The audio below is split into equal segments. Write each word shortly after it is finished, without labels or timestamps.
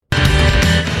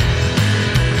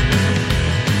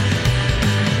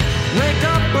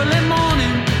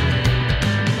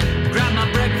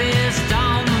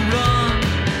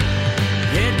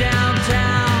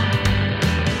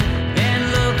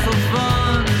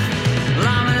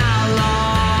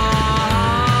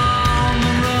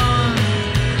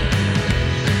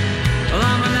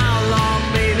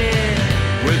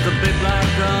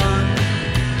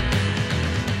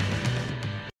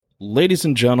Ladies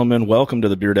and gentlemen, welcome to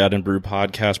the Beer Dad and Brew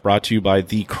podcast, brought to you by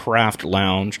The Craft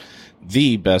Lounge,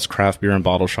 the best craft beer and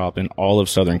bottle shop in all of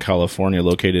Southern California,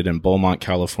 located in Beaumont,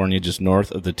 California, just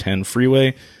north of the 10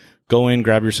 freeway. Go in,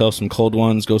 grab yourself some cold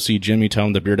ones, go see Jimmy, tell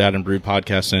him the Beer Dad and Brew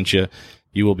podcast sent you.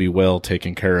 You will be well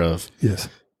taken care of. Yes.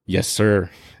 Yes, sir.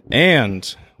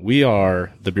 And we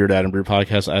are the Beer Dad and Brew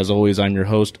podcast. As always, I'm your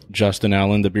host, Justin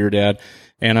Allen, the Beer Dad.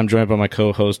 And I'm joined by my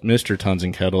co-host, Mr. Tons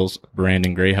and Kettles,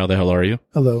 Brandon Gray. How the hell are you?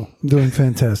 Hello. I'm doing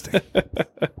fantastic.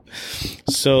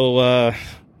 So,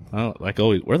 like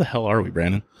always, where the hell are we,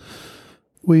 Brandon?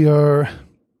 We are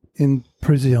in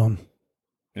prison.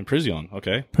 In prison,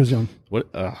 okay. Prison. What?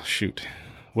 Shoot.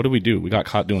 What did we do? We got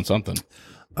caught doing something.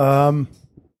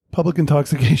 Public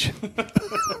intoxication.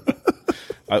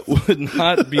 I would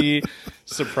not be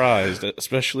surprised,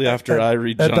 especially after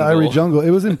Irie Jungle. At the Irie Jungle. It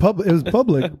was in public. It was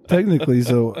public, technically.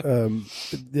 So,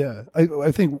 yeah,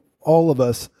 I think all of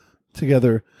us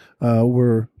together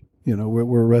were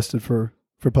arrested for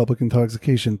public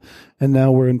intoxication, and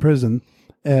now we're in prison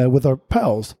with our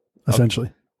pals, essentially.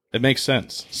 Okay. It makes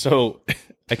sense. So,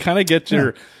 I kind of get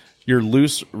your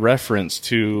loose reference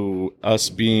to us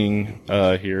being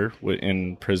here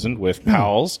in prison with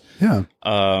pals. Yeah.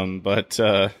 But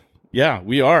yeah,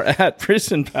 we are at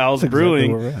Prison Pals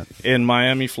Brewing in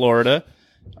Miami, Florida.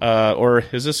 Or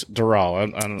is this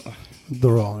Doral? I don't know.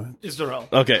 Doral. It's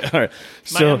Doral. Okay, all right.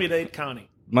 Miami-Dade County.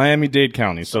 Miami-Dade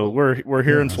County. So we're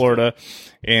here in Florida,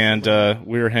 and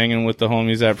we were hanging with the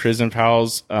homies at Prison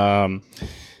Pals.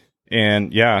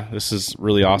 And yeah, this is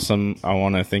really awesome. I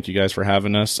want to thank you guys for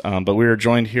having us. But we are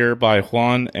joined here by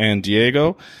Juan and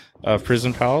Diego of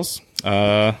Prison Pals.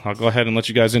 I'll go ahead and let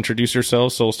you guys introduce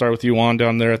yourselves. So we'll start with you, Juan,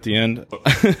 down there at the end.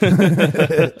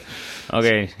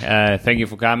 Okay. Thank you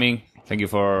for coming. Thank you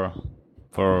for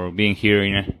being here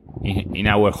in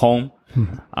our home.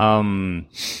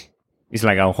 It's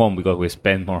like our home because we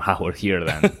spend more hours here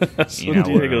than That's in what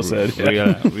Diego said.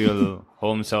 real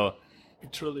home. So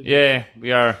Truly. yeah,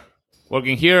 we are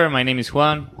working here. My name is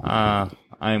Juan.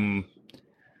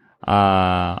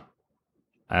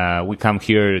 We come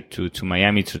here to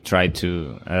Miami to try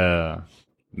to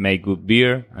make good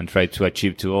beer and try to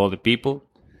achieve to all the people.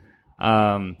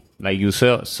 Like you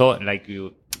like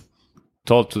you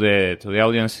told to the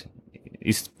audience,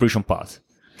 it's Prison Pals.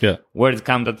 Yeah. Where it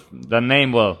come that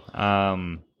name? Well,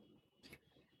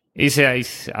 it's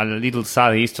a little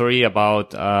sad history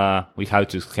about we have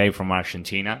to escape from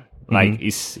Argentina. Like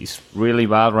it's really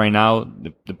bad right now.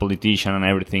 The politician and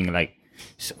everything, like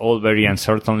it's all very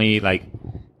uncertainly. Like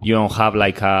you don't have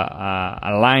like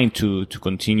a line to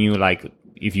continue. Like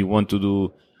if you want to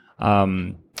do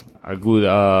a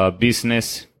good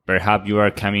business, perhaps you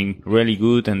are coming really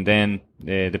good, and then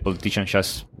the politicians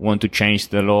just want to change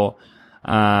the law,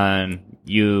 and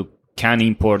you can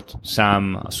import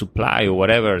some supply or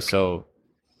whatever. So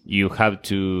you have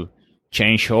to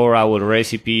change our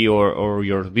recipe or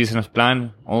your business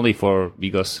plan only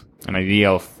because an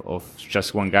idea of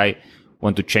just one guy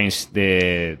want to change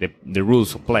the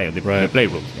rules of play, the play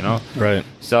rules, you know? Right.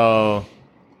 So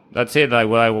that's it. Like,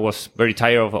 well, I was very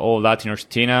tired of all that in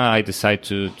Argentina. I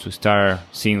decided to start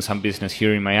seeing some business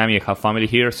here in Miami. I have family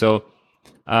here. So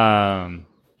after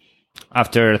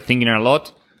thinking a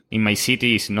lot, in my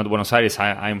city, it's not Buenos Aires.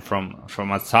 I'm from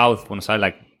south Buenos Aires,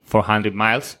 like 400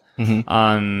 miles.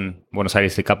 And Buenos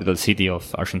Aires is the capital city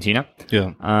of Argentina.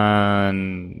 Yeah.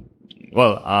 And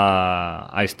well,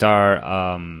 I start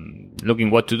looking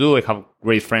what to do. I have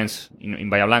great friends in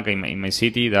Bahia Blanca, in my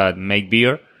city, that make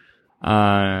beer.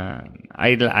 I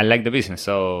like the business,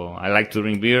 so I like to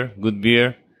drink beer, good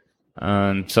beer.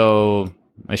 And so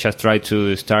I just try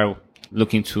to start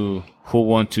looking to who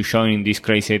want to join in this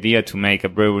crazy idea to make a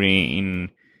brewery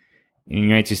in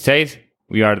United States.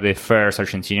 We are the first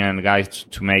Argentinian guys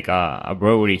to make a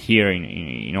brewery here in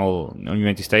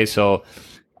United States. So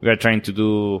we are trying to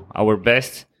do our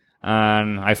best.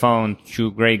 And I found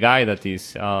two great guys, that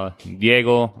is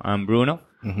Diego and Bruno.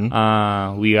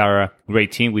 We are a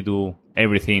great team. We do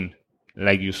everything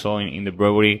like you saw in the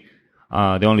brewery.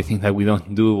 The only thing that we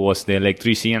don't do was the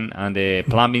electricity and the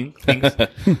plumbing things.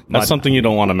 That's something you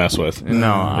don't want to mess with.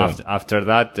 No, after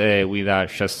that, we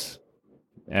just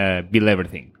build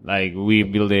everything. Like we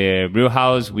build the brew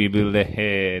house, we build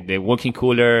the walking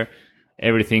cooler.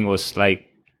 Everything was like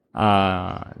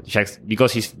just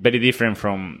because it's very different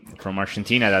from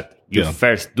Argentina, that you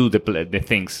first do the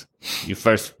things. You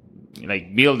first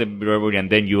like build the brewery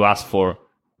and then you ask for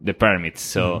the permits.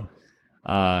 So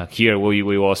here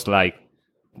we was like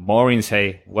boring.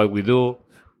 Say what we do.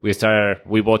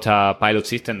 We bought a pilot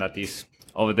system that is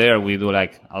over there. We do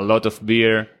like a lot of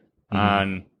beer.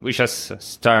 And we just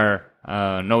start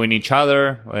knowing each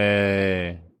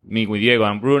other, me with Diego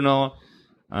and Bruno,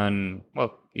 and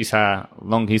well, it's a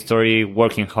long history.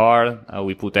 Working hard,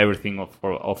 we put everything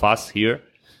of us here.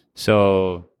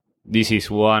 So this is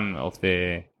one of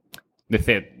the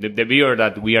beer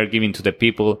that we are giving to the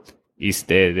people is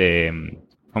the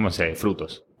 ¿cómo se dice?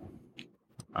 Frutos.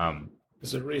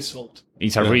 It's a result.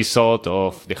 It's a result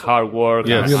of the hard work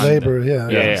Yes. Your labor, yeah,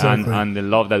 exactly. and the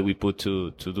love that we put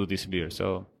to do this beer.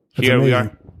 So That's here we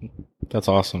amazing. are. That's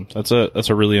awesome. That's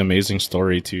a really amazing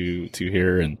story to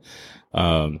hear, and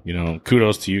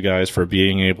kudos to you guys for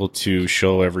being able to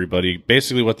show everybody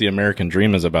basically what the American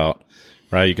dream is about.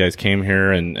 Right, you guys came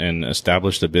here and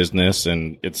established a business,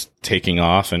 and it's taking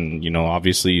off. And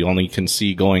obviously, you only can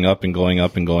see going up and going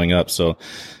up and going up. So,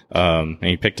 and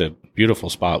you picked a beautiful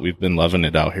spot. We've been loving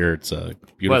it out here. It's a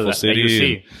beautiful Well, city. you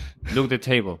see, look the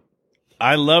table.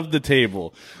 I love the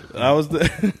table. That was the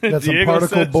Got some Diego particle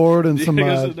said- board and some.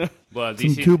 Diego said- Well, Some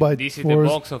this is 2x4s. this is the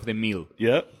box of the meal.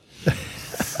 Yep.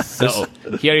 So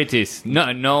here it is.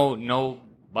 No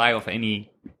buy of any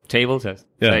tables. As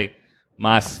Yeah. say,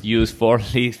 must use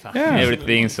forklift and Yeah.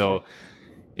 everything. So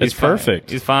It's fun.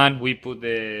 perfect. It's fun. We put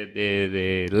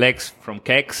the legs from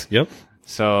kegs. Yep.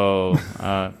 So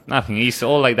nothing. It's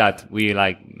all like that. We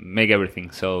make everything.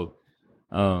 So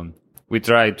we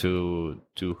try to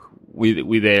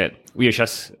we are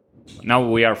just now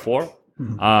we are 4.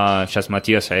 Just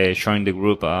Matthias joined the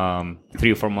group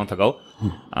 3 or 4 months ago,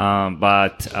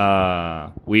 but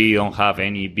we don't have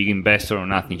any big investor or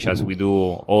nothing. Just we do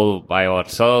all by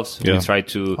ourselves. Yeah. We try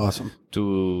to Awesome.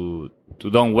 to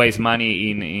don't waste money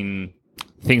in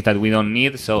things that we don't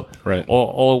need. So Right.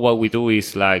 all what we do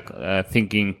is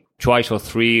thinking twice or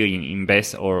 3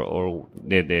 invest or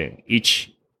the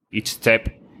each step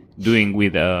doing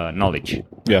with knowledge.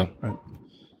 Yeah. Right.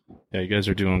 Yeah, you guys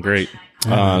are doing great.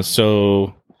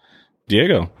 So,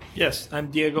 Diego, Yes,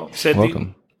 I'm Diego Setti.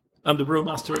 welcome. I'm the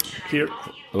brewmaster here.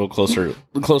 A little closer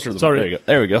to the Sorry. There you go.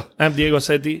 There we go. I'm Diego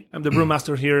Setti. I'm the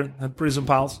brewmaster here at Prison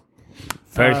Pals.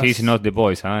 First, he's not the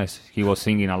voice. Huh? He was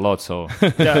singing a lot, so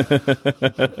Yeah,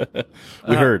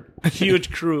 We heard.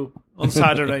 huge crew on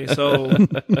Saturday, so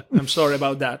I'm sorry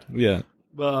about that. Yeah.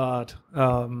 But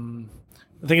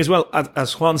the thing is, well,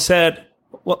 as Juan said,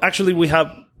 well, actually, we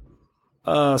have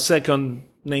a second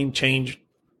name change.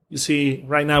 You see,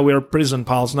 right now we are Prison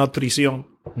Pals, not Prisión.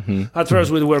 At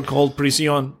first, we were called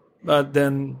Prisión, but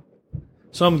then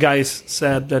some guys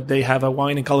said that they have a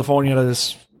wine in California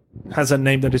that has a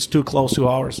name that is too close to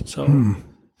ours. So, and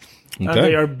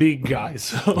they are big guys.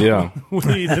 So Yeah.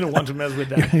 we didn't want to mess with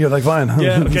that. You're like, fine.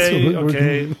 Yeah, So okay, we're-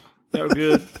 okay. They're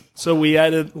good. So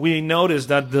we noticed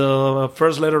that the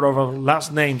first letter of our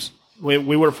last names, we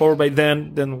were 4 by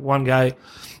then one guy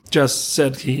just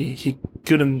said he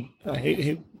couldn't,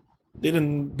 he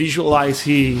didn't visualize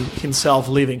himself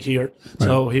living here.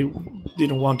 So he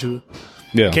didn't want to,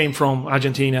 Yeah. came from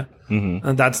Argentina.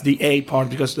 And that's the A part,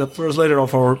 because the first letter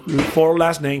of our 4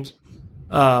 last names,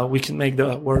 we can make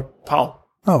the word Pal.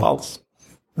 Oh. Pals.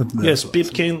 That's- Yes,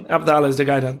 Pitkin Abdallah is the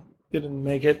guy that didn't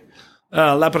make it.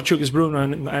 Laparchuk is Bruno,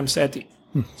 and I'm Seti.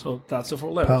 So that's the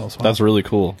 4 letters. Pals. Wow. That's really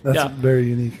cool. That's yeah. very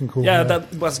unique and cool. Yeah,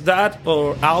 that was that,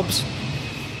 or Alps,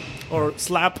 or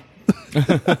Slap.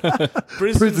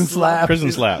 Prison Slap.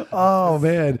 Prison slap. Oh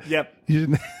man. Yep. You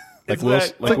didn't, Like It's Will,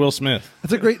 like- like Will Smith.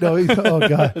 that's a great no. Oh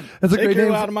god. That's a great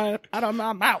name. of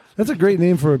my mouth. That's a great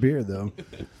name for a beer, though.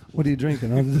 What are you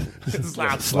drinking? I'll just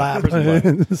Slap. slap,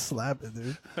 slap it,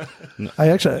 dude. I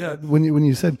actually, Yeah. when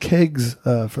you said kegs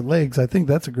for legs, I think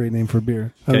that's a great name for a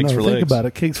beer. I don't Kegs know. for Think legs. about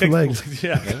it. Kegs for legs.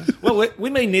 Yeah. Well, we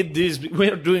may need this. We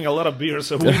are doing a lot of beer,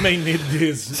 so we may need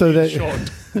this So that-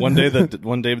 short. One day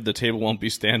the table won't be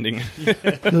standing. You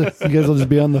guys will just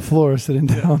be on the floor sitting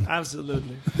down.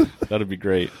 Absolutely. That'd be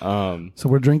great. So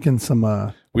we're drinking some.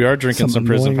 We are drinking Some some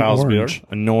Prison Annoying Pals Orange. beer.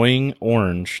 Annoying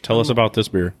Orange. Tell us about this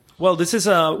beer. Well, this is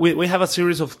we have a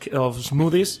series of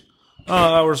smoothies.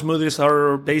 Our smoothies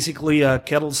are basically a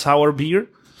kettle sour beer.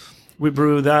 We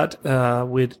brew that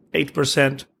with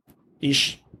 8%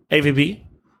 ish AVB,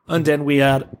 and then we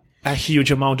add a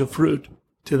huge amount of fruit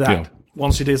to that. Yeah.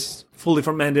 Once it is fully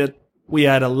fermented, we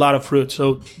add a lot of fruit.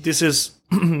 So this is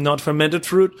not fermented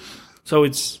fruit, so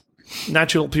it's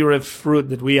natural pure fruit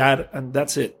that we add, and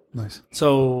that's it. Nice.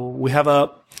 So we have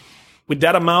with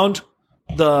that amount,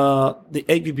 the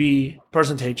ABV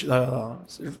percentage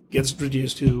gets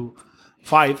reduced to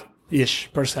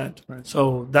 5-ish%. Right.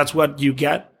 So that's what you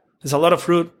get. There's a lot of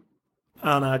fruit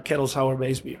on a kettle sour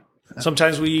based beer.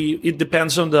 Sometimes it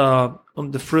depends on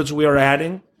the fruits we are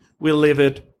adding. We leave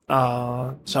it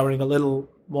souring a little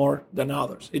more than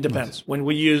others. It depends. When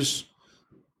we use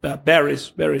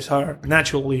berries are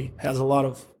naturally has a lot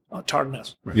of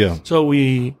tartness. Yeah. So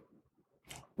we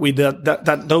did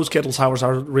that those kettle sours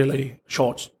are really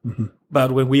short.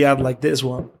 But when we add like this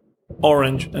one,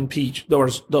 orange and peach,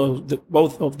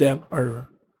 both of them are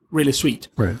really sweet.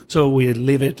 Right. So we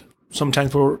leave it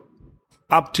sometimes for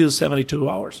up to 72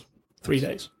 hours, 3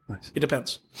 days. Nice. It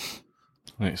depends.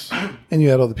 Nice. And you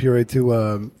add all the puree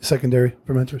to secondary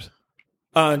fermenters,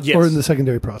 Yes. or in the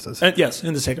secondary process. Yes,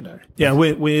 in the secondary. Yeah,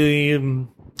 we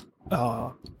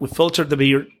filtered the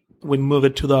beer. We move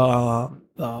it to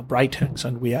the bright tanks,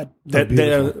 and we add that.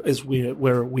 There is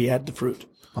where we add the fruit.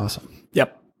 Awesome.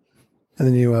 Yep. And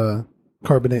then you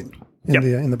carbonate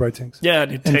in the bright tanks. Yeah,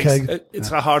 and it And takes. keg.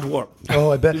 It's a hard work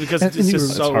Oh, I bet. because and it's you just were,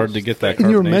 It's so hard to get that. and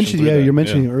you were carbonation mentioning, through yeah, that. you're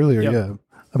mentioning earlier, Yep. yeah,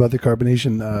 about the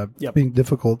carbonation Yep. being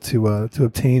difficult to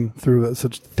obtain through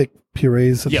such thick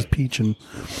purees such as Yep. peach and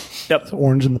Yep.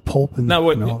 orange in the pulp and, Now,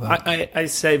 and all that. I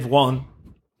saved one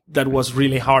that was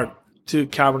really hard to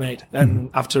carbonate, and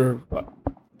after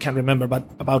can't remember, but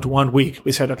about 1 week,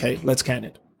 we said, okay, let's can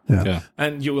it, yeah. Yeah.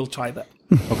 and you will try that.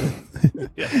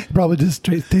 Probably just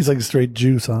tastes like straight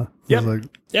juice, huh? Yep. It's like,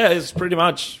 Yeah, it's pretty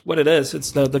much what it is.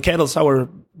 It's the kettle sour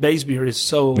base beer is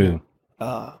so.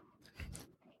 Yeah.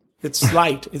 It's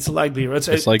light. It's a light beer. It's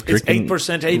like it's drinking-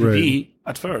 8% ABV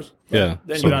at first. Yeah.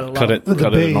 Then So you add a lot. cut it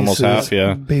in almost is, half.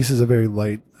 Yeah. Base is a very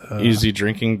light. Easy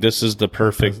drinking. This is the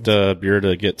perfect beer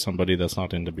to get somebody that's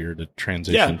not into beer to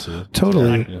transition to.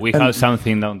 Totally. We have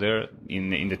something down there in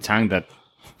the tank that,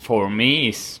 for me,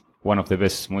 is one of the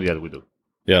best smoothies that we do.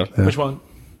 Yeah. Which one?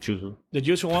 Chuzu. The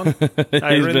juicy one?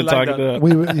 I He's really been like talking that. to.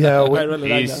 We yeah, I really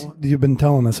like He's- that one. you've been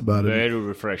telling us about it. Very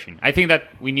refreshing. I think that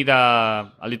we need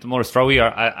a little more strawberry.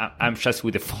 I'm just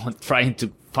with the phone trying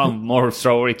to find more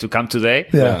strawberry to come today.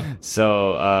 Yeah.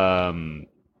 So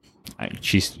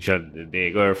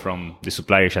the girl from the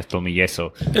supplier just told me yes.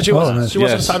 So Yeah, she was. nice. She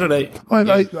was on Yes. Saturday. Oh,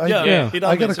 I Yeah.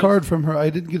 I got a card from her.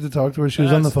 I didn't get to talk to her. She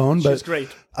was on the phone, but she's great.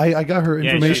 I got her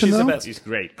yeah, information she's the though, best. it's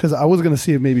great. because I was going to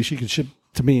see if maybe she could ship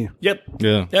to me. Yep.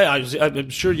 Yeah. Yeah, I'm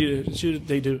sure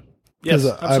they do. Yes,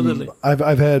 Because absolutely.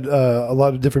 I've had a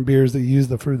lot of different beers that use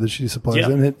the fruit that she supplies, Yeah.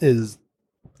 and it is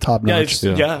top Yeah, notch.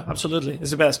 yeah, absolutely.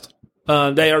 It's the best.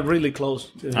 They are really close.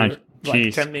 To And here, like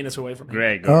she's 10 minutes away from here.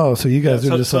 Great. Oh, so you guys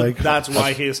So, are just so like that's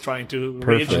why he is trying to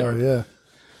Perfect. reach oh, her. yeah,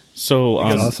 So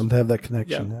it's awesome to have that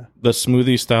connection. Yeah. Yeah. the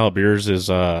smoothie style beers is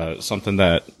something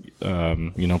that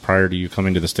prior to you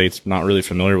coming to the States, not really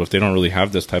familiar with. They don't really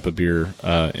have this type of beer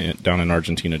down in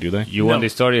Argentina, do they? You want the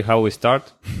story how we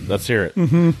start? Let's hear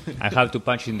it. I have to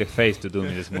punch in the face to do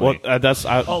me this Well, morning. that's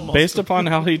Almost. based upon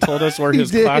how he told us where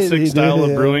his did, classic he style did, of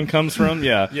yeah. brewing comes from.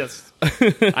 Yeah. Yes.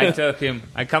 I tell him,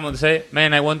 I come and say,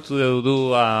 man, I want to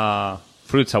do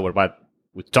fruit sour, but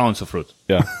with tons of fruit.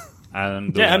 Yeah.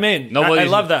 And Yeah, I mean, I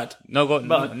love that.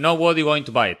 But- Nobody going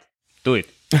to buy it. Do it.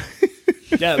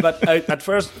 Yeah, but at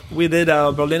first we did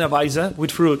Berliner Weisse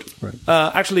with fruit. Right.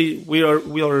 Actually, we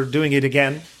are doing it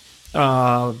again,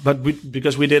 but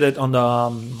because we did it on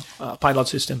the pilot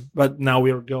system. But now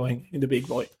we are going in the big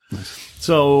boy.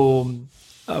 So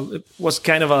it was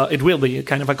it will be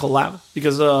kind of a collab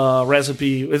because the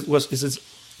recipe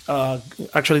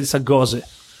actually it's a gose,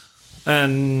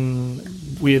 and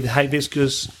with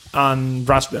hibiscus and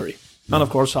raspberry, and of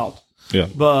course salt. Yeah.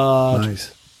 But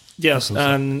Nice. yes,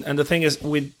 and the thing is,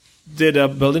 we did a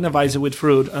Berliner Weisse with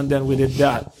fruit, and then we did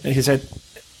that. And he said,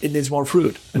 it needs more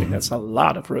fruit. And that's a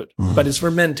lot of fruit, but it's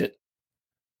fermented.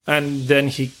 And then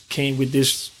he came with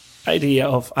this idea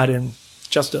of adding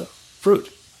just the fruit,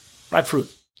 ripe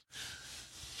fruit.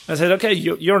 I said, okay,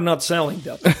 you're not selling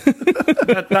that.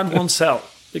 that won't sell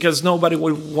because nobody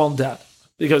will want that.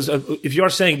 Because if you're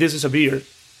saying this is a beer,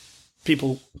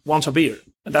 people want a beer,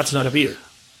 and that's not a beer.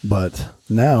 But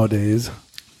nowadays,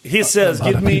 He says,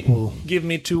 lot of people- give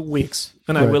me 2 weeks,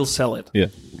 and I Right. will sell it. Yeah.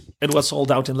 It was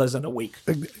sold out in less than a week.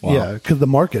 yeah, because the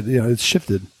market, it's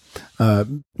shifted.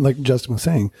 Like Justin was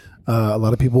saying, a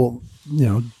lot of people,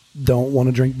 don't want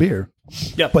to drink beer,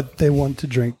 Yeah, but they want to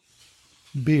drink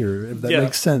beer. If that Yeah.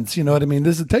 makes sense, you know what I mean.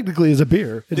 This is technically is a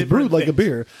beer. It's Different brewed like a things.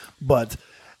 beer, but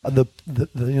the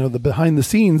behind the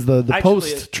scenes, the Actually,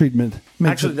 post treatment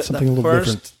makes it something a little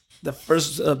different. The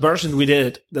first version we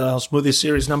did, the Smoothie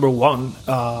Series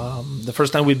 #1, the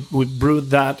first time we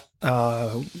brewed that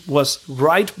was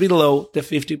right below the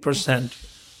 50%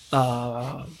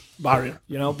 barrier,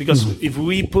 because if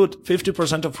we put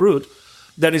 50% of fruit,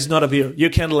 that is not a beer. You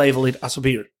can label it as a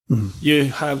beer. You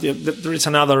have there is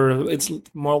another. It's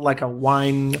more like a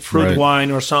wine, fruit Right.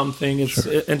 wine or something. It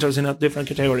enters in a different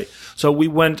category. So we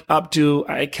went up to,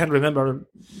 I can't remember,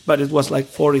 but it was like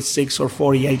 46 or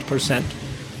 48%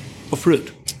 of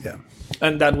fruit, Yeah,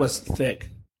 and that was thick.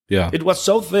 Yeah. It was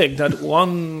so thick that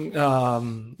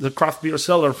the craft beer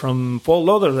seller from Fort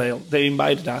Lauderdale, they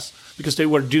invited us because they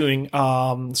were doing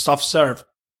soft serve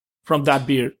from that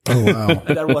beer. Oh wow,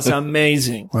 And that was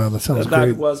amazing. wow, that sounds That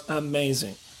great. was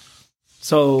amazing.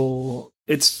 So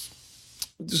it's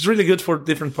really good for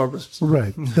different purposes.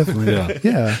 Right, definitely.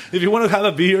 Yeah. If you want to have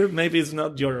a beer, maybe it's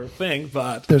not your thing,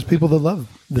 but There's people that love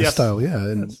this Yes. style. Yeah,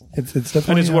 and it's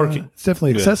definitely it's working. It's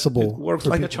definitely accessible. it works for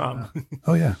like a people. charm.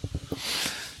 Oh yeah.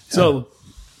 So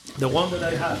the one that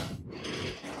I have,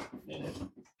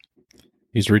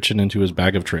 He's reaching into his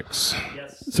bag of tricks.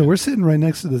 yes, So we're sitting right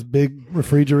next to this big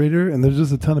refrigerator, and there's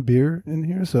just a ton of beer in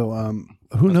here. So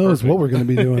who knows what we're going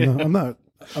to be doing?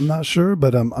 I'm not sure,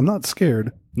 but I'm not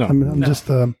scared. No. I'm just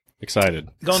Excited.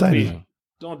 don't Excited. be,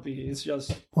 don't be. It's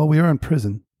just well, we are in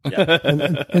prison, yeah.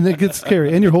 and it gets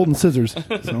scary, and you're holding scissors.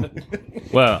 So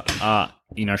Well,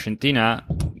 in Argentina,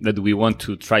 that we want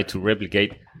to try to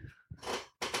replicate.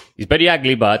 It's very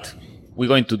ugly, but we're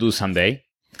going to do someday.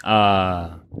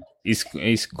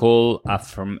 It's called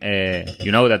from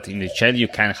you know that in the shell you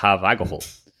can have alcohol.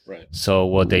 Right. So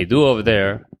what they do over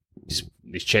there is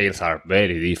the shells are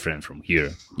very different from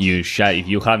here. If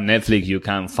you have Netflix, you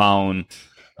can find,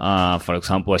 for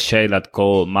example, a shell that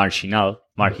called Marginal.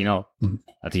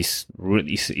 That is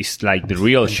like the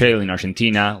real shell in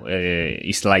Argentina.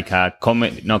 It's like a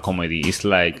not comedy. It's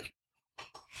like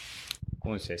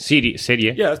serie.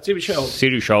 Yeah, TV show.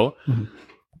 Series show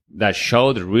that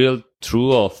show the real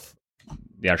truth of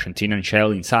the Argentinian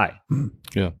shell inside.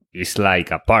 Yeah. It's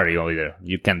like a party over there.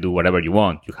 You can do whatever you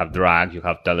want. You have drugs, you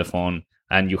have telephone,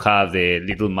 and you have the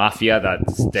little mafia that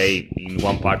stay in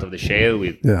one part of the shell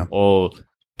with Yeah. all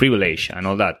privilege and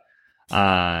all that.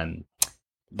 And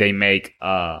they make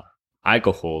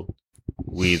alcohol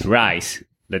with rice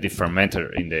that is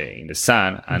fermented in the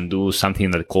sun and do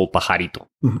something that called pajarito.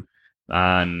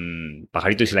 And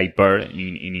pajarito is like bird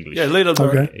in English. Yeah, little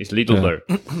bird. Okay. It's little Yeah. bird.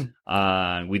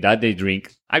 And with that they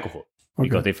drink alcohol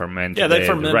because they ferment. Yeah, they the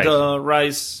ferment rice. the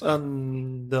rice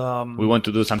and We want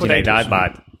to do something like potatoes.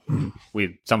 that, but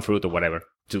with some fruit or whatever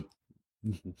to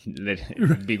let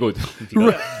it be good.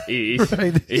 Because it's,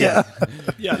 Right. yeah,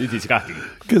 Yeah. it's disgusting.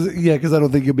 because I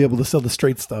don't think you'll be able to sell the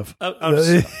straight stuff.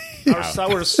 Our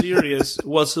sour series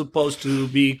was supposed to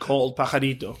be called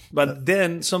Pajarito, but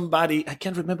then somebody, I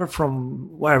can't remember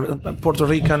from where, Puerto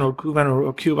Rican or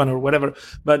Cuban or whatever,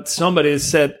 but somebody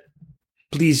said,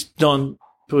 please don't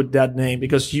put that name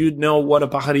because you know what a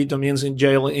pajarito means in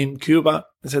jail in Cuba.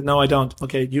 I said, no, I don't.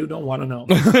 Okay, you don't want to know.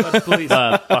 But please.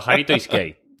 Pajarito is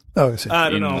gay. Oh, I see. I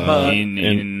don't in, know. But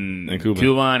in Cuba.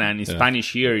 Cuban and in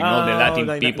Spanish here, you know, the Oh, Latin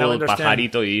like, people, I understand.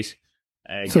 pajarito is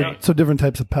So, gay. so different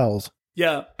types of pals.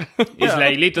 yeah. It's Yeah.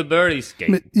 like little bird is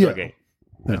gay. Yeah. Okay.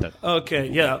 Okay,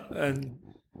 yeah. And,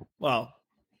 well.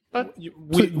 But So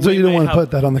you don't may want to have-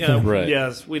 put that on the yeah, can. Right.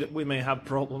 Yes, we may have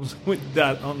problems with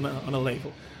that on a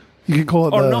label. You can call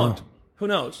it Or not. Who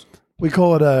knows? We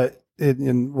call it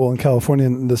in California,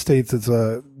 in the States, it's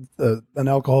an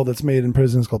alcohol that's made in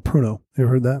prison. It's called Pruno. You ever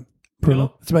heard that? Pruno.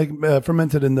 No. It's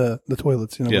fermented in the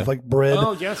toilets. You know, Yeah. with like bread,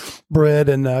 Oh, yes.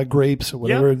 and grapes or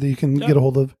whatever that you can Yeah. get a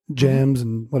hold of, jams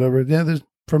and whatever. Yeah, there's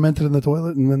fermented in the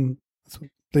toilet, and then that's what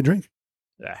they drink.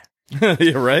 yeah.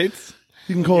 You're right.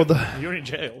 You can call it the. You're in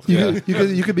jail.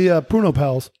 You could be Pruno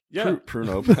pals. Yeah.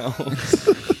 Pruno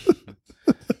pals.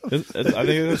 I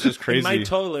think that's just crazy. My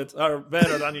toilets are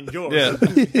better than in yours. Yeah.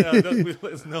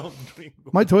 There's no drink.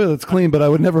 My toilet's clean, but I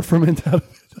would never ferment out of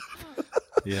it.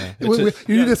 yeah.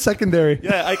 You need a secondary,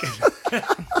 Yeah, I can.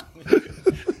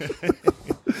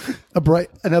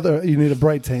 you need a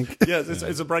bright tank. Yes,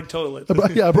 it's a bright toilet. A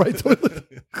bright toilet.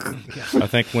 I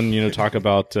think when talk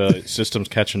about systems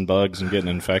catching bugs and getting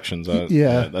infections,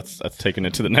 Yeah. that's taking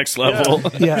it to the next level.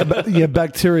 Yeah,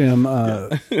 bacterium.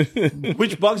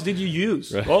 Which bugs did you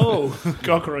use? Oh,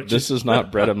 cockroaches. This is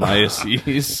not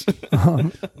Brettanomyces.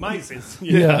 Mices.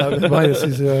 Yeah,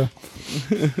 viruses. Yeah.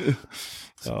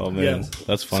 Oh man, Yes.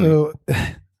 that's funny. So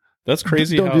That's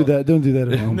crazy. don't do that. Don't do that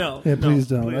at home. No, Yeah, no, please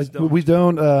don't. please don't. We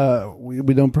don't.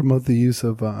 We don't promote the use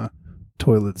of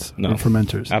toilets No. and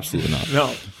fermenters. Absolutely not.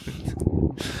 No.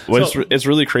 Well, So- it's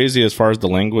really crazy as far as the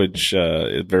language.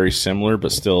 It's very similar,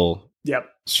 but still Yep.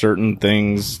 certain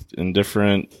things in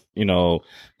different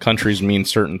countries mean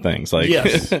certain things. Like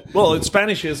Yes. Well,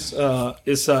 Spanish is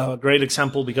a great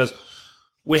example because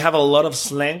we have a lot of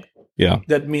slang yeah,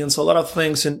 that means a lot of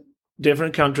things in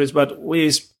different countries, but we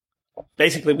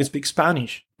speak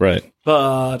Spanish. right.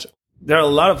 But there are a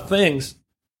lot of things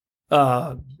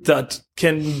that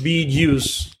can be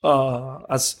used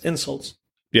as insults,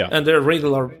 Yeah, and they're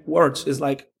regular words. It's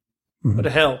like, what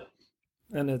the hell?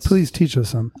 And it's Please teach us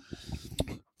some.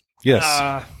 yes.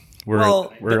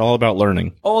 We're all about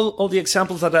learning. All the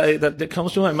examples that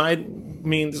comes to my mind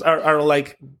means are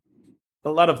like a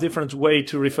lot of different way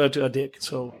to refer to a dick.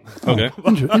 So Okay.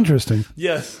 Interesting.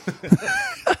 yes,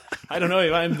 I don't know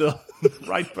if I'm the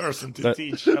right person to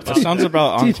teach That about. sounds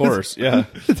about on course. Yeah.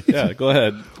 Yeah. Go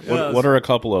ahead. Yes. What are a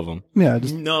couple of them? Yeah,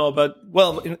 just No, but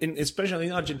especially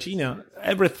in Argentina,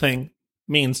 everything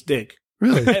means dick.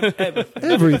 really.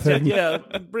 Everything. Yeah,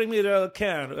 bring me the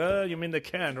can. You mean the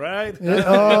can, right? Yeah,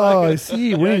 oh, I see.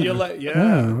 Yeah, Wing. you like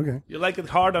okay. you like it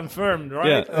hard and firm,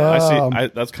 right? Yeah. I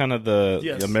see. That's kind of the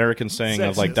Yes. American saying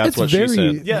of like, Sexist. that's It's what she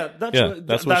very- said. Yeah,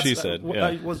 that's what she said, yeah.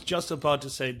 I was just about to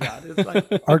say that. It's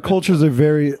like, Our cultures are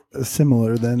very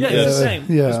similar. Then yeah, it's the same.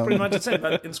 Yeah, It's pretty much the same,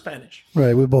 but in Spanish.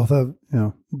 right. We both have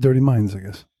dirty minds, I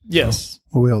guess. Yes,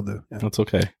 Well, we all do. Yeah. That's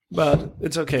okay. but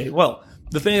it's okay. Well,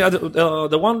 the thing,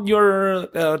 the one you're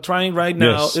trying right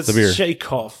now Yes, is the beer.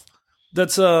 Shakeoff.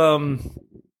 That's a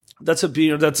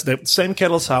beer. That's the same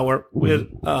kettle sour with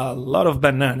a lot of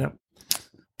banana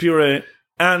puree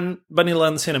and vanilla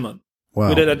and cinnamon. Wow.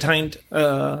 We did a tiny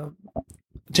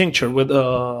tincture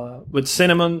with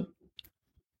cinnamon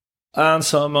and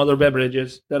some other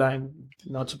beverages that I'm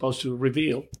not supposed to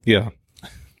reveal Yeah.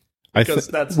 I because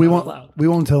think that's we not won't. allowed. We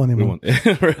won't tell anyone.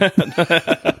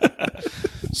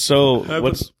 So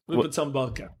We put some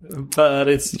vodka, but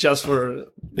it's just for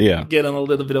yeah. getting a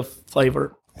little bit of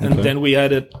flavor, and Okay. then we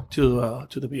add it to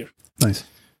the beer. Nice.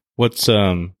 What's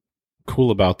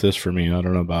cool about this for me, I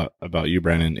don't know about you,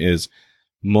 Brandon, is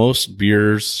most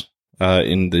beers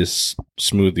in this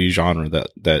smoothie genre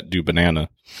that do banana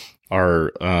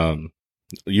are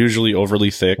usually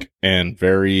overly thick and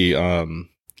very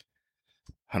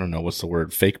I don't know what's the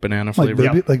word, fake banana Like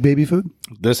flavor. baby food.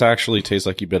 This actually tastes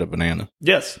like you bit a banana.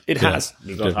 Yes, it Yeah. has.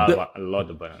 Because Yeah. have a lot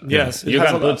of banana. Yes, it You has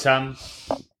can a put lot. some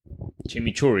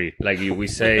chimichurri, like we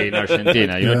say in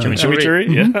Argentina. You know Yeah. chimichurri?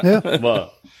 Chimichurri? Yeah. Yeah.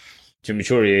 Well,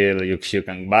 chimichurri, you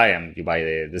can buy them. You buy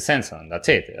the Senson. That's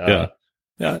it. Yeah.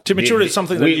 Yeah, chimichurri is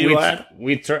something that you add.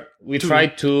 We try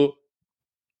to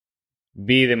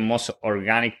be the most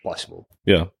organic possible.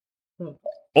 Yeah.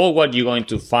 All what you're going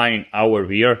to find in our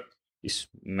beer is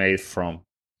made from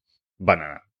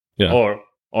banana Yeah. or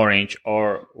orange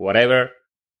or whatever.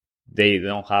 They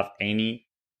don't have any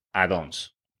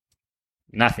add-ons.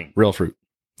 Nothing. Real fruit.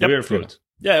 Yep. Real fruit.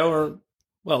 Yeah, or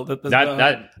well,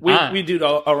 we did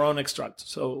our own extract,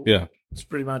 so Yeah. it's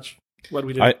pretty much what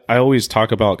we do. I always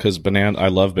talk about because I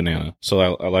love banana. So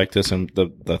I like this. And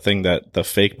the thing that the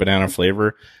fake banana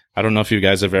flavor, I don't know if you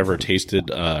guys have ever tasted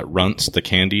Runts, the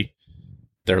candy.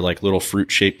 They're like little fruit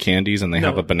shaped candies and they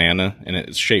have No. a banana and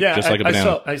it's shaped yeah, just like a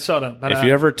banana. I saw them. But, If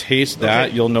you ever taste that,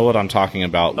 okay. you'll know what I'm talking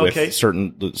about Okay. with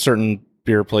certain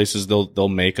beer places. They'll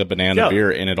make a banana Yeah. beer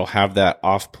and it'll have that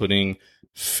off-putting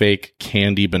fake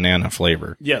candy banana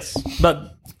flavor. yes,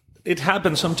 but it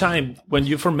happens sometime when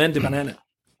you ferment the banana.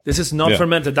 This is not Yeah.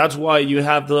 fermented. That's why you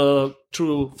have the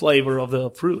true flavor of the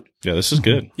fruit. Yeah, this is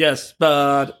good. Yes,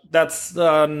 but that's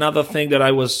another thing that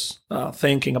I was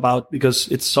thinking about because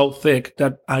it's so thick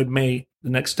that I may, the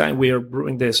next time we are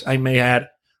brewing this, I may add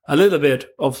a little bit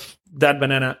of that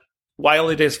banana while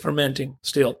it is fermenting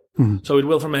still. Mhm. So it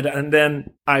will ferment, and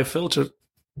then I filter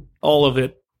all of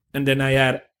it, and then I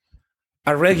add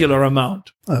a regular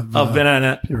amount of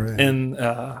banana puree.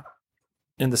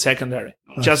 in the secondary,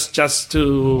 just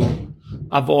to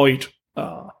avoid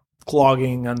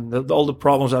clogging and all the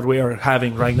problems that we are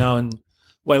having right now. And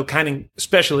while canning,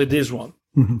 especially this one,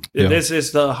 Mhm. Yeah. this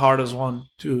is the hardest one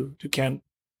to can,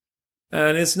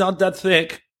 and it's not that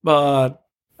thick, but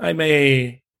I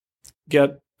may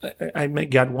get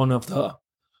one of the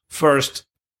first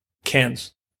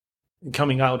cans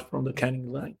coming out from the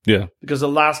canning line. Yeah. Because the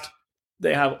last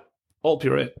they have all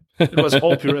puree. It was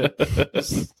all puree.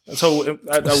 So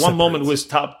at one moment we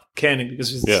stopped canning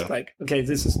because it's Yeah. like, okay,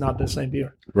 this is not the same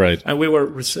beer. Right. And we were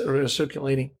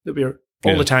recirculating the beer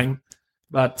all Yeah. the time,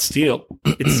 but still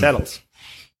it settles.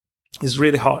 It's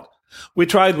really hot. We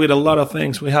tried with a lot of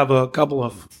things. We have a couple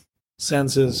of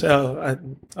senses, how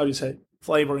do you say,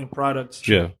 flavoring products.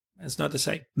 Yeah. It's not the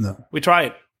same. No. We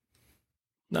tried.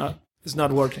 No, it's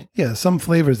not working. Yeah, some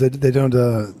flavors that they don't.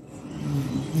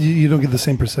 You don't get the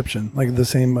same perception, like the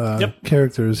same Yep.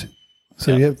 characters.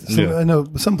 So Yeah. you have. Some, Yeah. I know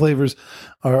some flavors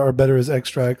are better as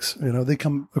extracts. They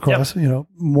come across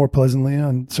more pleasantly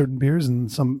on certain beers,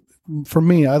 and some. For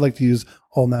me, I like to use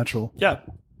all natural Yeah,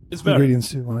 it's better.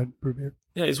 ingredients too when I brew beer.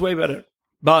 Yeah, it's way better.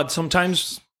 But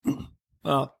sometimes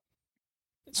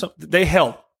so they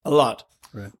help a lot.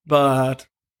 Right. But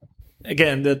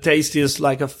again, the taste is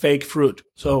like a fake fruit.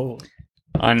 So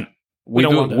And We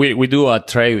don't want that. we do a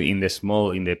trade in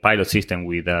the pilot system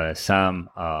with some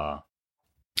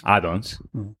add-ons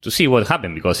to see what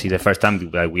happened, because it's the first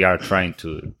time that we are trying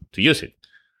to use it.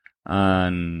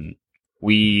 And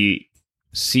we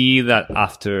see that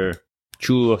after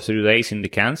 2 or 3 days in the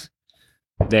cans,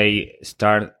 they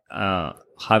start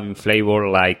having flavor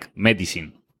like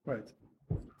medicine. Right.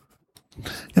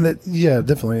 And that, yeah,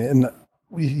 definitely. And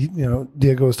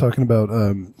Diego was talking about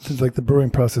like the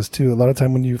brewing process too. A lot of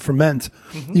time when you ferment,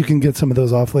 you can get some of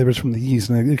those off flavors from the yeast,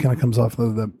 and it kind of comes off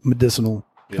of the medicinal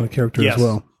kind of character as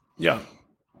well. Yeah.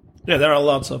 Yeah, there are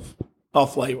lots of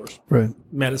off flavors. Right.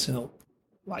 Medicinal,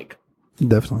 like.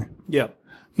 Definitely. Yeah.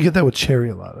 You get that with cherry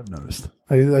a lot, I've noticed.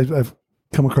 I've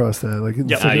come across that. Like,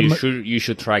 it's like you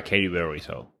should try Katy Berry.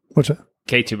 So what's that?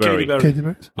 Katy Berry. Katy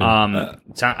Berry?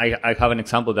 So I have an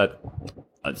example that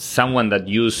someone that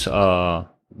use the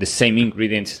same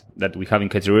ingredients that we have in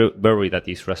Katy Berry, that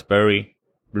is raspberry,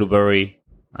 blueberry,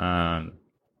 and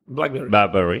blackberry,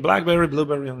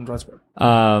 blueberry, and raspberry.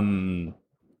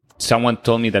 Someone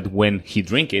told me that when he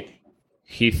drink it,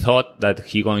 he thought that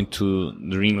he going to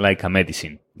drink like a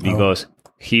medicine, because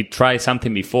he tried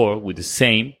something before with the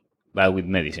same, but with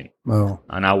medicine. Oh.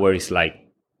 And ours is like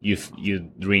you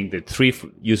drink the 3,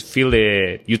 you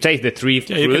taste the 3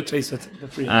 fruit, you can taste it, the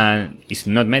fruit. And it's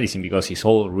not medicine because it's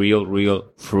all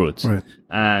real fruits. Right.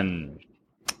 And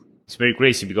it's very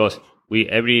crazy because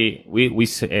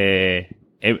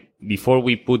before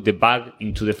we put the bag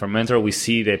into the fermenter, we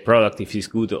see the product if it's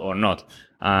good or not.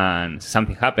 And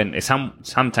something happened.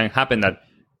 Sometimes happen that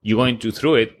you're going to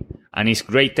through it, and it's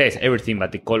great taste, everything,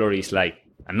 but the color is like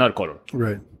another color.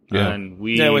 Right. Yeah. And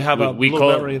we have a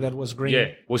blueberry that was green.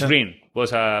 Yeah, green.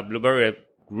 Was a blueberry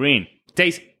green.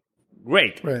 Tastes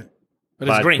great. Right. But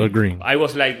it's green. But green. I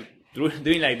was like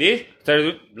doing like this, started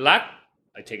doing black,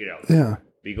 I take it out. Yeah.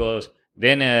 Because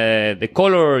then the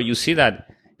color, you see that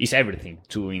is everything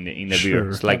too in the beer.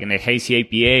 It's like in a hazy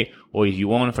IPA, or if you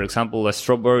want, for example, a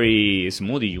strawberry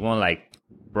smoothie, you want like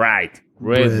bright,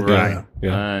 red, bright.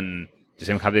 Yeah. And the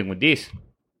same happens with this.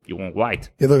 You want white.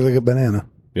 It looks like a banana.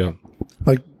 Yeah.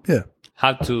 Like, yeah.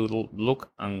 Have to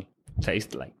look and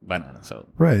taste like banana. So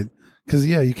Right. Because,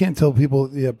 you can't tell people,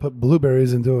 put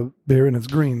blueberries into a beer and it's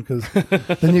green, because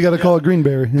then you got to call it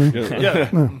greenberry. Yeah.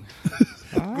 No.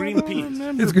 Green peas.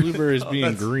 Remember blueberries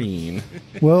being green.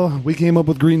 Well, we came up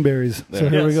with greenberries, so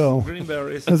here we go. Green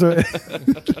berries. That's right.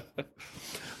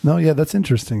 No, that's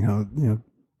interesting how,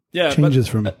 changes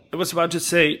from... I was about to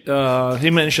say, he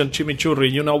mentioned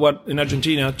chimichurri. You know what? In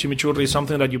Argentina, chimichurri is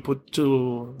something that you put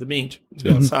to the meat, to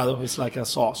asado. It's like a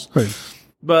sauce. Right.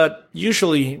 But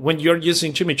usually, when you're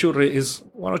using chimichurri, is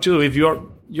one or two. If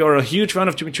you're a huge fan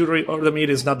of chimichurri, or the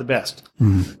meat is not the best,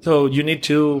 so you need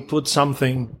to put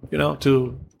something,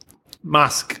 to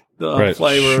mask the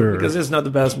flavor, because it's not the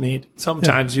best meat.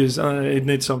 Sometimes it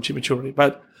needs some chimichurri,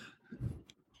 but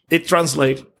it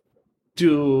translates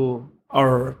to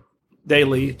our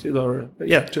daily, to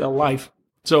our life.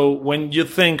 So when you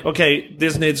think, okay,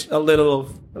 this needs a little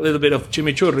bit of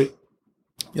chimichurri,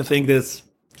 you think this.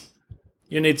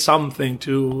 You need something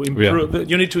to improve. Yeah.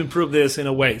 You need to improve this in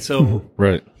a way. So,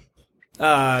 right.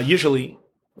 Usually,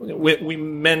 we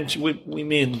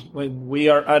mean when we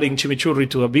are adding chimichurri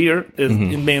to a beer, it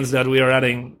means that we are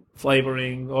adding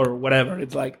flavoring or whatever.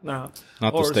 It's like not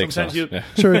the steak sauce.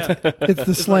 Sure, it's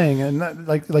the slang, and not,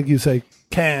 like you say,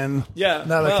 can. Yeah,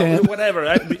 not a can. Whatever.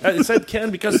 I said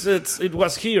can because it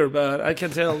was here, but I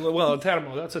can tell. Well, a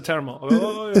thermo. That's a thermo.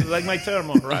 Oh, like my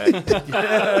thermo, right?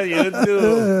 Yeah, you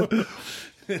do.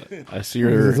 I see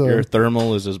your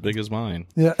thermal is as big as mine.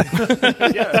 Yeah.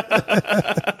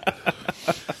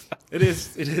 It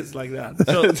is like that.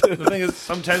 So the thing is,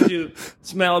 sometimes you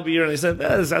smell beer and you say,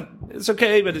 it's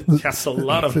okay, but it has a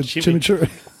lot of chimichurri.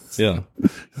 Yeah.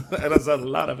 It has a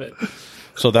lot of it.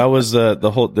 So that was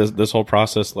the whole this whole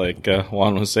process. Like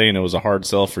Juan was saying, it was a hard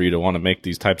sell for you to want to make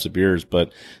these types of beers,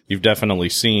 but you've definitely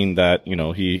seen that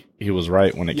he was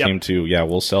right when it came to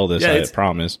we'll sell this. I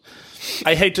promise.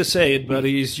 I hate to say it, but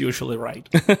he's usually right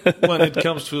when it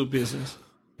comes to business.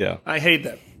 Yeah, I hate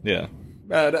that. Yeah,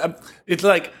 but it's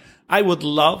like I would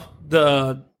love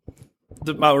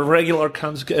our regular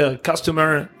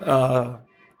customer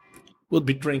would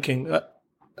be drinking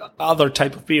other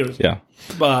type of beers. Yeah,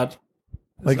 but.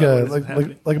 Like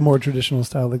a more traditional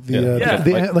style, like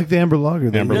the amber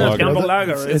lager. The amber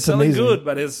lager. It's selling amazing. Good,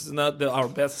 but it's not our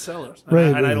best sellers.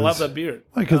 Right, and I love that beer.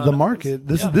 Because the market,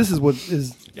 this is what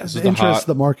is the interest of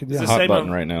the market. Yeah. It's the hot button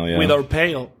right now. Yeah, with our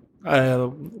pale,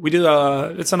 we do.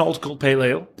 It's an old school pale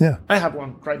ale. Yeah, I have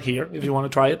one right here. If you want to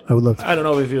try it, I would love to. I don't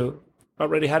know if you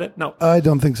already had it. No, I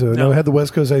don't think so. No, I had the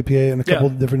West Coast IPA and a couple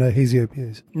of different hazy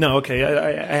IPAs. No, okay,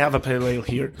 I have a pale ale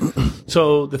here.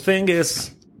 So the thing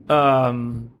is.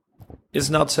 is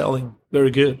not selling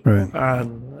very good. Right.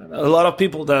 And a lot of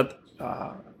people that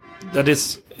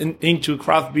is into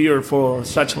craft beer for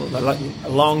such a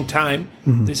long time,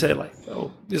 they say like,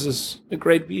 "Oh, this is a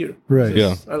great beer." Right.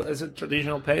 It's a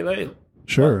traditional pale ale.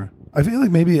 Sure. I feel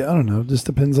like maybe, I don't know, just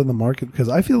depends on the market, because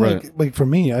I feel like for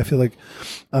me, I feel like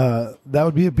that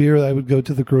would be a beer that I would go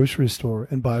to the grocery store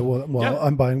and buy while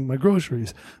I'm buying my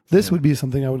groceries. This would be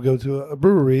something I would go to a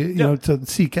brewery, you know, to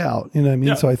seek out, you know what I mean?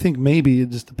 Yeah. So I think maybe it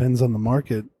just depends on the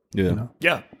market. Yeah. You know?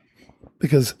 Yeah.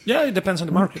 Because It depends on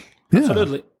the market. Yeah.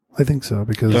 Absolutely. I think so,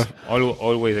 because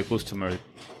Always the customer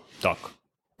talk.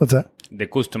 what's that? The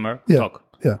customer Yeah. talk.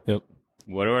 Yeah. Yep.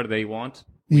 Whatever they want,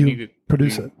 You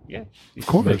produce it. Yeah, Of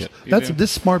course. That's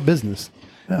this smart business.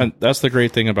 Yeah. And that's the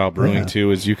great thing about brewing Yeah.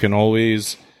 too, is you can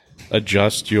always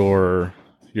adjust your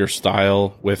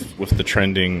style with the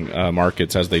trending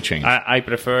markets as they change. I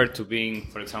prefer to being,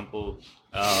 for example,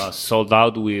 sold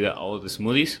out with all the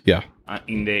smoothies. Yeah.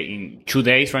 In 2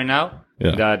 days right now,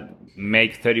 Yeah. that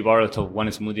make 30 bottles of one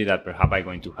smoothie that perhaps I'm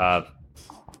going to have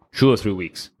 2 or 3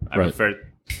 weeks. I Right. prefer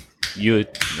you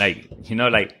like, you know,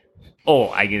 like, oh,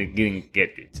 I didn't get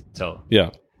it. So, Yeah.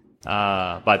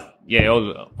 but yeah,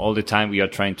 all the time we are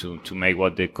trying to make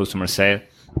what the customer said.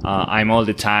 I'm all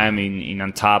the time in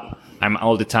Untap. I'm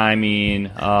all the time in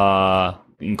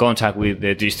contact with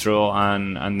the distro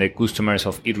and the customers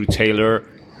of each retailer.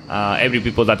 Every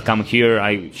people that come here,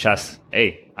 I just,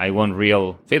 hey, I want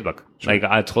real feedback. Sure. Like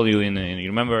I told you you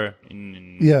remember?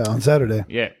 On Saturday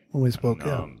Yeah. when we spoke.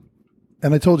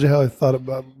 And I told you how I thought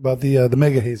about the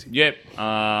Mega Hazy. Yeah,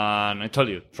 and I told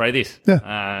you, try this. Yeah.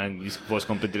 And it was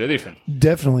completely different.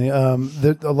 Definitely.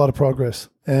 There's a lot of progress.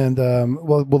 And,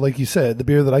 well, like you said, the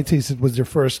beer that I tasted was your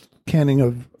first canning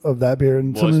of that beer,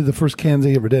 and some of the first cans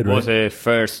they ever did, right? Was the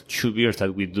first 2 beers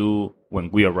that we do when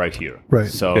we arrive here. Right.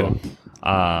 So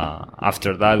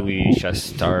after that, we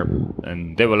just start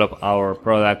and develop our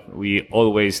product. We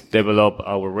always develop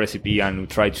our recipe and we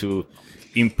try to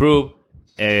improve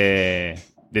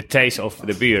the taste of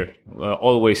the beer.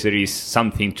 Always there is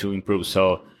something to improve.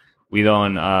 So we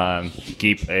don't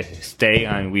keep a stay,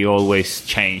 and we always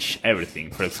change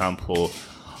everything. For example,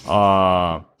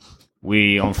 on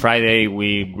Friday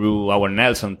we brew our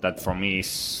Nelson, that for me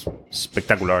is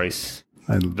spectacular. It's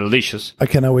delicious. I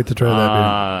cannot wait to try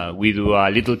that beer. We do a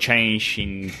little change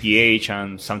in pH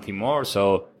and something more.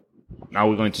 So now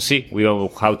we're going to see. We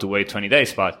don't have to wait 20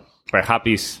 days, but perhaps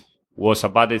it was a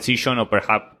bad decision, or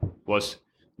perhaps was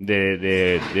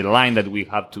the line that we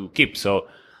have to keep. So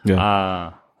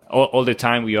all the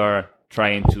time we are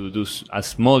trying to do a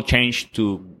small change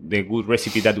to the good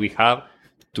recipe that we have,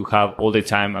 to have all the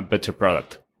time a better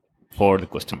product for the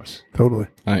customers. Totally.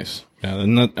 Nice. Yeah,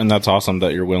 and that's awesome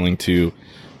that you're willing to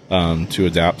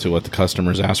adapt to what the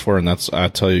customers ask for. And that's, I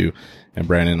tell you, and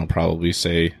Brandon will probably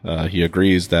say he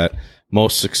agrees that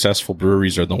most successful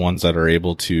breweries are the ones that are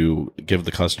able to give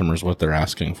the customers what they're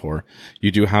asking for.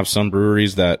 You do have some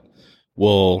breweries that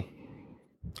will,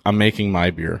 I'm making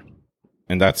my beer,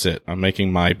 and that's it. I'm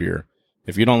making my beer.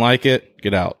 If you don't like it,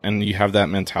 get out. And you have that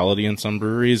mentality in some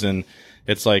breweries, and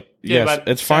it's like, yes,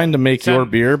 it's fine to make your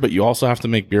beer, but you also have to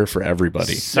make beer for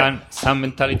everybody. Some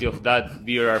mentality of that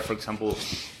beer are, for example,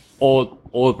 all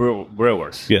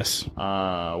brewers. Yes.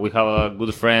 We have a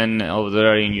good friend over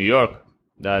there in New York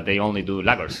that they only do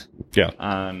lagers. Yeah.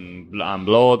 And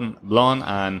blonde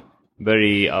and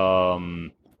very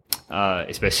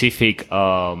specific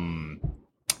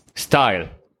style.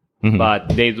 Mm-hmm. But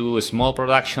they do a small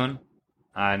production,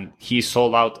 and he's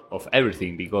sold out of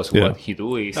everything because what he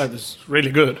do is... That is really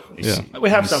good. We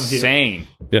have some here. Insane.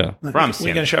 Yeah. Ramsian.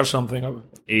 We can share something.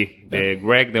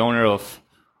 Greg, the owner of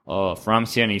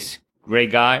Ramsian, is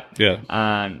great guy. Yeah.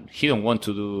 And he don't want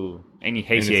to do any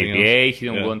hazy Anything IPA. else? He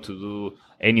don't want to do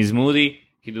any smoothie.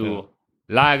 He do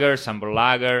lager, amber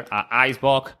lager, ice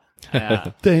bock.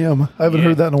 Damn, I haven't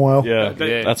heard that in a while. Yeah.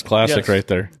 That's classic right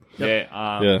there.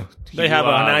 Yeah. They have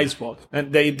an ice box,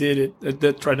 and they did it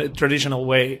the traditional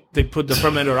way. They put the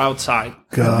fermenter outside.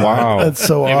 God, wow. That's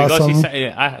so Because awesome.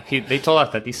 they told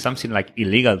us that it's something like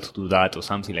illegal to do that or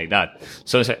something like that.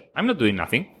 So I said, I'm not doing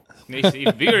nothing.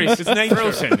 If beer is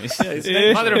frozen, it's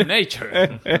mother of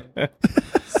nature.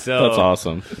 So That's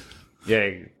awesome. Yeah,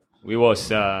 we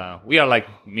are like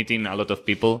meeting a lot of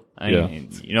people,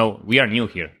 and you know, we are new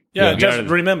here. Yeah, just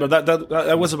remember that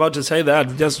I was about to say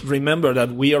that. Just remember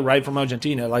that we arrived from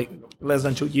Argentina like less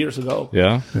than 2 years ago.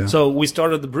 Yeah. So we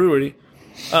started the brewery,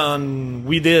 and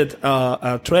we did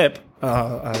a trip,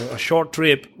 a short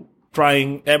trip,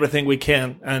 trying everything we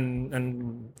can,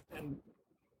 and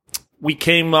we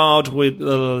came out with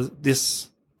this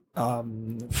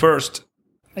first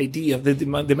idea,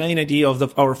 the main idea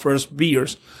of our first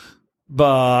beers,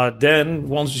 But then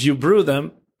once you brew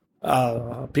them,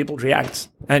 people react,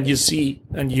 and you see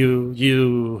and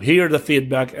you hear the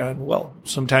feedback, and well,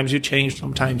 sometimes you change,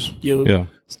 sometimes you.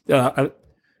 Yeah.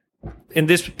 In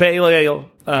this pale ale,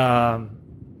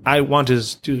 I want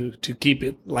us to keep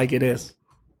it like it is.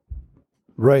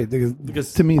 Right,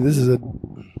 because to me, this is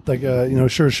a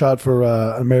sure shot for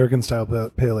American style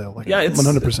pale ale. Like, Yeah, it's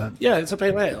 100%. Yeah, it's a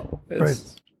pale ale. It's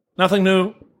Right. nothing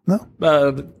new. No,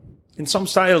 In some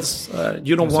styles,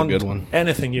 you don't That's a want good one.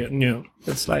 anything new.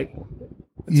 It's like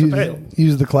it's a pale.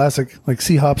 use the classic like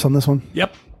sea hops on this one.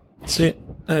 Yep. See,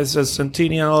 it's a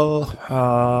Centennial,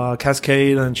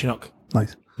 Cascade, and Chinook.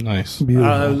 Nice, Nice.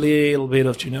 beautiful. A little bit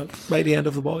of Chinook by the end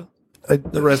of the boil.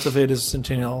 The rest of it is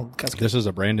Centennial, Cascade. This is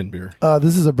a Brandon beer.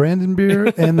 This is a Brandon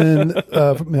beer, and then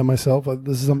for myself,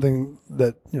 this is something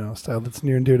that style that's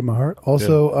near and dear to my heart.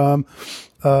 Also,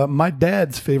 my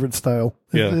dad's favorite style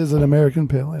is an American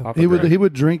pale ale. Papa He Greg.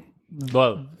 would drink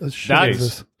Well, a shit out of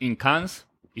this. that's in cans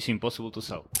is impossible to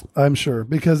sell. I'm sure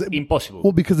because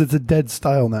Impossible. because it's a dead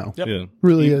style now. Yep. Yeah.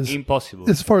 Really is Impossible.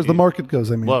 as far as the market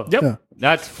goes. I mean, Well, Yep. yeah.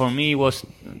 that for me was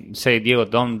say, Diego,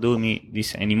 don't do me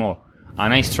this anymore.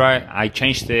 And I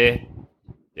changed the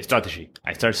strategy.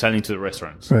 I started selling to the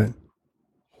restaurants. Right.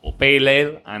 Pale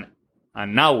ale,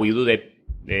 and now we do the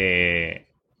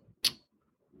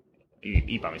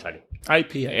IPA me sale.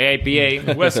 IPA.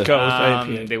 APA, West Coast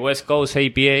IPA. the West Coast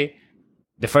APA.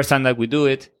 The first time that we do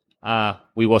it,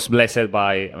 we was blessed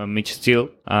by Mitch Steele.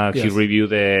 He Yes. reviewed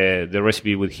the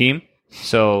recipe with him.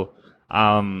 So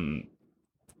I'm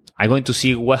going to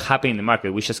see what happened in the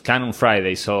market. We just can on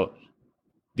Friday. So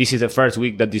this is the first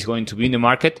week that is going to be in the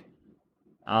market.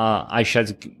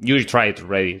 You try it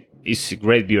already. It's a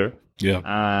great beer. Yeah.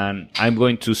 And I'm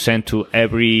going to send to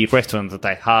every restaurant that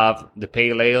I have the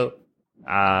pale ale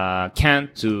can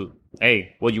to,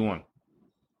 hey, what you want?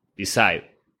 Decide.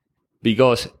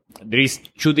 Because there is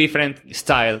two different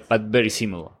style, but very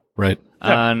similar. Right.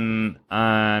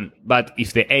 But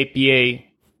if the APA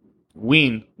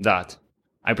win that,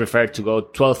 I prefer to go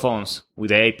 12 ounce with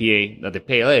the APA than the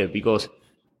pale ale because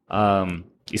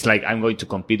it's like I'm going to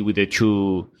compete with the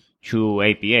two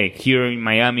APA here in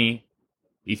Miami.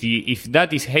 If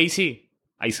that is hazy,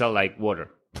 I sell like water.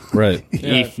 Right.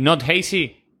 If not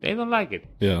hazy, they don't like it.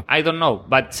 Yeah. I don't know,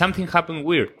 but something happened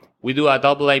weird. We do a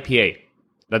double IPA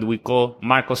that we call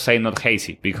Marcos Say Not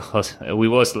Hazy because we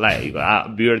was like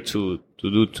a beer to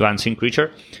do to Unseen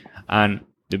Creature, and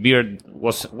the beer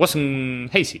wasn't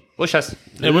hazy. It was just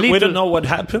We don't know what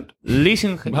happened.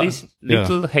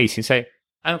 little hazy. Say,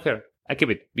 I don't care. I keep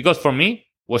it because for me it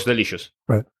was delicious.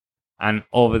 Right. And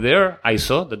over there, I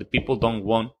saw that the people don't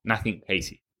want nothing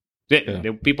hazy.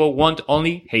 The people want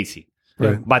only hazy.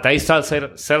 Right. But I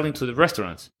started selling to the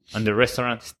restaurants, and the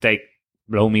restaurants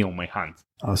blow me on my hand.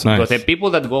 Awesome. Nice. Because the people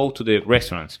that go to the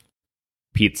restaurants,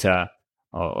 pizza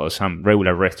or some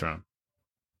regular restaurant,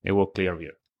 they will clear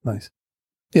beer. Nice.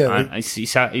 Yeah. And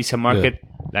it's a market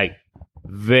like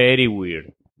very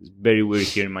weird. It's very weird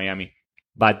here in Miami.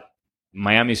 But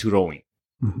Miami is growing.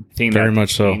 Mhm. I think Very that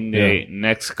much so, in the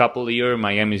next couple of years,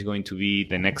 Miami is going to be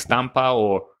the next Tampa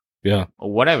or Yeah.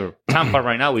 whatever. Tampa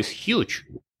right now is huge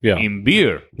Yeah. in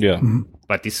beer, Yeah.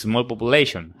 but it's small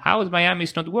population. How is Miami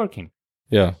is not working?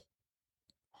 Yeah.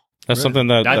 That's Right. something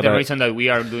that, That's that the I- reason that we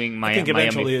are doing I think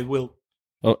eventually Miami. it will.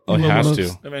 it Well, has most-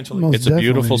 to. Eventually. most It's a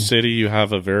beautiful definitely. city. You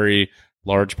have a very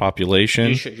large population.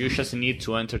 You just need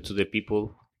to enter to the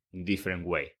people in different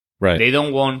way. Right. They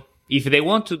don't want, if they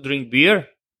want to drink beer,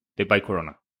 they buy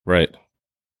Corona, Right.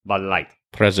 but light.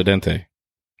 Presidente.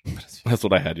 That's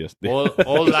what I had yesterday. All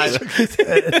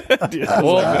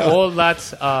that, all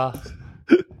that's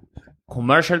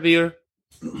commercial beer,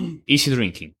 easy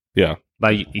drinking. Yeah.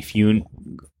 But if you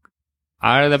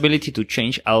are the ability to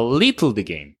change a little the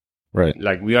game, Right.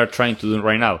 like we are trying to do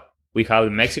right now, we have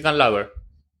the Mexican lager,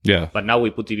 Yeah. but now we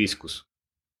put hibiscus.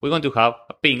 We're going to have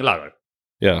a pink lager.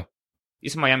 Yeah.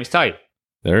 It's Miami style.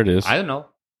 There it is. I don't know.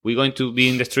 We're going to be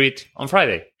in the street on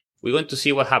Friday. We're going to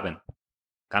see what happens.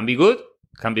 Can be good,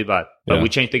 can be bad, but Yeah. we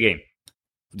change the game.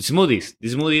 The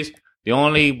smoothies, the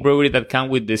only brewery that come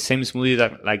with the same smoothie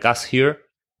that, like us here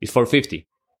is $4.50,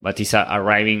 but it's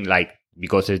arriving like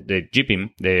because the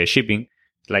shipping,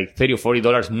 like $30 or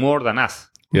 $40 more than us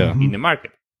Yeah. in the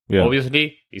market. Yeah.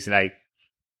 Obviously, it's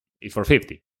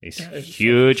 $4.50. It's Yeah, a it's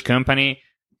huge company,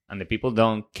 and the people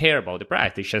don't care about the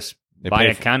price. They just They buy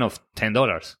pay a for- can of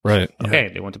 $10. Right. Okay,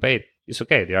 they want to pay it. It's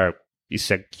okay.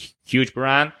 It's a huge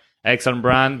brand, excellent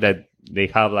brand that they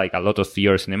have like a lot of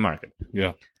years in the market.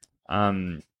 Yeah.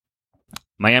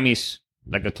 Miami is,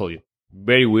 like I told you,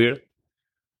 very weird.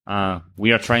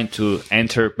 We are trying to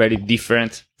enter very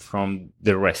different from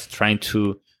the rest, trying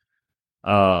to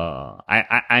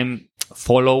I'm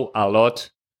follow a lot.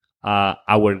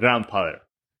 Our grandfather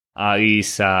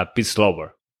is Pete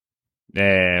Slover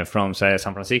from San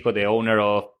Francisco, the owner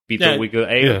of Peter Wickle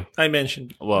Ale. Yeah. I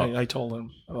mentioned. Well, I told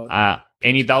him about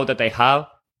any doubt that I have,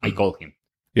 I call him.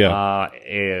 Yeah.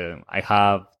 I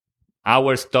have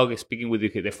hours talk speaking with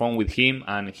the phone with him,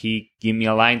 and he give me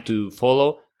a line to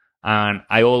follow. And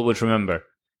I always remember,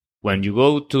 when you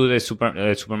go to the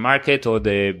supermarket or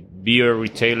the beer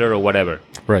retailer or whatever,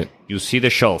 Right. you see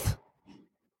the shelf,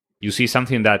 you see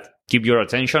something that keep your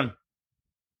attention.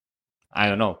 I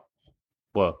don't know.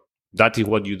 Well, that is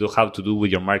what you do have to do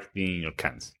with your marketing in your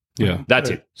cans. Yeah.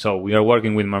 That's it. So we are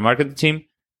working with my marketing team,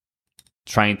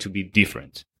 trying to be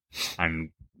different. And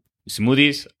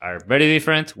smoothies are very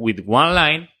different with one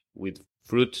line, with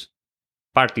fruit,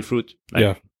 party fruit,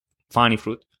 like funny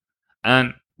fruit,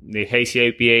 and the hazy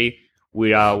IPA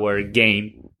with our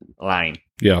game line.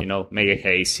 Yeah. You know, Mega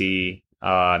Hazy,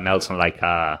 Nelson like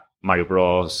Mario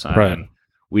Bros. And Right.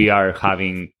 we are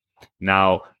having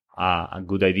now a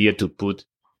good idea to put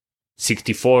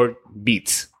 64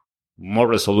 bits more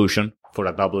resolution for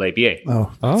a double IPA.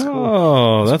 Oh,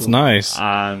 Oh, that's nice.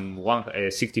 And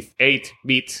 68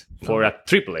 bits for a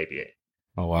triple IPA.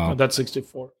 Oh, wow. that's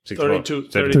 64. 64.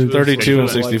 32 and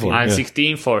 64. And Yeah.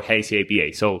 16 for hazy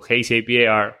IPA. So hazy IPA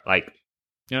are like,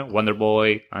 Wonder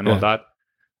Boy and all that.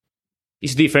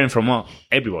 It's different from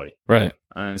everybody. Right.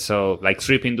 And so, like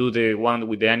Tripping do the one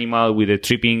with the animal, with the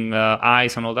tripping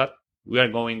eyes and all that. We are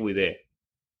going with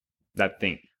that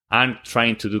thing. And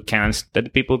trying to do cans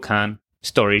that people can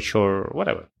storage or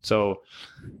whatever. So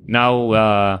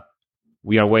now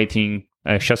we are waiting.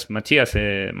 Just Matthias,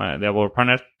 our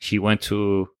partner, she went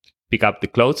to pick up the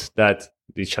clothes that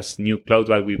it's just new clothes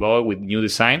that we bought with new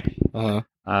design. Uh-huh.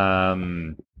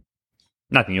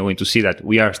 Nothing. You're going to see that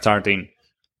we are starting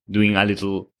doing a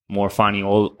little more funny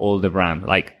all the brand.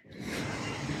 Like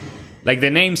the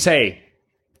name say,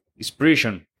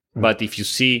 inspiration. But if you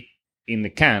see in the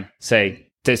can, say,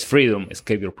 taste freedom,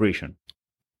 escape your prison.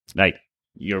 Like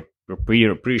your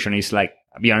prison is like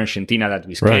being Argentina that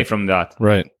we escape from that.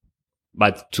 Right.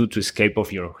 But to escape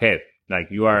off your head. Like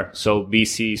you are so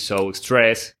busy, so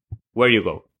stressed. Where you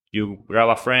go? You grab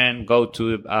a friend, go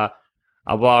to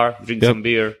a bar, drink some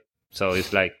beer. So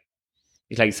it's like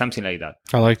something like that.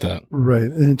 I like that. right.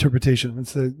 An interpretation.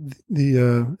 It's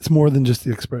it's more than just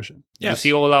the expression. You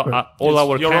see all our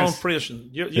your cans. own prison.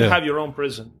 You have your own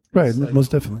prison. Right. It's like-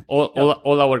 Most definitely.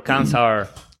 All our cans are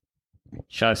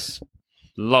just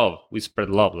love. We spread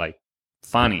love, like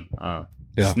funny.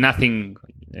 It's nothing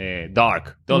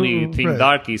dark. The only thing right.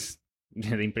 dark is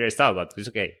the Imperial Stout, but it's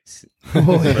okay.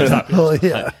 Oh, yeah. Oh,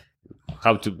 yeah.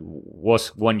 How to was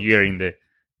 1 year in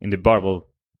the barbel,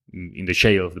 in the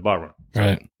shade of the barbel.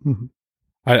 Right. Mhm.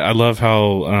 I love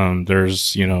how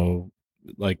there's,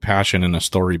 like passion and a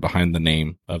story behind the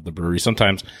name of the brewery.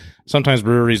 Sometimes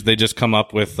breweries, they just come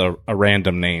up with a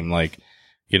random name, like,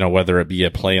 whether it be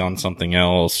a play on something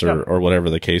else or whatever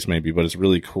the case may be. But it's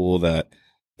really cool that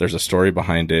there's a story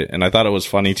behind it. And I thought it was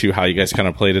funny too how you guys kind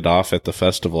of played it off at the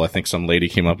festival. I think some lady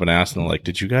came up and asked and like,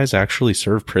 did you guys actually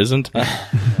serve prison time?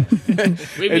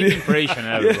 We make impression,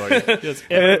 everybody. Yes,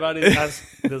 everybody has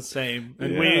the same.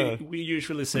 And we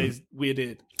usually say we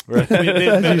did. Right. We did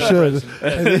As you make a should.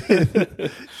 present.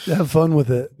 Yes. Have fun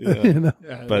with it. Yeah.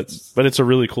 Yeah, But it's a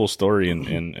really cool story,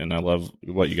 and I love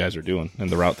what you guys are doing and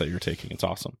the route that you're taking. It's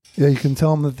awesome. Yeah, you can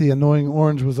tell them that the annoying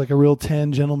orange was like a real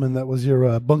tan gentleman that was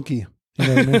your bunkie. You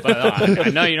know what I mean?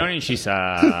 But I know she's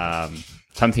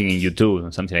something in YouTube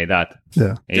or something like that.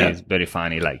 Yeah. It's very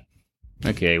funny. Like,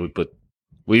 okay,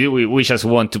 we just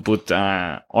want to put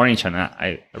orange, and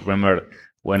I remember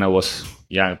when I was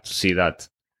young to see that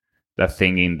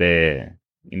thing in the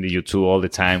YouTube all the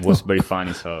time was very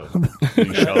funny. So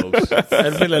in shows. I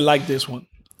really like this one.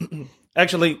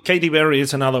 Actually, Katy Berry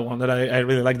is another one that I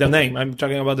really like. The name. I'm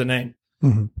talking about the name.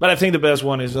 Mm-hmm. But I think the best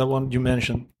one is the one you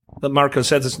mentioned. That Marco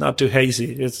says it's not too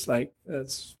hazy. It's like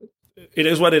it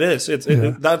is what it is.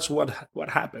 That's what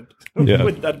happened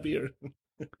with that beer.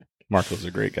 Marco's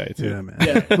a great guy too. Yeah, man.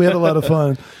 Yeah. We had a lot of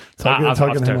fun talking to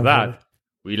After him. that,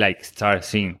 we like start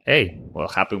seeing, hey,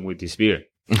 what happened with this beer?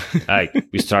 Like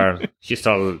he started,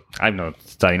 I'm not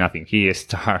studying nothing. He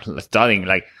started studying,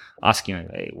 like asking,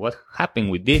 hey, what happened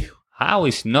with this? How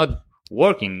is not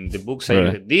working? The book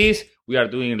says this. We are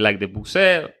doing like the book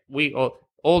said. We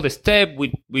all the step.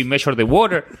 We measure the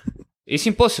water. It's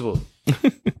impossible.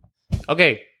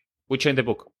 Okay, we change the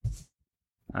book,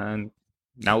 and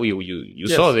now you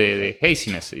saw the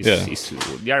haziness.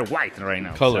 They are white right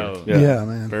now. Color. So, Yeah,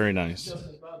 man. Very nice.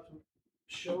 About to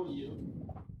show you.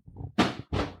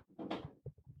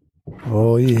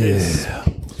 Oh, yeah.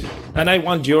 And I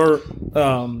want your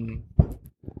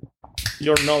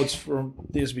notes from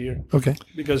this beer Okay.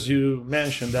 because you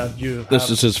mentioned that you This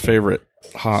have is his favorite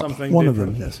hop. something One of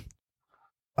different them, yes.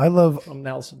 I love from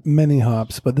Nelson. many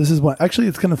hops, but this is one. Actually,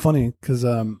 it's kind of funny because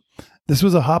this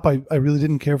was a hop I really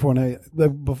didn't care for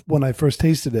when I first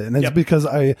tasted it, and it's Yep. because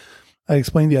I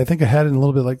explained to you. I think I had it in a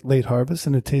little bit like late harvest,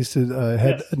 and it tasted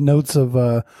had Yes. notes of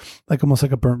like almost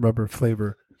like a burnt rubber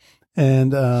flavor,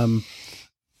 and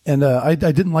I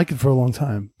didn't like it for a long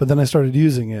time, but then I started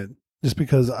using it just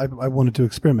because I wanted to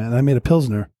experiment, and I made a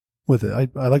pilsner with it.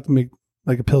 I like to make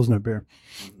like a pilsner beer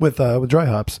with dry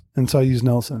hops, and so I used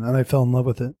Nelson, and I fell in love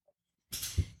with it.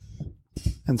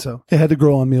 And so it had to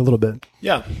grow on me a little bit.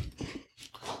 Yeah,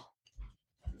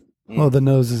 Oh, the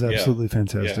nose is absolutely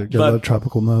fantastic. Yeah. Got a lot But- of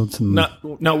tropical notes and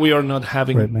now we are not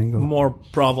having Red mango. more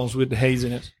problems with the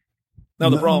haziness. Now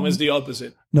the problem is the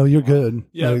opposite. no, you're good.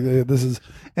 Yeah. Like, this is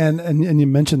and you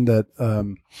mentioned that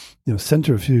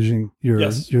centrifuging your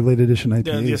Yes. your late edition IPA.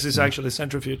 Yeah, this is actually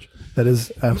centrifuge That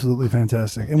is absolutely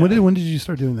fantastic. And when did you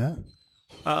start doing that?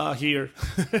 here.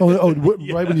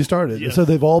 Right when you started. Yes. So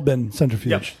they've all been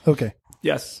centrifuge. Yep. Okay.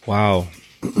 Yes. Wow.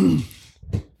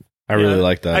 I really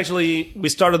like that. Actually, we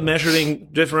started measuring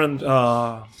different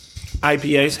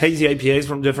IPAs, hazy IPAs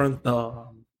from different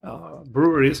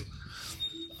breweries.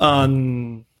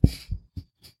 And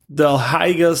the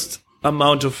highest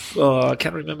amount of, I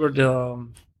can't remember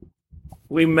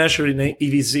we measure in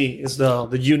EVC is the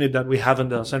unit that we have in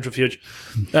the centrifuge.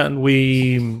 And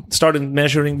we started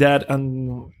measuring that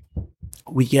and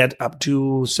we get up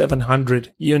to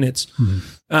 700 units.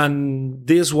 And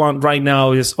this one right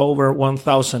now is over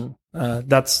 1,000.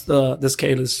 That's the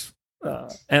scale is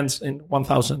ends in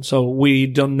 1,000. So we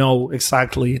don't know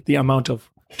exactly the amount of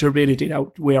turbidity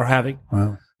that we are having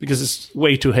Wow. because it's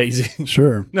way too hazy.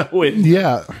 Sure. No, wait.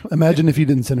 Yeah. Imagine if you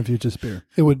didn't centrifuge this beer.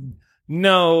 It would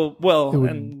No, well, would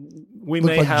and we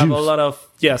look may like have juice. a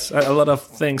lot of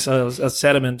things as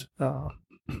sediment.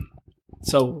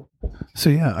 So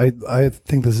yeah, I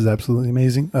think this is absolutely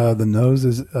amazing. The nose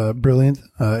is brilliant.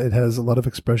 It has a lot of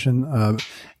expression,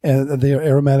 and the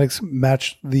aromatics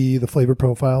match the flavor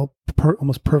profile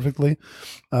almost perfectly.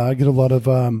 I get a lot of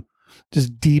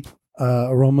just deep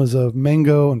aromas of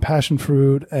mango and passion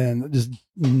fruit, and just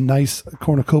nice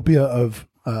cornucopia of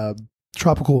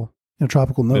tropical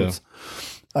notes.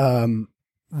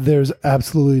 There's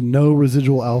absolutely no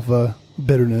residual alpha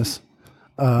bitterness.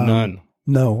 None.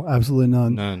 No, absolutely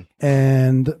none. None.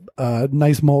 And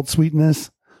nice malt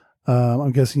sweetness.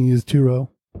 I'm guessing you use two-row.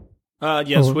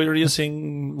 yes, Oh. we're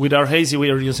using with our hazy. We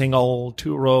are using all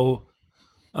 2-row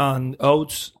and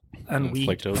oats and wheat.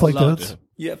 Flaked oats. Flaked A lot. oats?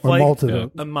 Yeah, Or flaked malted yeah.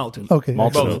 oat? and malted. Okay.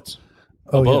 Malted Both. oats.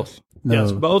 Oh, yeah. Both. No.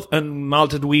 Yes, both and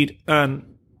malted wheat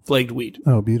and flaked wheat.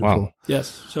 Oh, beautiful. Wow. Yes,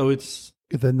 so it's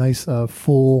Get that nice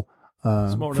full more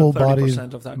than full bodied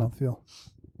 30% of that. mouthfeel.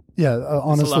 Yeah,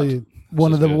 honestly,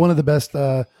 one This of is good. the best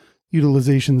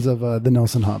utilizations of the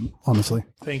Nelson hop. Honestly,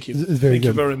 Thank you. it's very Thank good.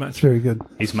 you very It's much. very good.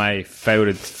 It's my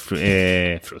favorite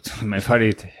fruit, my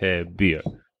favorite beer.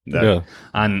 Yeah.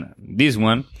 And this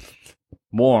one,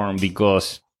 born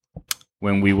because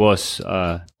when we was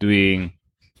doing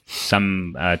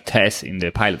some tests in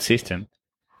the pilot system,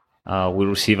 we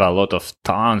receive a lot of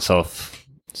tons of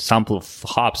sample of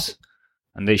hops,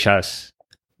 and they just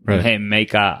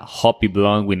make a hoppy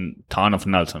blonde with ton of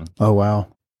Nelson. Oh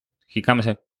wow! He comes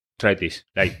and try this,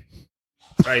 like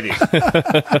try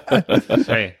this.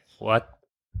 Say what?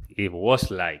 It was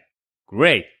like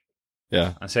great.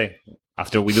 Yeah. And say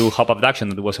after we do hop abduction,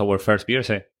 that was our first beer.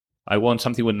 Say I want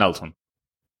something with Nelson.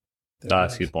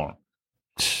 That's his born.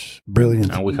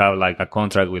 Brilliant. And we have like a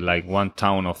contract with like 1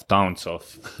 ton of towns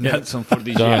of Nelson for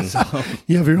this year. Done. So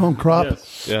You have your own crop.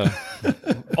 Yes, Yeah.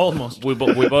 almost. we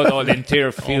bought all the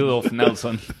entire field of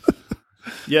Nelson.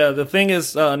 Yeah, the thing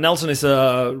is, Nelson is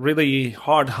a really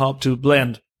hard hop to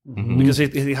blend because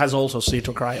it has also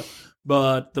citrocryo.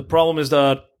 But the problem is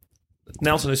that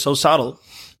Nelson is so subtle.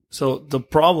 So the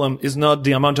problem is not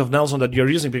the amount of Nelson that you're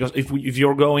using, because if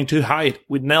you're going too high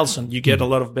with Nelson, you get a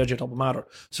lot of vegetable matter.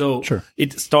 So Sure.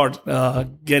 it starts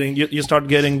getting you start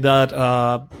getting that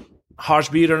harsh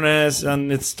bitterness,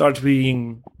 and it starts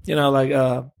being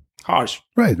harsh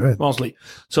Right. mostly.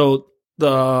 So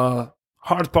the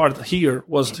hard part here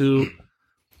was to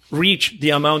reach the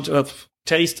amount of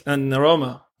taste and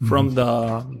aroma from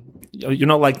the,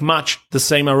 match the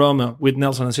same aroma with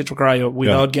Nelson and citrocryo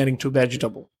without getting too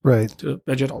vegetable. Right.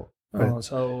 Right.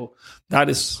 So that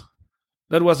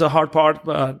was the hard part,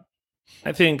 but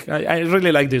I think I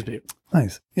really like this beer.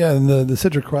 Nice. Yeah, and the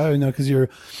citric cryo, because you're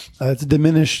it's a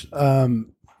diminished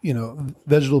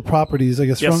vegetal properties, I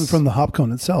guess, Yes. from the hop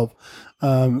cone itself,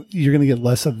 you're going to get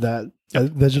less of that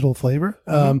vegetal flavor.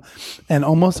 And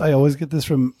I always get this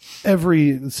from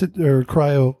every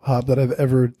cryo hop that I've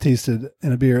ever tasted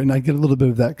in a beer. And I get a little bit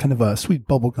of that kind of a sweet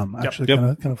bubblegum, actually,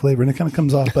 kind of flavor. And it kind of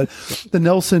comes off. But the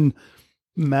Nelson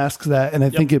masks that. And I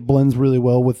think it blends really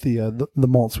well with the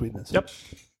malt sweetness. Yep.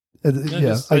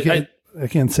 I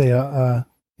can't say,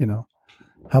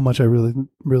 how much I really,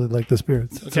 really like this beer.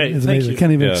 It's Okay, it's thank amazing. you. I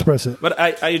can't even express it. But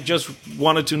I just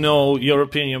wanted to know your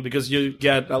opinion because you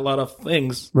get a lot of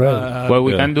things Right. What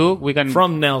we can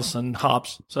from Nelson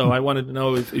hops. So I wanted to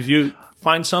know if you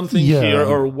find something Yeah. here,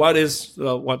 or what is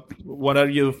what are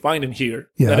you finding here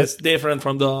that is different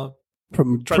from the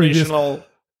From previous, traditional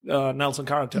Nelson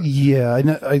character? yeah,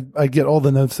 I get all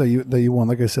the notes that you want.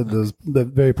 Like I said, the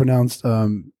very pronounced,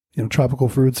 tropical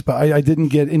fruits, but I didn't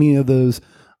get any of those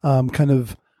kind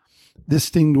of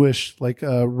distinguished like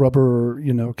rubber,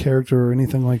 character or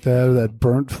anything like that, or that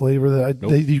burnt flavor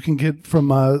that you can get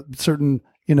from certain,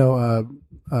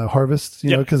 harvests,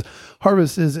 because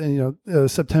harvest is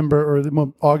September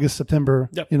or August, September,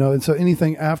 and so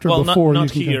anything after before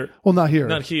not you can here. not here.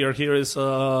 Not here. Here is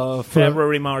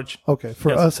February, March. Okay,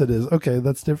 for us it is. Okay,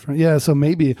 that's different. Yeah, so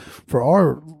maybe for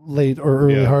our late or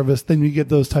early harvest, then you get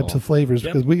those types of flavors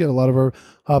because we get a lot of our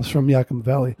hops from Yakima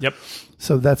Valley. Yep.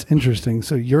 So that's interesting.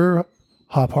 So your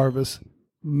hop harvest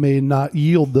may not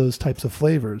yield those types of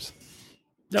flavors.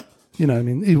 Yep.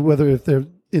 Whether if they're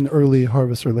in early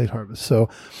harvest or late harvest. So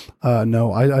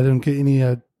no, I didn't get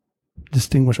any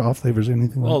distinguished off flavors or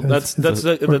anything like that.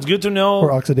 That's good to know.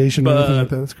 Or oxidation or anything like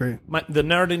that. That's great. The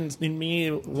nerd in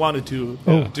me wanted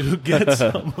to get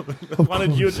some.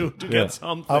 Wanted you to get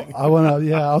something. I want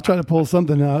to, I'll try to pull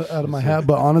something out of my hat,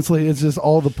 but honestly, it's just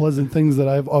all the pleasant things that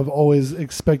I've always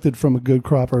expected from a good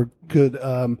crop or good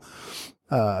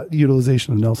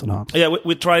utilization of Nelson hops. Yeah,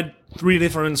 we tried 3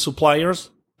 different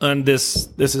suppliers, and this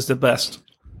is the best.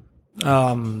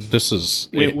 This is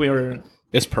We're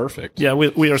it's perfect. yeah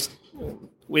we are.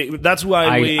 That's why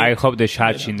I hope the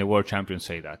judge in the world champion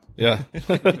say that, Yeah.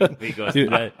 because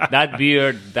that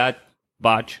beer, that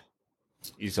batch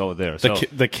is over there. So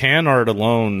The can art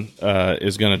alone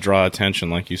is going to draw attention,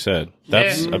 like you said.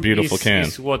 That's a beautiful can.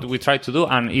 It's what we try to do,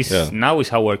 and now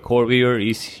is our core beer.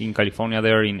 Is in California,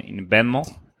 there in Venmo.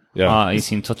 Yeah.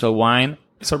 It's in Total Wine.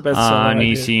 it's our best seller. And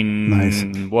it's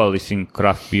it's in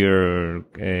craft beer,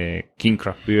 King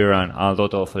Craft Beer, and a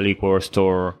lot of liquor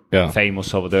store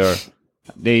famous over there.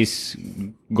 This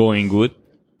going good.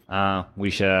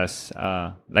 We just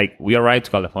we arrived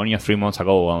to California 3 months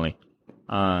ago only.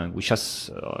 We just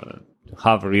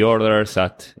have reorders.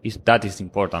 That is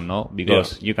important, no?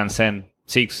 Because you can send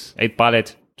 6-8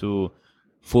 pallets to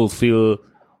fulfill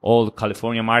all the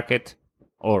California market,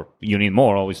 or you need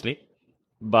more, obviously.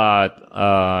 But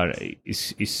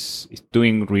it's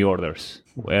doing reorders.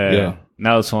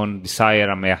 Nelson, Desire,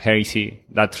 and Mega Heresy,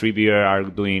 that 3 beer are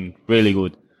doing really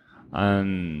good.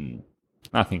 And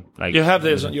nothing like You have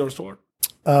this on your store.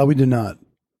 We do not.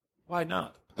 Why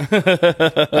not?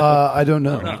 I don't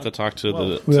know. We have to talk to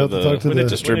the we have to talk to the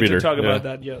distributor. We need to talk about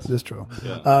that. Yes. Distro.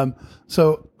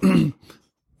 So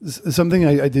something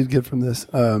I did get from this,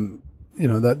 that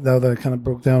now that I kind of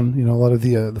broke down, a lot of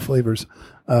the flavors,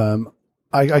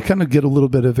 I kind of get a little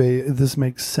bit of this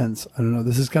makes sense. I don't know.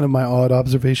 This is kind of my odd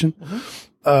observation.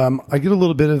 I get a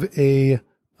little bit of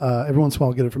every once in a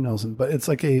while I'll get it from Nelson, but it's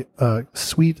like a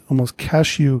sweet, almost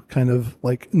cashew kind of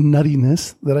like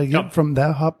nuttiness that I get from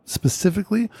that hop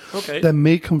specifically. Okay. That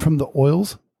may come from the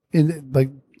oils in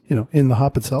the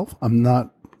hop itself. I'm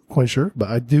not quite sure, but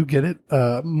I do get it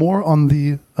more on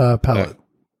the palate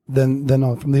than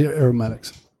from the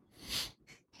aromatics.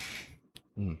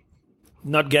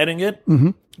 Not getting it,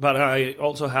 but I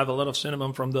also have a lot of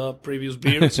cinnamon from the previous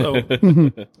beer, so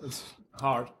it's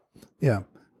hard. Yeah,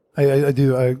 I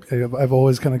do. I've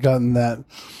always kind of gotten that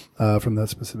from that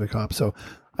specific hop. So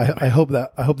I hope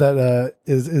that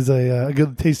is a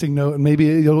good tasting note, and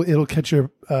maybe it'll catch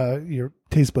your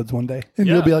taste buds one day, and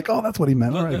you'll be like, oh, that's what he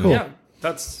meant. All right, cool. Yeah,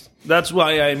 that's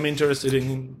why I'm interested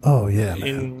in. Oh yeah,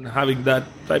 in having that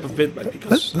type of feedback,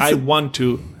 because I want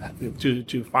to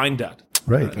find that.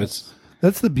 Right.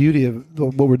 That's the beauty of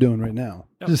what we're doing right now.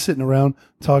 Yep. Just sitting around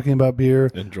talking about beer,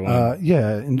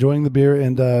 enjoying the beer,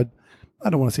 and I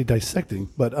don't want to say dissecting,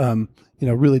 but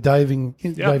really diving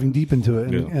deep into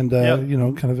it, and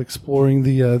kind of exploring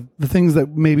the things that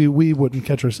maybe we wouldn't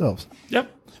catch ourselves. Yep.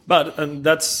 But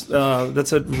that's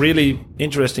a really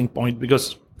interesting point,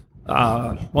 because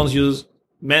once you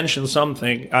mention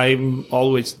something, I'm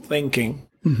always thinking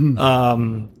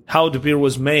how the beer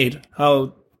was made,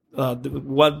 how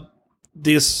what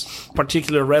this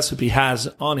particular recipe has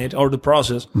on it, or the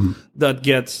process that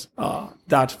gets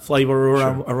that flavor or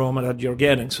aroma that you're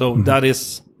getting. So that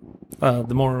is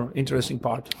the more interesting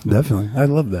part. Definitely, I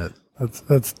love that.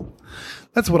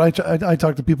 That's what I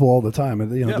talk to people all the time.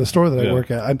 And the store that I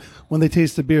work at, when they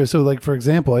taste the beer. So, like for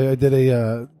example, I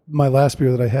did my last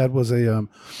beer that I had was a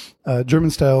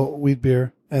German style wheat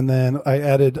beer, and then I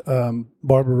added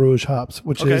Barbe Rouge hops,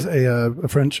 which is a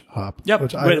French hop. Yep,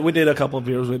 which we did a couple of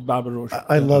beers with Barbe Rouge.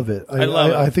 I love it. I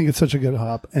love it. I think it's such a good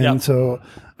hop, and so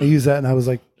I use that, and I was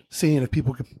like seeing if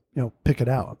people could pick it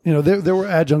out. There were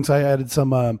adjuncts. I added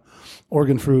some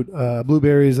Oregon fruit,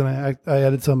 blueberries, and I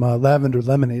added some lavender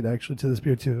lemonade actually to this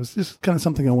beer too. It was just kind of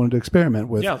something I wanted to experiment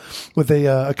with. Yeah. With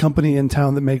a company in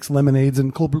town that makes lemonades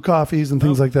and cold brew coffees and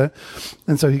things like that.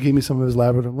 And so he gave me some of his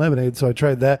lavender lemonade. So I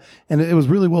tried that, and it was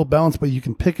really well balanced. But you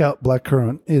can pick out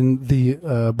blackcurrant in the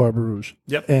Barbe Rouge.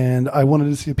 Yep. And I wanted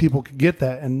to see if people could get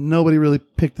that, and nobody really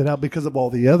picked it out because of all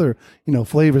the other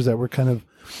flavors that were kind of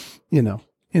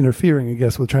interfering, I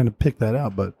guess, with trying to pick that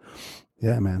out. But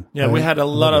yeah, man. Yeah, we had a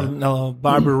lot of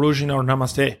Barbe Rouge in our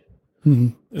Namaste. Mm-hmm.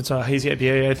 It's a hazy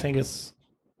IPA. I think it's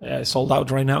sold out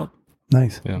right now.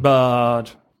 Nice. Yeah.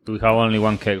 But We have only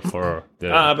one keg for the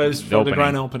but it's for the opening.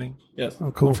 grand opening. Yes.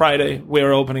 Oh, cool. On Friday, we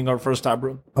are opening our first tap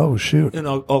room Oh, shoot. in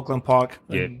Oakland Park.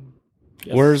 Yeah. And,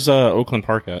 yes. Where's Oakland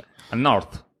Park at? And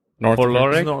North. North Fort of- It's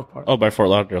Lauderdale, North Park. Oh, by Fort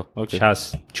Lauderdale. Okay.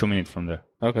 just 2 minutes from there.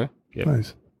 Okay. Yep.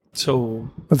 Nice. So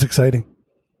That's exciting.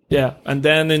 yeah, and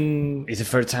then in It's the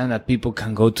first time that people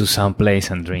can go to some place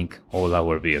and drink all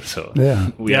our beer. So Yeah.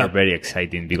 we Yeah. are very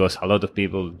excited because a lot of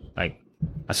people, like,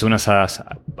 as soon as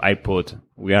I put,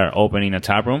 we are opening a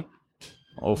tap room,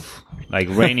 of like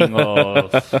raining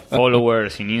of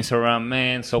followers in Instagram.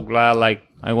 Man, so glad, like,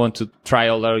 I want to try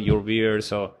all of your beer.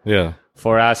 So Yeah.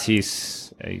 for us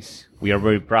is we are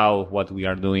very proud of what we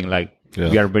are doing. Like, Yeah.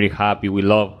 we are very happy. We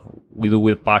do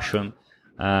with passion,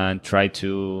 and try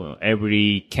to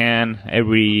every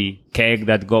keg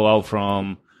that go out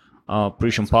from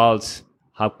Prison Pulse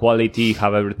have quality,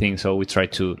 have everything. So we try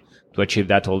to achieve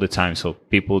that all the time. So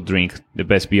people drink the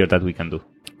best beer that we can do.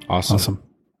 Awesome.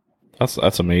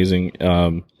 That's amazing.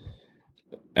 And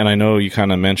I know you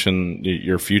kind of mentioned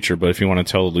your future, but if you want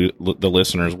to tell the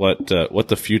listeners what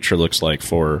the future looks like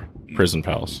for Prison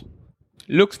Pals.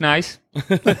 Looks nice.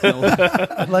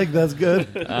 I like that's good.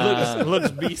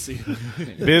 looks busy.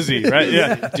 Busy, right?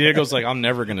 Yeah. Diego's like, I'm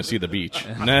never going to see the beach.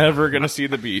 Never going to see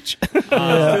the beach.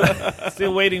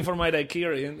 Still waiting for my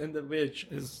daiquiri in the beach.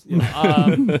 Is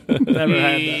never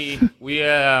had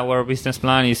that. Our business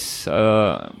plan is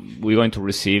we're going to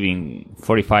receive in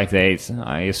 45 days,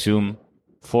 I assume,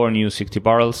 4 new 60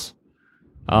 barrels.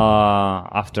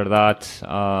 After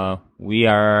that, we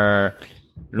are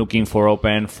looking for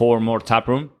open 4 more tap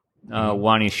room.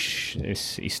 One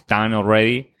is done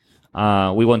already.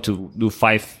 We want to do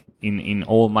 5 in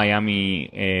all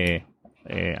Miami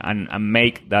and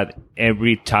make that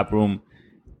every tap room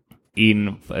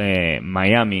in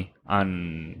Miami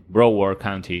and Broward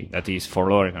County, that is Fort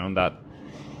Lauderdale, and that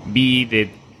be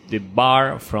the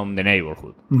bar from the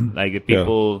neighborhood. Like the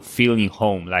people feeling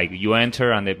home. Like you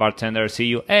enter and the bartender see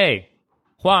you. Hey,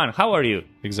 Juan, how are you?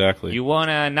 Exactly. You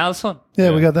want a Nelson? Yeah,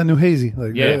 we got that new hazy.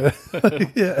 Like, Yeah.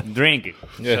 yeah. Drink it.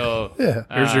 Yeah. So, Yeah.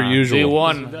 Here's your do usual. you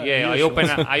want? That Yeah, usual.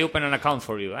 I open an account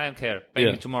for you. I don't care. Pay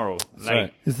Yeah. me tomorrow.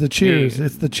 right. It's the cheers.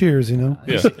 It's the cheers, Yeah.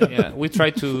 Yeah, we try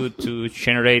to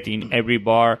generate in every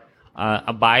bar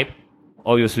a vibe.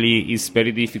 Obviously, it's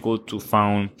very difficult to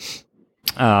find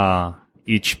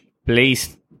each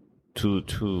place to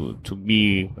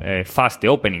be fast the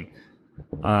opening.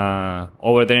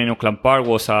 Over there in Oakland Park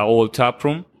was an old tap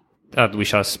room that we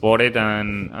just spotted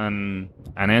and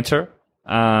enter.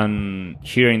 And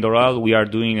here in Doral, we are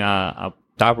doing a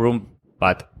tap room,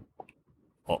 but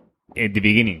at the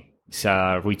beginning. It's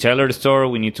a retailer store.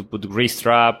 We need to put grease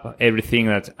trap, everything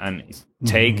and it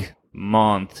take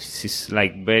months. It's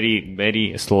like very,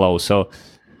 very slow. So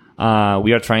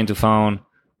we are trying to find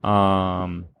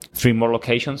 3 more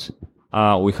locations.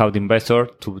 We have the investor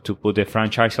to put the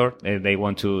franchisor. They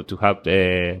want to have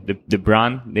the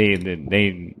brand.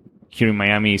 They here in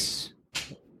Miami is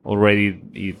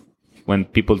already when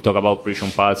people talk about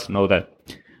Prison Pals, know that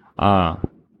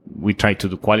we try to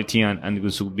do quality and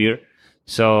good beer.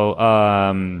 So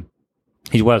I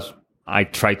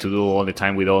try to do all the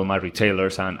time with all my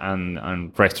retailers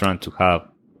and restaurants to have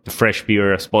the fresh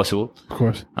beer as possible. Of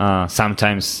course.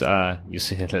 Sometimes you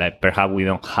see like perhaps we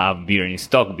don't have beer in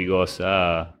stock because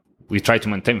we try to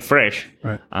maintain fresh,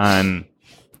 Right. and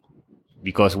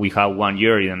because we have 1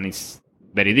 year and it's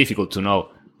very difficult to know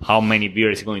how many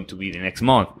beer is going to be the next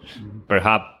month.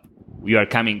 Perhaps we are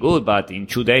coming good, but in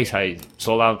 2 days I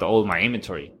sold out all my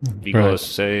inventory because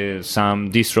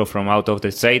some distro from out of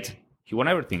the state, he won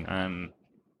everything, and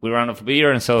we ran out of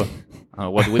beer, and so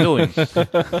what are we doing?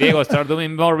 Diego, start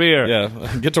doing more beer. Yeah,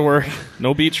 get to work.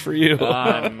 No beach for you.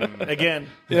 Again.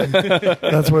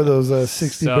 That's where those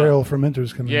 60 barrel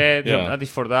fermenters come in. Yeah, that is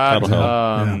for that.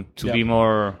 To be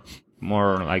more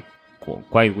like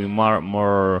quite with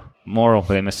more of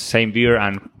the same beer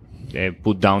and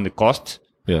put down the cost.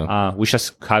 Yeah. We're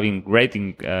just having great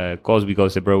cost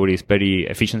because the brewery is very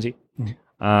efficiency.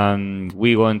 And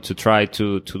we're going to try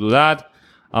to do that.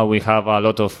 We have a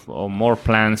lot of more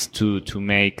plans to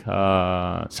make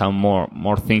some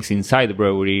more things inside the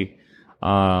brewery.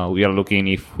 We are looking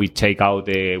if we take out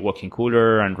the walk-in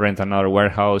cooler and rent another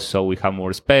warehouse so we have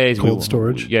more space. Cold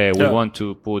storage. We want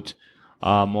to put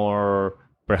more,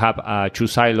 perhaps 2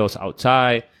 silos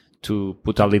outside to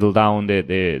put a little down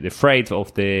the freight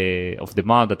of the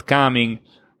malt that's coming.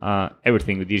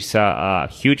 Everything. There's a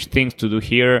huge things to do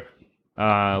here.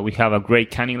 We have a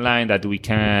great canning line that we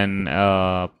can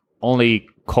only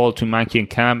call to Monkey and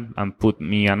Cam and put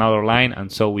me another line.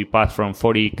 And so we pass from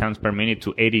 40 cans per minute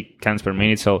to 80 cans per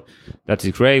minute. So that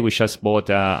is great. We just bought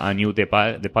a new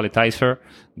depalletizer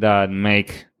that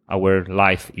make our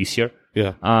life easier.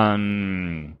 Yeah.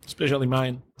 Especially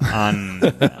mine. And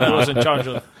I was in charge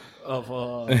of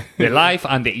the life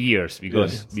and the ears,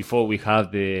 because before we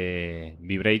have the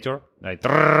vibrator like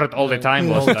all the time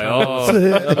was like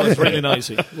that was really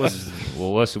noisy.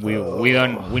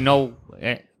 We know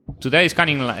today is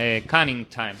canning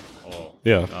time.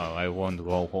 I want to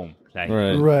go home.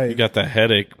 Right. You got that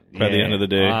headache by the end of the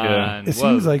day. It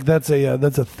seems like that's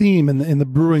a theme in the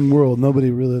brewing world. Nobody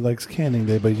really likes canning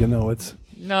day, but it's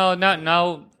not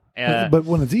now. But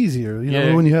when it's easier,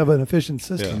 when you have an efficient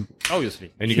system,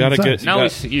 obviously, and you got to get now.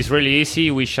 It's really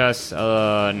easy. We just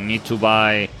need to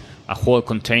buy a whole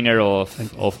container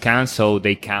of cans so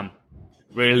they come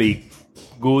really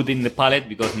good in the pallet,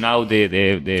 because now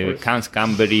the cans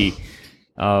come very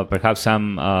perhaps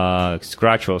some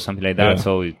scratch or something like that.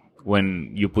 So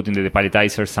when you put in the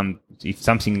depalletizer, if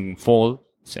something falls,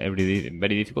 it's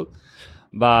very difficult.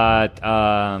 But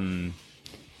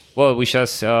we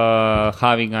just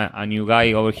having a new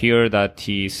guy over here that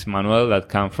is Manuel, that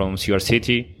comes from Ciudad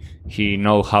City. He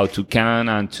knows how to can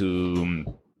and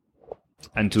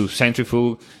to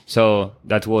centrifuge. So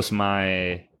that was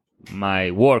my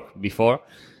work before.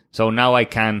 So now I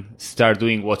can start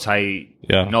doing what I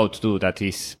know to do. That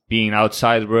is being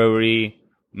outside the brewery,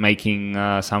 making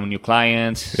some new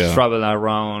clients, travel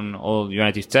around all the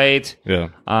United States.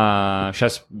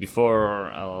 Just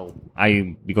before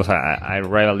because I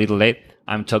arrived a little late,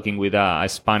 I'm talking with a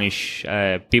Spanish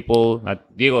people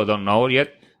that Diego don't know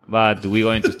yet, but we're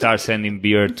going to start sending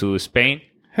beer to Spain.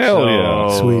 Hell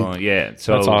yeah. Sweet. Yeah.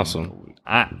 So that's awesome.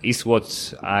 It's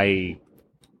what I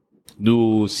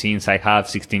do since I have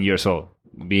 16 years old,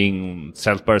 being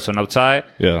salesperson outside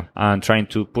and trying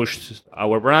to push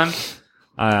our brand.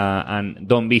 And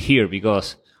don't be here,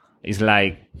 because it's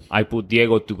like I put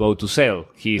Diego to go to sell.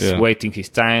 He's waiting his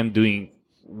time, doing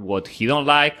what he don't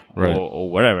like or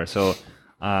whatever. So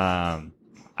I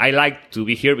like to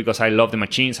be here because I love the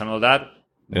machines and all that.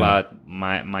 But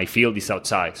my field is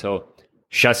outside. So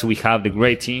just we have the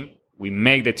great team. We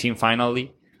make the team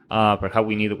finally. Perhaps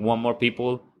we need one more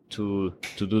people to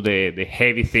do the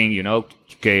heavy thing,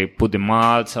 put the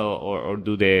malts or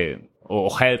do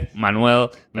or help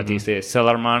Manuel, that is the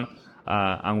cellar man.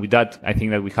 And with that, I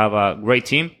think that we have a great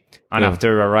team. And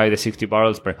after arrive the 60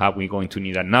 barrels, perhaps we're going to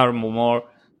need another more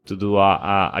to do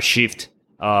a shift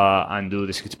and do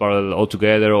the 60 barrel all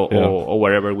together or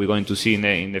whatever we're going to see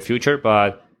in the future.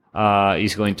 But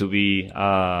it's going to be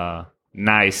a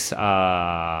nice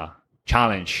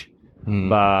challenge.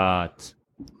 But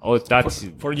that's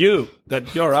for you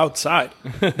that you're outside.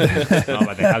 No,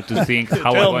 but I have to think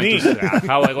how I'm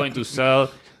going to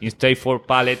sell instead 4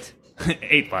 pallet,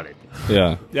 8 pallet.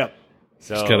 Yeah.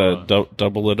 So just gotta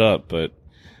double it up. But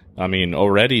I mean,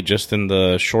 already just in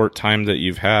the short time that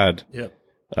you've had,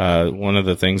 one of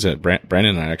the things that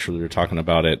Brandon and I actually were talking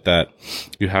about it, that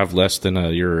you have less than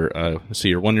your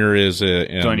 1 year is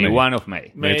in 21 of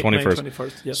May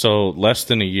 21st. Yes. So less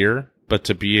than a year, but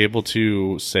to be able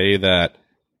to say that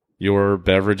your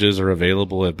beverages are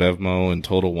available at Bevmo and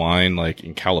Total Wine, like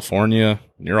in California,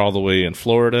 and you're all the way in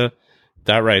Florida.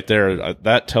 That right there,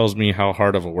 that tells me how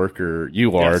hard of a worker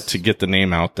you are to get the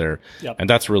name out there. And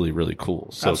that's really, really cool.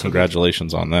 So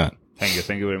congratulations on that. Thank you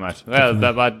very much. Well,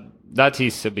 but that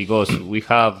is because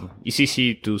it's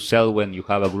easy to sell when you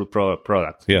have a good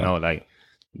product.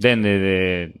 Then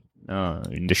in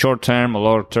the short term or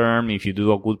long term, if you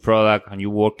do a good product and you're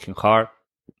working hard,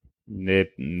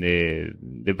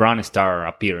 the brand start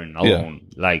appearing alone.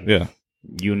 Like Yeah.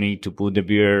 you need to put the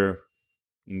beer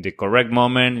in the correct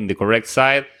moment, in the correct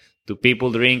side, to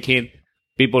people drinking.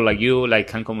 People like you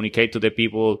can communicate to the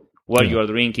people what you are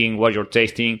drinking, what you're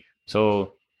tasting.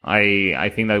 So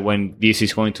I think that when this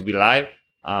is going to be live,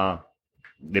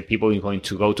 the people are going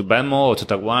to go to Venmo or to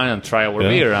Tag One and try our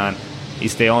beer, and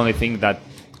it's the only thing that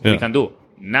we can do.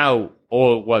 Now,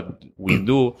 all what we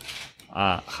do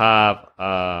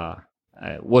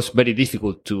was very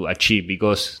difficult to achieve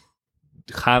because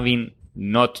having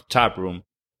not tap room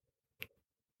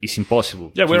is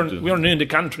impossible. Yeah, we're new in the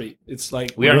country. It's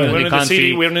like We are new in the the country.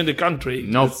 city. We're in the country.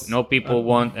 No people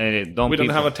want. We don't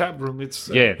have a tap room. It's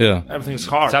Yeah. everything's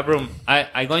hard. Tap room.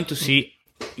 I'm going to see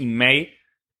in May,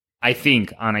 I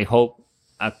think, and I hope,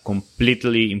 a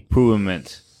completely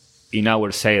improvement in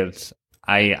our sales.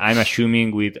 I'm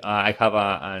assuming with I have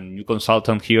a new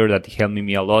consultant here that helped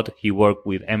me a lot. He worked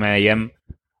with MIM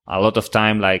a lot of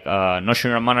time, like not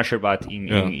general manager, but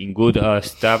in good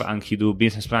stuff, and he do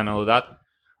business plan and all that.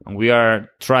 And we are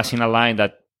trusting a line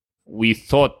that we're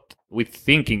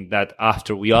thinking that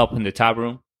after we open the tap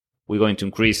room, we're going to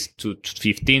increase to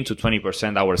 15 to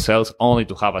 20% our sales only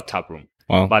to have a tap room.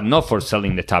 Wow. But not for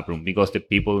selling the tap room, because the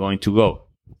people are going to go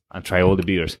and try all the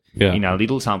beers in a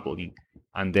little sampling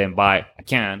and then buy a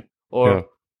can or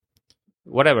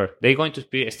whatever. They're going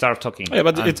to start talking. Yeah,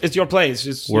 but it's your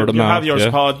place. Word of you mouth, have your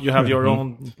spot. You have your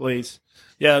own place.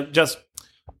 Yeah, just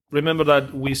remember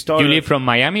that we started. You live from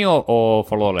Miami or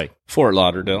Fort Lauderdale? Fort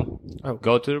Lauderdale.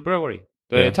 Go to the brewery.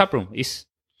 The tap room is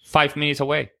 5 minutes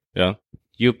away. Yeah.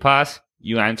 You pass,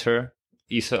 you enter.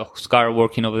 Is Oscar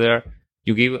working over there?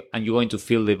 You give, and you're going to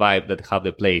feel the vibe that have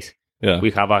the place. Yeah.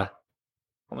 We have a,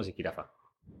 ¿cómo se jirafa?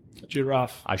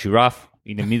 Giraffe. A giraffe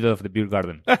in the middle of the beer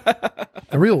garden.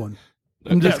 A real one.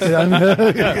 I'm just kidding.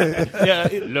 Yeah,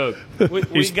 Look,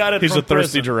 we got it. He's from a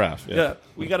thirsty prison. giraffe. Yeah,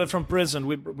 we got it from prison.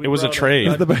 We It was a brought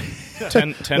trade.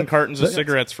 The- 10 cartons of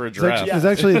cigarettes for a giraffe. It's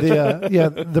actually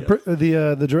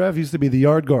the giraffe used to be the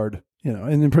yard guard,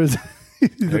 and in prison.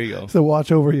 There you go. So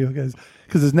watch over you guys,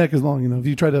 because his neck is long. If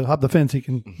you try to hop the fence, he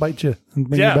can bite you and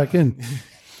bring you back in.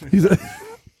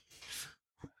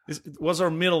 It was our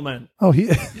middleman.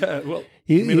 Yeah, well,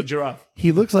 middle giraffe.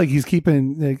 He looks like he's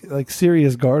keeping like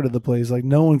serious guard of the place. Like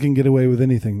no one can get away with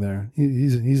anything there.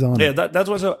 He's on Yeah, it. that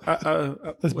was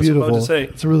That's was beautiful. about to say.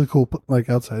 It's a really cool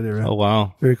outside area. Oh,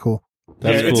 wow. Very cool.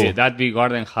 That's cool. That beer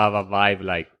garden have a vibe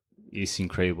like it's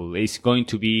incredible. It's going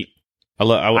to be I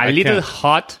a little can't-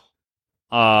 hot.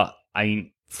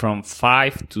 From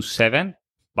 5 to 7,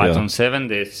 but on 7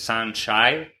 the sun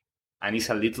shine and it's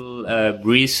a little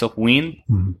breeze of wind.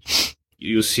 Mhm.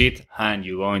 You sit and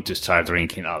you're going to start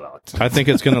drinking a lot. I think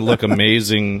it's going to look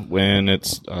amazing when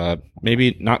it's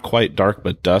maybe not quite dark,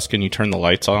 but dusk, and you turn the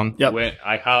lights on. Yeah, Well,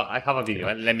 I have a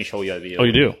video. Let me show you a video. Oh,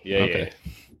 you do? Yeah, Okay.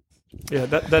 yeah.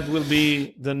 That will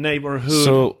be the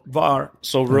neighborhood bar.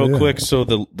 So real yeah. quick, so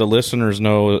the listeners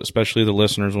know, especially the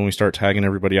listeners, when we start tagging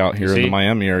everybody out here in see? the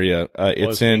Miami area,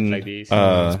 it's things in like this.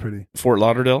 That's pretty. Fort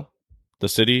Lauderdale, the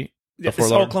city. Yeah, of Fort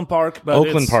it's Lauderdale? Oakland Park, but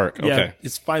Oakland it's, Park, Yeah, okay.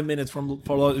 it's 5 minutes from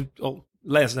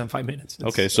less than 5 minutes.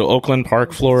 Okay, so Oakland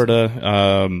Park,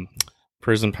 Florida,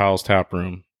 Prison Pals Tap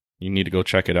Room. You need to go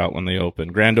check it out when they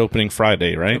open. Grand opening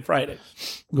Friday, right? Friday,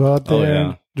 Go out there, Oh,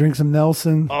 yeah. drink some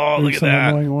Nelson. Oh, drink look at some that.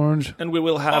 Annoying Orange. and we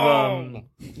will have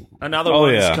another Oh,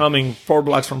 one yeah. is coming 4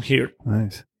 blocks from here.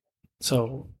 Nice.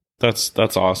 So That's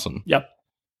awesome. yep,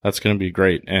 That's going to be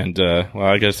great. And well,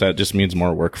 I guess that just means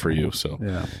more work for you. So,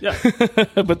 Yeah. yeah.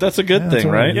 but that's a good Yeah, thing, that's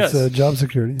right? Yes. It's job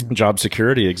security. Job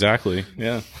security, exactly.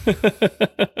 Yeah.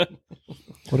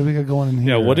 What do we got going in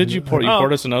here? Yeah. What did you pour? You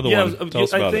poured us another yeah, one. Tell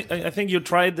us about it. I think you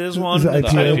tried this one. Is it The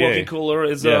IPA? walkie cooler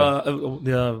is Yeah.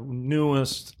 the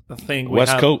newest thing. We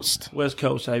West have. Coast. West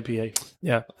Coast IPA.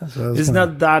 Yeah, That's what I was it's gonna-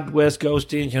 not that West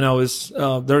Coasty. It's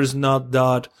there's not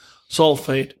that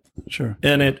sulfate Sure.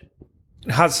 in it.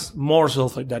 It has more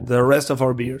sulfate than the rest of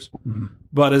our beers, Mm-hmm.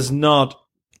 but it's not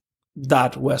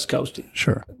that West Coasty.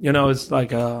 Sure. It's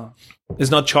like it's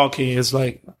not chalky. It's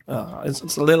like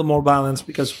it's a little more balanced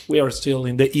because we are still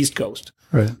in the East Coast.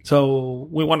 Right. So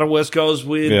we want a West Coast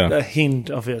with Yeah. a hint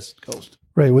of East Coast.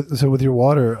 Right. So with your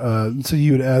water, so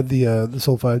you would add the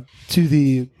sulfide to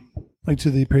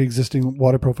the pre-existing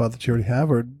water profile that you already have,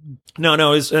 or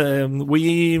No, it's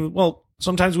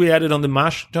sometimes we add it on the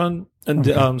mash tun, and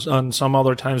on some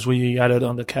other times we add it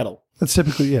on the kettle. that's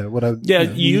typically what I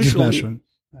you just mash usually it.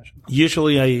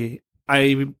 usually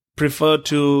I prefer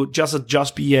to just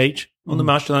adjust pH on the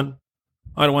mash tun.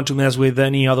 I don't want to mess with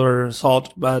any other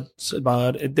salt, but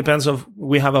it depends.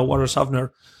 We have a water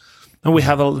softener and we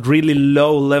have a really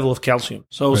low level of calcium.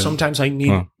 So sometimes I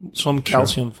need some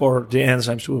calcium for the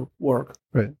enzymes to work.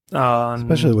 Right.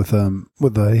 Especially with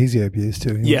the hazy IPAs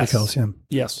too. You need the calcium.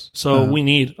 Yes. So we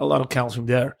need a lot of calcium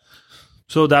there.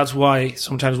 So that's why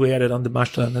sometimes we add it on the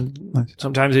mash tun, and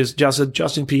sometimes it's just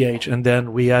adjusting pH, and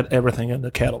then we add everything in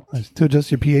the kettle. Nice. To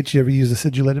adjust your pH, you ever use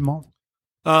acidulated malt?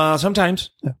 Sometimes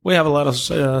we have a lot of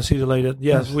acidulated.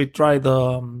 Yes, we tried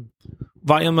the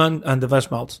Viaman and the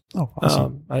Vest malts. Oh,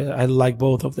 awesome! I like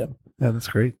both of them. Yeah, that's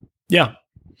great. Yeah.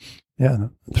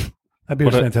 That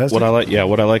beer's fantastic.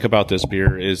 What I like about this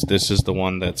beer is this is the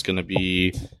one that's going to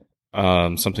be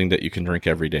something that you can drink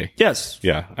every day. Yes.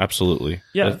 Yeah, absolutely.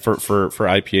 Yeah. For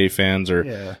IPA fans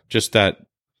or just that,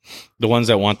 the ones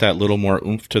that want that little more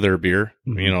oomph to their beer.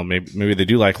 You know, maybe they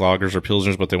do like lagers or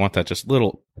pilsners, but they want that just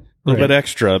little bit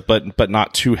extra, but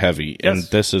not too heavy. Yes. And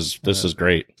this is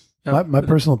great. My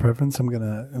personal preference, I'm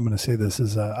gonna say this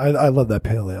is I love that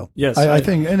pale ale. Yes, I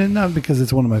think, and not because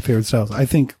it's one of my favorite styles. I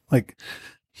think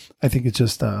it's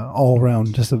just all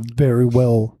around just a very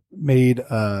well made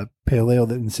pale ale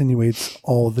that insinuates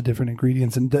all of the different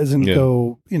ingredients and doesn't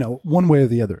go one way or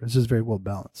the other. It's just very well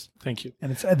balanced. Thank you.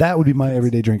 And that would be my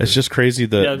everyday drinker. It's just crazy.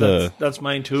 That's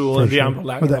mine too. Or the amber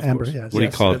lager. Or the amber, what do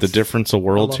you call it? The difference of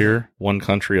worlds here. One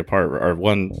country apart, or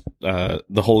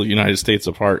the whole United States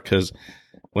apart. Because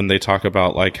when they talk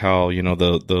about like how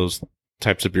those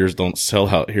types of beers don't sell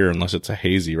out here unless it's a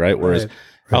hazy, right? Whereas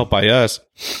out by us,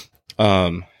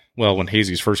 well, when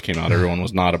hazies first came out, everyone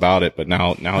was not about it, but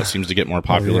now it seems to get more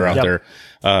popular out there.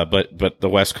 But the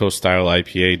West Coast style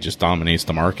IPA just dominates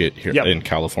the market here in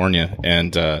California,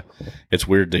 and it's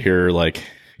weird to hear like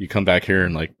you come back here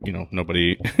and like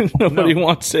nobody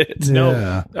wants it.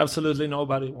 No, absolutely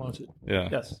nobody wants it. Yeah.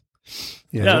 Yes.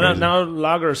 Now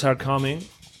lagers are coming.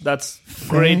 That's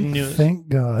great news. Thank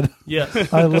God. Yes,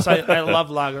 because I love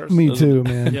lagers. Me too,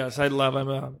 man. Yes, I love. I'm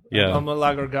a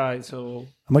lager guy. So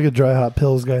I'm like a dry hot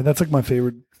pills guy. That's like my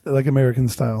favorite, like American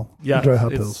style. Yeah, dry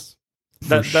hot pills.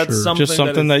 That's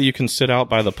something that you can sit out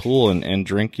by the pool and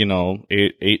drink.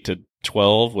 8 to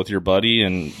 12 with your buddy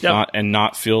and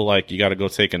not feel like you got to go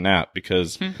take a nap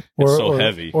because it's so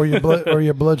heavy. Or your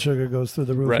blood sugar goes through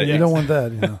the roof. Right. You don't want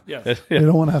that. Yes. You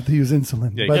don't want to have to use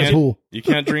insulin by the pool. You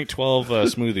can't drink 12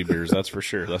 smoothie beers. That's for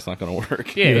sure. That's not going to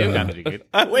work. Yeah, you can drink it.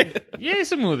 Wait. Yeah,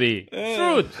 smoothie.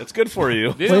 Fruit. It's good for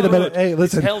you. Wait a minute. Hey,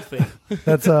 listen. It's healthy.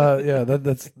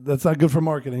 That's that's not good for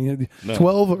marketing. No.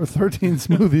 12 or 13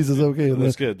 smoothies is okay.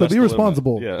 That's good. But be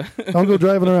responsible. Yeah. Don't go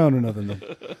driving around or nothing. No,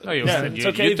 it's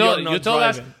okay. You told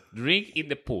us drink in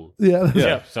the pool.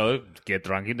 Yeah. So get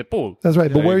drunk in the pool. That's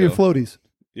right. But wear your floaties.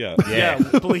 Yeah.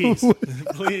 Please.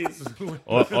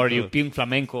 Or you pink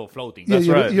flamenco floating. Yeah, That's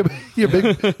right. You're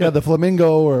big. The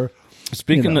flamingo or.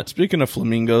 Speaking of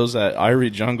flamingos, at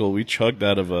Irie Jungle, we chugged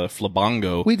out of a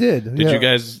flamingo. We did. Did you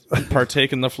guys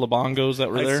partake in the flabongos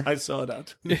that were there? I saw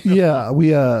that. Yeah,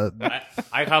 we. I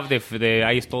have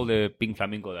I stole the pink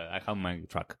flamingo that I have in my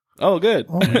truck. Oh, good.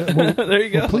 Oh, well, there you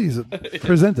go. Well, please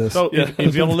present us. So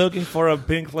if you're looking for a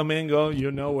pink flamingo,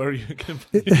 you know where you can.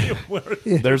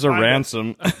 There's a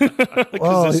ransom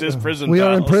because this is prison. We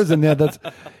are in prison. Yeah,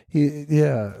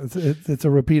 it's a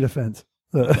repeat offense.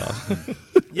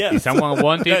 Yes. If someone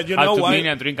wanted, you had know to why? clean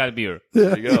and drink a beer.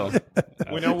 There you go.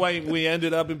 We know why we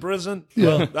ended up in prison.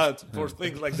 Well, that's for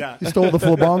things like that. You stole the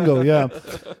flabongo, yeah.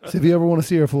 So if you ever want to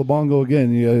see our flabongo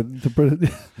again,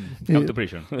 Come to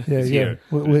prison. Yeah. Here.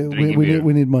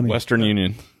 We need money. Western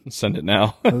Union, send it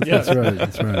now. That's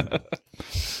right.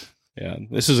 Yeah,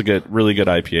 this is really good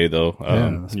IPA though.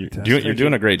 You're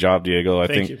doing a great job, Diego. I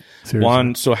Thank think. you. Seriously.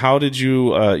 Juan, so how did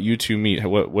you two meet?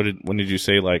 When did you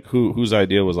say like whose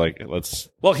idea was like let's?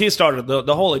 Well, he started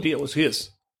the whole idea was his.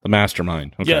 The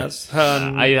mastermind. Okay. Yes.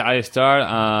 I start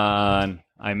and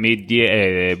I meet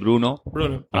Bruno.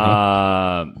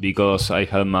 Because I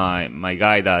had my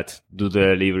guy that do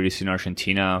the deliveries in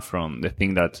Argentina from the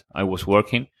thing that I was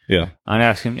working. Yeah. And I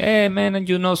asked him, hey man, and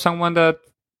you know someone that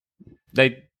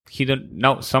he don't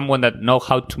know someone that know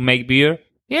how to make beer?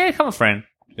 Yeah, I have a friend.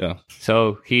 Yeah.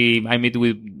 So I meet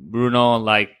with Bruno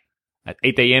like at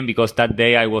 8 a.m. because that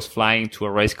day I was flying to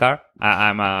a race car.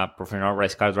 I'm a professional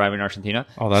race car driver in Argentina.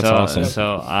 Oh, that's awesome.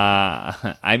 So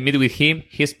I meet with him.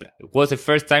 It was the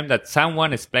first time that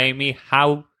someone explained me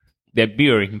how the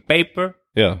beer in paper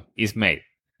is made.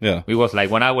 Yeah. It was like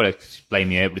 1 hour explain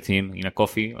me everything in a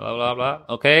coffee, blah, blah, blah.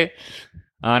 Okay.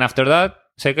 And after that,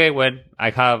 it's okay when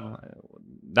I have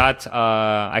that,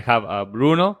 I have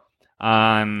Bruno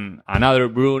and another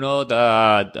Bruno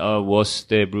that was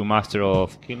the brewmaster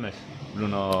of Quilmes.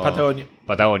 Bruno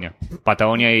Patagonia.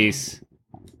 Patagonia is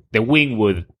the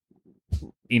Wingwood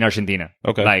in Argentina.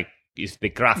 Okay. Like, it's the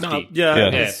crafty.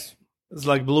 Yes. It's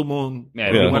like Blue Moon, Yeah,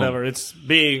 or Blue Moon. whatever. It's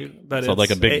big, but So it's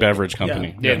like a big beverage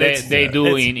company. Yeah, they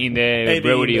do it's in the 80,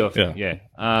 brewery of yeah.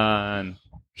 And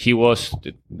he was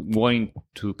wanting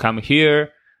to come here,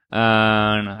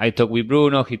 and I talked with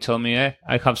Bruno. He told me,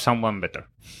 I have someone better.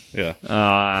 Yeah.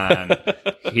 And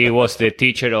he was the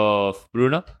teacher of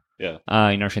Bruno Yeah.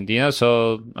 in Argentina.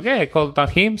 So okay, I called on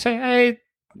him, say, hey,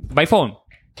 by phone,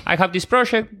 I have this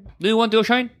project. Do you want to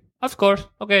join? Of course.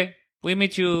 Okay, we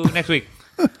meet you next week.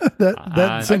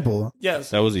 That simple.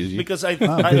 Yes, That was easy. because I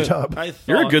good job. I thought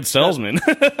You're a good salesman.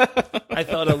 I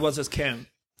thought it was a scam.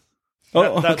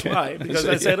 Oh, That's okay. why, because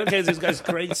I said, okay, this guy's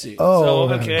crazy. Oh.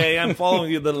 So okay, I'm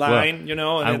following you the line, you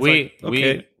know, and And it's we like,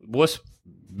 okay, was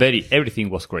everything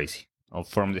was crazy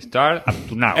from the start up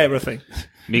to now. everything.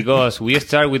 Because we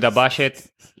start with a budget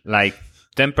like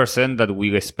 10% that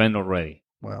we spent already.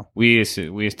 Wow. We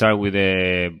start with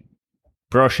a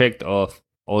project of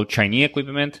all Chinese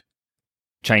equipment,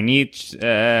 Chinese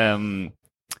chiller.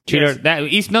 Yes. That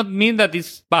is not mean that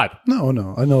it's bad. No.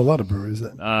 I know a lot of breweries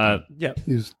that Yeah,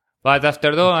 use. But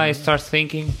after that, I start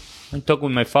thinking. I talk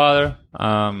with my father.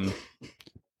 I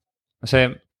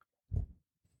said,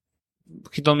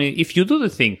 he told me, if you do the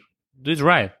thing, do it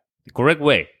right, the correct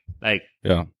way. Like,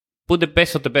 Yeah. put the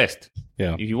best of the best.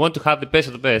 Yeah. If you want to have the best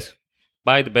of the best,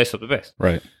 buy the best of the best.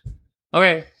 Right.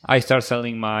 Okay, I start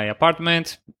selling my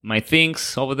apartment, my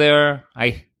things over there.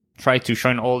 I try to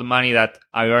shine all the money that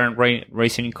I earned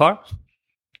racing in car.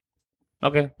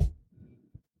 Okay,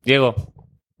 Diego,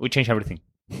 we change everything.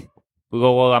 We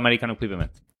go all American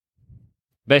equipment.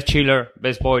 Best chiller,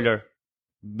 best boiler,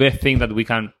 best thing that we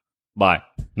can buy.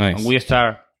 Nice. And we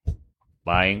start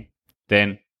buying.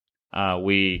 Then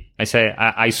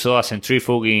I saw a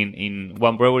centrifuge in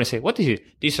one brewery and say, what is it?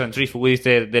 This centrifuge is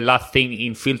the last thing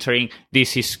in filtering.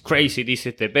 This is crazy. This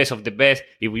is the best of the best.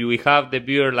 If we have the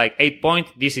beer like 8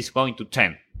 points, this is going to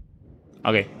 10.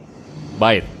 Okay,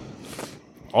 buy it.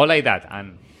 All like that.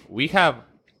 And we have,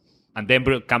 and then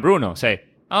can Bruno say,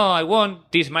 oh, I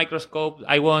want this microscope.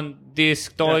 I want this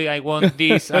toy. I want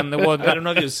this. And I want I that. don't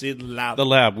know if you see the lab. The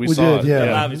lab, we We saw did, it. yeah.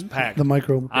 The lab is packed. The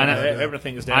micro. And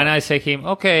Everything is there. And I say him,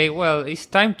 okay, well, it's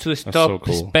time to so stop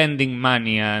cool. spending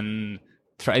money and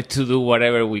try to do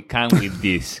whatever we can with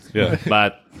this. Yeah.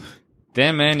 But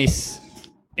then, man,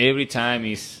 every time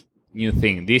is new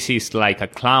thing. This is like a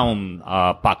clown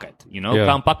pocket, Yeah.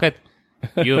 clown pocket.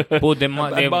 You put the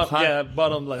money.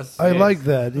 Bottomless. I like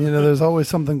that. There's always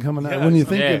something coming out. Yeah, When you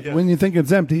think yeah. when you think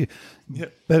it's empty,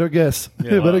 better guess.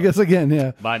 Better guess again.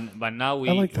 Yeah. But now we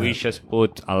I like that. we just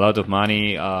put a lot of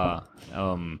money.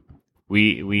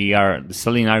 We are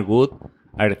selling our good.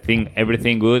 I think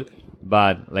everything good.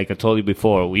 But like I told you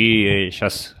before, we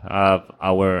just have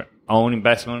our own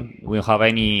investment. We don't have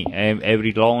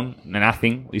every loan,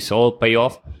 nothing. It's all pay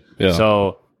off. Yeah.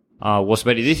 So was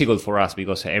very difficult for us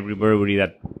because every brewery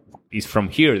that is from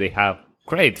here, they have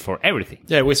credit for everything.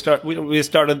 Yeah, we just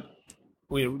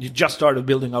started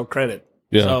building our credit.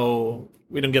 Yeah. So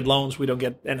we don't get loans, we don't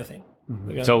get anything.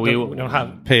 So we don't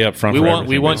have. Pay up front. We for want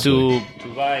everything,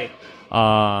 to buy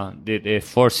the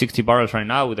 460 barrels right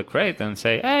now with the credit and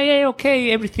say, hey, okay,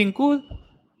 everything good.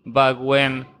 But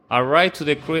when I write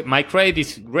to my credit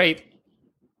is great,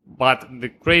 but the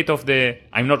credit of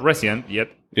I'm not resident yet.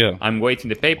 Yeah. I'm waiting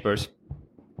the papers.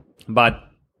 But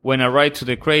when I write to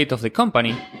the credit of the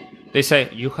company, they say,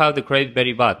 you have the credit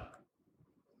very bad.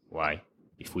 Why?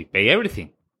 If we pay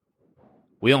everything,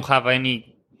 we don't have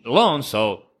any loans,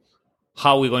 so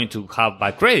how are we going to have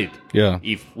bad credit? Yeah.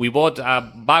 If we bought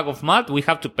a bag of malt, we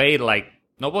have to pay it like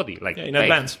nobody. Like In pay.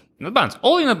 advance. In advance.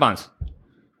 All in advance.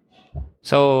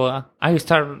 So I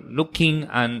start looking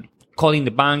and calling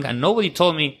the bank, and nobody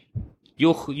told me,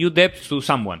 you debt to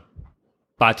someone.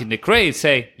 But in the credit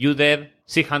say, you debt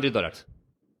 $600.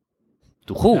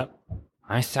 To who? Yeah.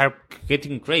 I start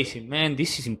getting crazy. Man,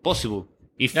 this is impossible.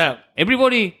 If Yeah.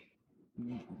 everybody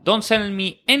don't send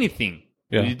me anything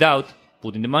Yeah. without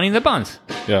putting the money in the bank.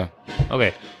 Yeah.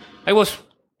 Okay. I was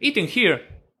eating here,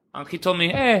 and he told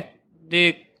me,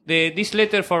 this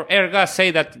letter for Airgas say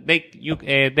that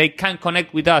they can't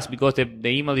connect with us because the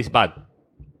email is bad.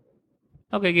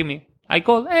 Okay, give me. I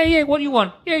called, hey, what do you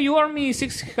want? Yeah, you owe me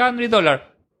 $600.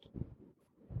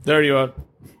 There you are.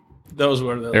 Those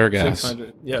were the Airgas.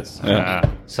 600. Yes.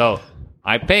 So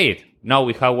I paid. Now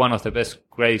we have one of the best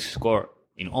credit score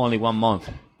in only 1 month.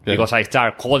 Yeah. Because I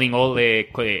start calling all the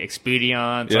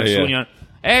Experian, Yeah, yeah. TransUnion.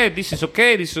 Hey, this is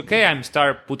okay. I'm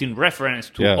start putting reference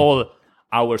to Yeah. all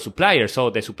our suppliers. So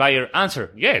the supplier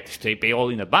answer, yeah, they pay all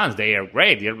in advance. They are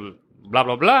great. They're blah,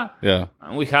 blah, blah. Yeah.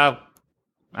 And we have,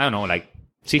 I don't know, like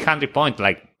 600 points,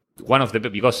 like one of the,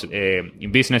 because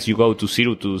in business you go to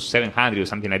 0 to 700 or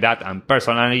something like that, and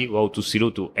personally go to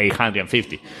 0 to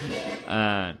 850.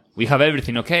 We have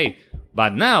everything okay,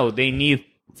 but now they need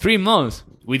 3 months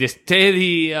with a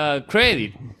steady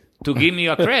credit to give me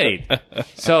a credit.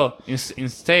 So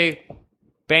instead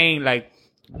paying like,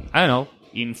 I don't know,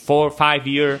 in 4 or 5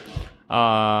 years,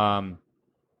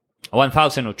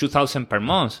 1,000 or 2,000 per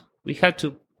month, we had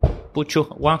to put you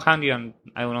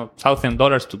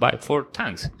 $100,000 to buy 4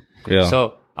 tanks. Yeah.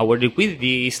 So our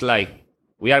liquidity is like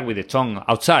we are with the tongue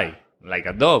outside, like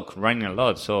a dog running a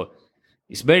lot. So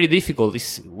it's very difficult.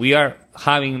 We are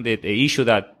having the issue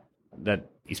that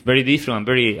is very different and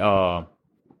very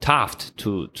tough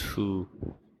to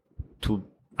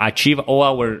achieve all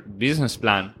our business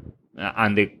plan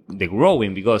and the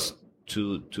growing, because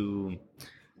to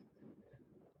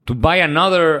buy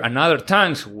another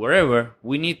tanks wherever,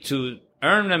 we need to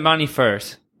earn the money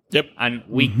first. Yep. And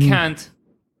we can't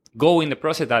go in the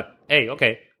process that, hey,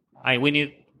 okay, we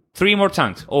need 3 more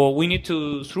tanks, or we need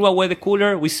to throw away the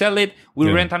cooler, we sell it, we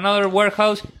rent another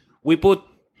warehouse, we put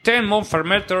 10 more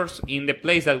fermenters in the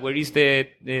place that where is the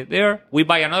there, we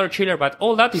buy another chiller, but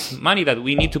all that is money that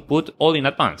we need to put all in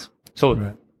advance.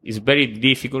 So it's very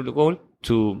difficult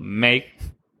to make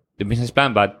the business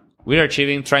plan, but we are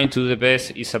achieving, trying to do the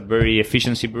best. It's a very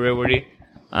efficiency brewery,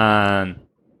 and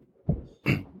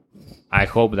I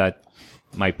hope that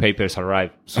my papers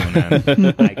arrive soon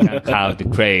and I can have the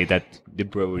credit that the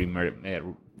brewery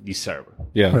deserve.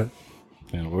 Yeah. Right.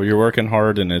 Yeah. Well, you're working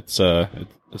hard, and it's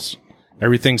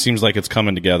everything seems like it's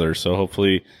coming together. So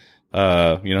hopefully,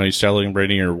 you're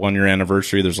celebrating your 1-year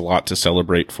anniversary. There's a lot to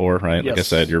celebrate for, right? Like I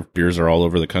said, your beers are all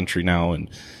over the country now, and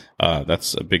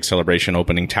that's a big celebration,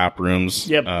 opening tap rooms.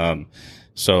 Yep.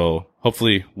 So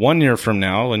hopefully 1 year from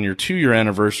now, and your 2-year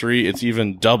anniversary, it's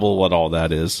even double what all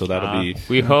that is. So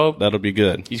we hope that'll be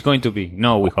good. It's going to be.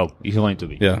 No, we hope it's going to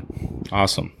be. Yeah.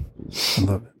 Awesome. I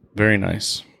love it. Very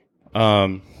nice. All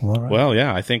right. Well,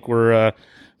 yeah, I think we're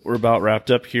about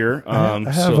wrapped up here. I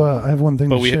have one thing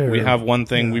to share. We have one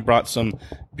thing. Yeah. We brought some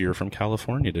beer from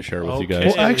California to share with you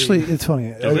guys. Well, actually, it's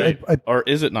funny. Or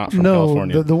is it not from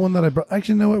California? No, the one that I brought.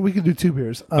 Actually, you know what? We could do 2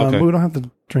 beers. Okay. We don't have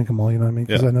to drink them all, you know what I mean?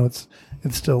 Because I know it's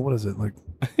still, what is it? Like,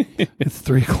 it's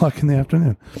 3 o'clock in the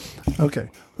afternoon. Okay.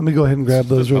 Let me go ahead and grab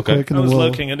those real quick. And I was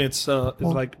looking, and it's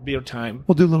like beer time.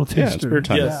 We'll do a little taster. Yeah, it's beer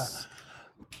time. Yes.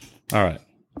 All right.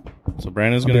 So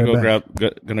Brandon's gonna go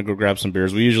grab some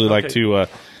beers. We usually like to,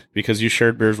 because you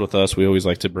shared beers with us, we always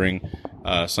like to bring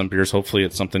some beers. Hopefully,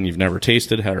 it's something you've never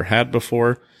tasted or had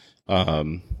before.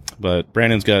 But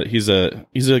Brandon's got he's a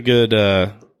good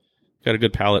got a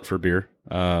good palate for beer.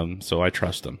 So I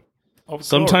trust him.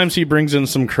 Sometimes he brings in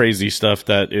some crazy stuff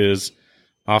that is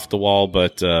off the wall,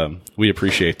 but we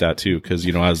appreciate that too, because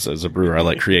as a brewer, I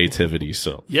like creativity.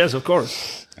 So yes, of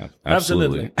course,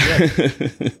 absolutely.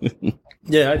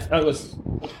 Yeah, I was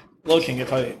looking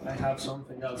if I have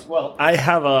something else. Well, I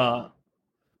have a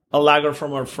lager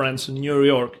from our friends in New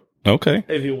York. Okay,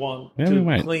 if you want, we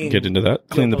might get into that.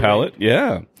 Clean the palate.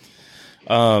 Yeah.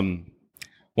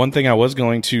 One thing I was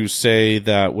going to say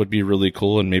that would be really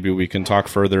cool, and maybe we can talk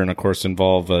further, and of course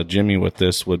involve Jimmy with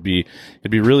this, it'd be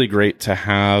really great to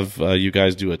have you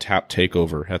guys do a tap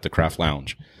takeover at the Craft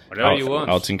Lounge. Whatever you want.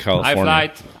 Out in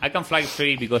California. I can fly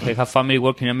free because I have family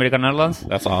working in American Airlines.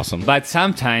 That's awesome. But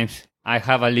sometimes I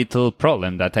have a little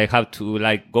problem that I have to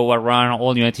go around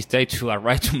all the United States to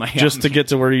arrive to Miami. Just to get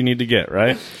to where you need to get,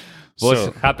 right?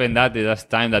 What happened that the last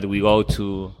time that we go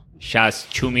to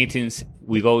just 2 meetings,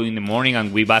 we go in the morning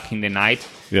and we back in the night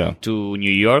to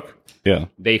New York. Yeah.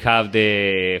 They have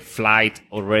the flight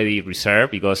already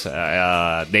reserved because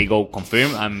they go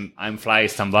confirm. I'm flying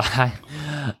standby.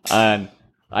 And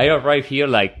I arrived here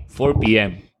 4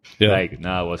 p.m. Yeah. It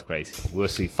was crazy. We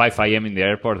was 5 a.m. in the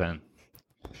airport,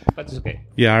 but it's okay.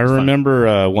 Yeah, I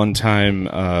remember one time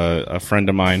a friend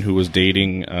of mine who was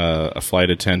dating a flight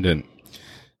attendant,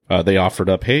 they offered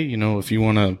up, hey, if you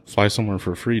want to fly somewhere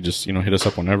for free, just, hit us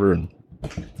up whenever. And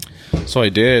so I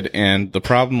did. And the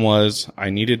problem was I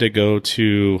needed to go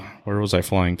to, where was I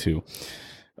flying to?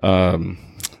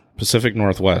 Pacific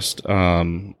Northwest.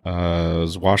 It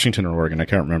was Washington or Oregon. I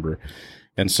can't remember.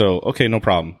 And so, okay, no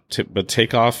problem. But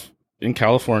take off in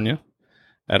California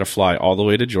at a fly all the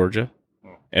way to Georgia,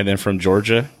 and then from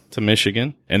Georgia to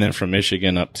Michigan, and then from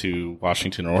Michigan up to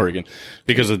Washington or Oregon,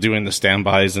 because of doing the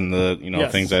standbys and the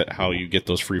things that how you get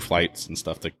those free flights and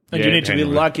stuff. And you need to be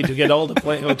lucky to get all the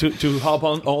plane or to hop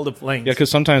on all the planes. Yeah, because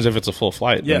sometimes if it's a full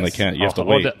flight, then they can't. You have to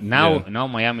wait. Now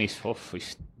Miami is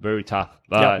it's very tough.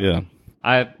 But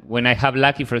when I have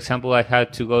lucky, for example, I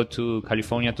had to go to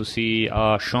California to see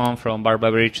Sean from Bar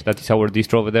Beverage. That is our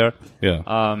distro over there. Yeah.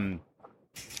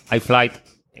 I fly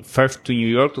first to New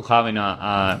York to having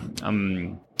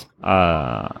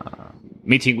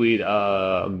meeting with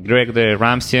Greg the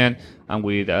Ramstein and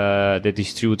with the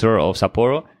distributor of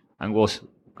Sapporo, and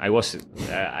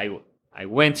I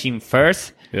went in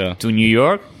first to New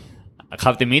York. I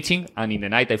have the meeting, and in the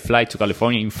night I fly to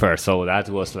California in first. So that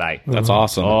was like That's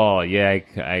awesome. Oh yeah,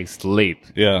 I sleep.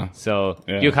 Yeah. So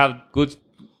you have good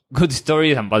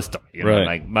stories and bad stories, you know, Right.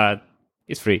 like, but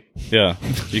it's free. Yeah.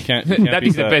 You can't That beat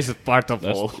is the best part of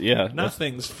all. Yeah.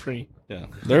 Nothing's free. Yeah.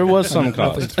 There was some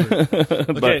cost.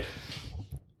 Okay.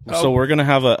 So we're gonna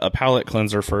have a palate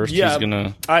cleanser first. Yeah. He's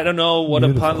gonna. I don't know what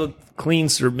Beautiful. a palate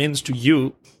cleanser means to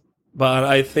you, but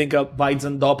I think a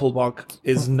Weizen Doppelbock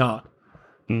is not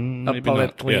a Maybe palate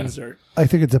not. cleanser. I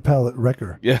think it's a palate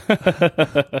wrecker. Yeah.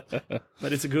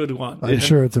 But it's a good one. I'm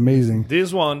sure it's amazing.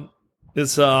 This one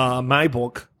is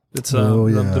Maybach. It's Oh,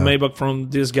 the yeah. Maybach from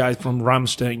this guy from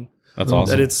Ramstein. That's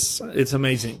awesome. That it's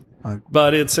amazing. I-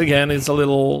 But it's a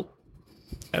little,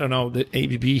 I don't know, the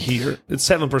ABV here. It's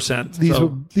 7%.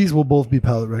 These will both be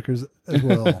palate wreckers as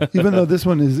well. Even though this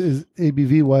one is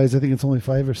ABV wise, I think it's only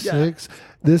 5 or 6.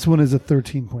 This one is a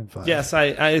 13.5. yes,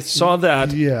 I saw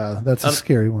that. Yeah, that's a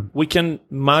scary one. We can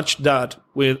match that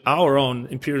with our own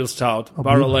Imperial Stout,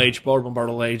 barrel aged, bourbon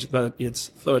barrel aged, but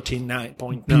it's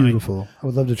 13.9. Beautiful. I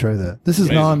would love to try that. This is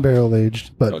Amazing. non-barrel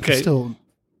aged, but Okay. still,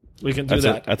 We can do That's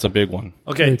that. that's a big one.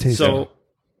 Okay, very tasty. so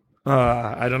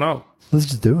I don't know. let's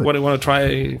just do it. What do you want to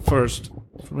try first?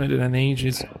 Fermented and aged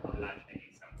is.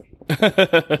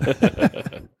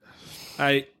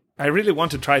 I really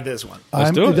want to try this one.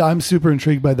 Let's do it. I'm super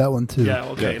intrigued by that one too. Yeah.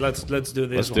 Okay. Yeah. Let's do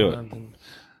this. Let's do one. it. And then-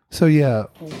 So yeah,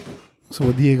 so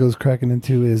what Diego's cracking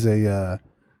into is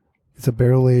it's a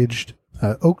barrel aged,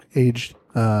 oak aged,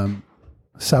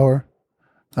 sour.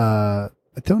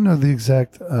 I don't know the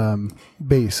exact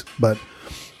base, but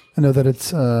I know that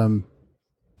it's.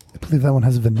 I believe that one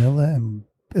has vanilla and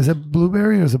is it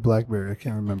blueberry or is it blackberry? I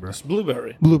can't remember. It's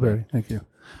blueberry. Blueberry. Thank you.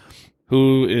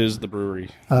 Who is the brewery?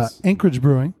 Anchorage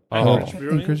Brewing. Anchorage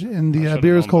Brewing? Anchorage, and I the should've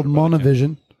beer is known called better, but I can't.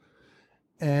 Monavision.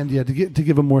 And yeah, to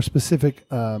give a more specific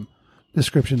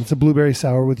description, it's a blueberry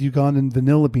sour with Ugandan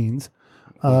vanilla beans,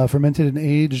 fermented and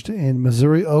aged in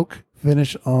Missouri oak,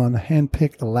 finished on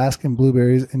hand-picked Alaskan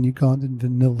blueberries and Ugandan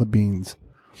vanilla beans,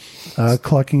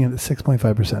 clocking in at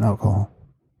 6.5% alcohol.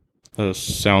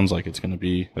 Sounds like it's going to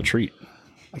be a treat.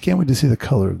 I can't wait to see the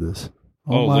color of this.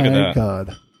 Oh, my look at that.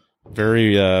 God.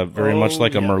 Very much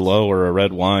like a yes. Merlot or a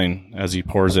red wine as he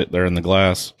pours it there in the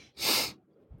glass.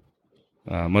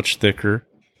 Much thicker.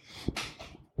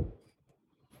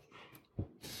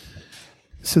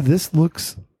 So this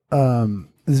looks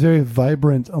is very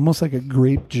vibrant, almost like a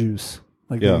grape juice,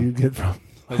 like Yeah. that you get from.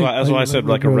 That's why I said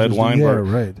like a red wine, Yeah, but,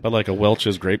 right. but like a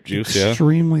Welch's grape juice. Yeah,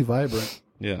 Extremely vibrant.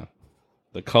 yeah.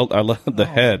 The color. I love the Oh,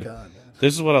 head. God.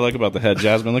 This is what I like about the head,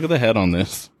 Jasmine. Look at the head on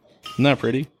this. Isn't that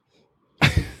pretty?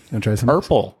 Gonna try some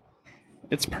Purple.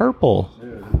 It's purple.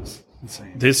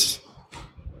 This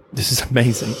is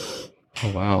amazing.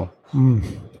 Oh wow.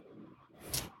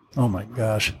 Oh my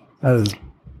gosh,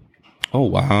 Oh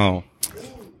wow.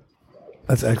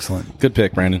 that's excellent. Good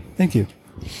pick, Brandon. Thank you.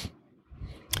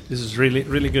 This is really,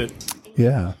 really good.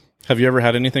 Yeah. Have you ever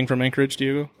had anything from Anchorage,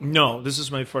 Diego? No, this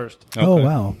is my first. Oh Okay.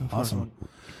 wow, awesome.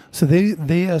 So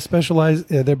they specialize.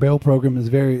 Their barrel program is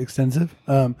very extensive.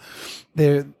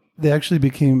 They actually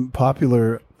became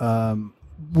popular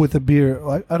with a beer.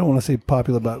 I don't want to say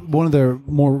popular, but one of their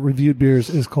more reviewed beers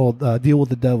is called Deal with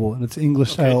the Devil, and it's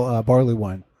English style barley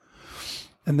wine.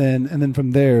 And then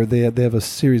from there they have a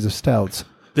series of stouts.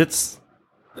 That's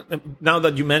now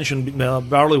that you mentioned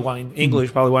barley wine,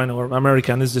 English barley wine or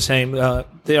American is the same.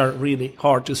 They are really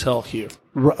hard to sell here.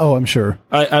 Oh, I'm sure.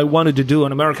 I wanted to do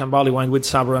an American barley wine with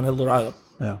Sabro and El Dorado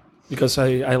Yeah, because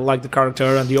I like the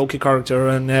character and the oaky character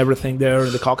and everything there,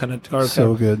 the coconut character.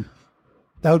 so good.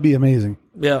 That would be amazing.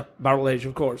 Yeah, barrel aged,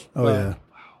 of course. Oh But yeah,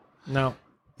 No,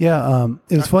 yeah.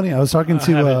 It was funny. I was talking I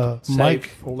have to it saved Mike.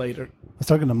 for later. I was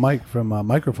talking to Mike from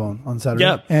Microphone on Saturday,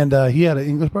 Yeah. and he had an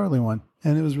English barley one,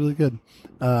 and it was really good.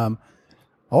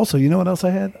 Also, you know what else I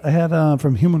had? I had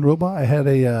from Human Robot. I had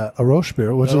a Roche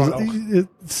beer, which is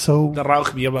it's so The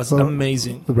Rauch beer was Oh.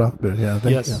 amazing. the Roche beer. Yeah,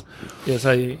 thank Yes, you. yes.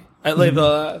 I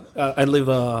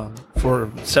live for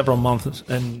several months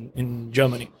in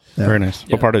Germany. Yeah. Very nice.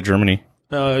 What part of Germany?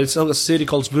 It's a city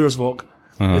called Würzburg.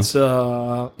 It's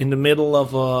in the middle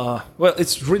of well,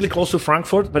 it's really close to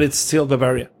Frankfurt, but it's still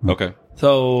Bavaria. Okay.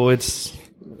 So it's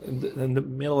in the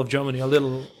middle of Germany, a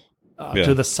little Yeah.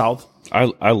 to the south.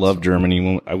 I love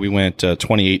Germany. We went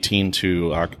 2018 to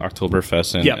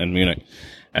Oktoberfest in Munich,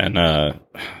 and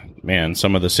man,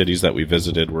 some of the cities that we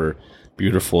visited were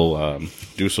beautiful.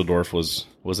 Dusseldorf was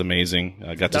was amazing.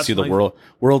 I got to That's see the my-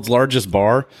 world's largest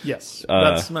bar. Yes,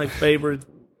 that's my favorite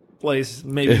place,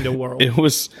 maybe in the world. It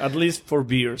was. At least for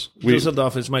beers.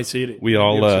 Düsseldorf is my city. We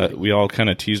all kind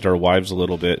of teased our wives a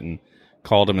little bit and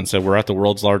called them and said, we're at the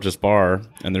world's largest bar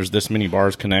and there's this many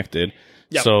bars connected.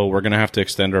 Yep. So we're going to have to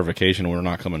extend our vacation. We're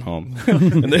not coming home.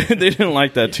 And they didn't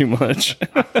like that too much.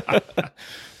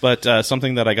 But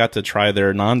something that I got to try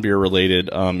there, non-beer related,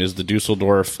 is the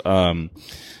Dusseldorf,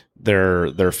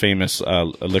 their famous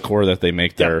liqueur that they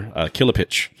make there,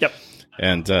 Killepitch. Yep.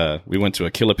 And we went to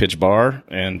a Killepitch bar,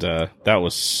 and that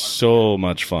was so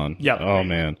much fun. Yep. Oh,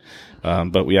 man.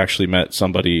 But we actually met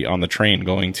somebody on the train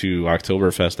going to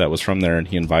Oktoberfest that was from there, and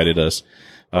he invited us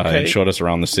and showed us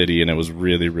around the city, and it was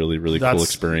really, really, really cool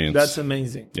experience. That's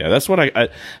amazing. Yeah, that's what a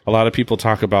lot of people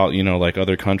talk about, like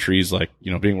other countries, like,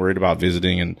 being worried about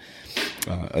visiting. And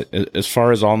as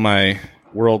far as all my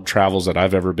world travels that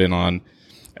I've ever been on,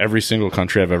 every single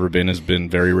country I've ever been has been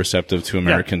very receptive to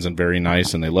Americans and very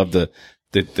nice. And they love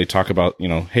they talk about,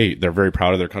 hey, they're very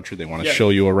proud of their country. They want to show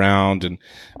you around. And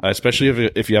especially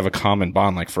if you have a common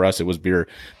bond, like for us, it was beer.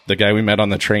 The guy we met on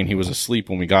the train, he was asleep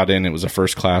when we got in. It was a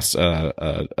first class,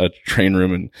 a train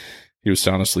room, and he was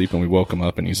sound asleep, and we woke him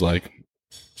up, and he's like,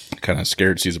 kind of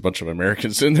scared, sees a bunch of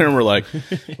Americans in there, and we're like,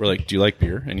 do you like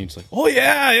beer? And he's like, oh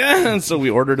yeah. And so we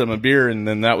ordered him a beer, and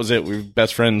then that was it. We were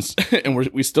best friends, and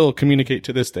we still communicate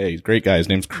to this day. He's a great guy. His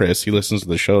name's Chris. He listens to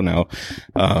the show now.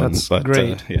 That's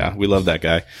great. Yeah, we love that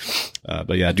guy.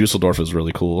 But yeah, Dusseldorf was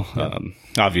really cool.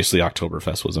 Obviously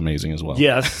Oktoberfest was amazing as well.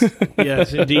 Yes,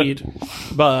 yes, indeed.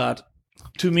 But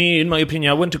to me, in my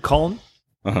opinion, I went to Cologne.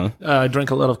 I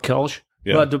drank a lot of Kelch.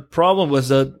 Yeah. But the problem was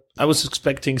that I was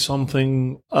expecting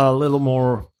something a little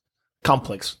more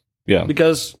complex. Yeah.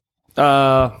 Because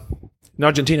in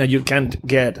Argentina, you can't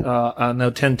get an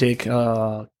authentic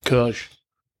Kirsch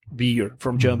beer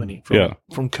from Germany,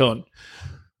 from Köln.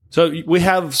 So we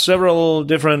have several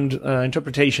different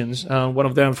interpretations. One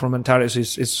of them from Antares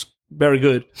is very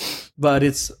good, but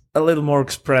it's a little more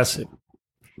expressive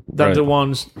than the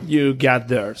ones you get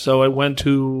there. So I went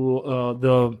to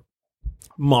the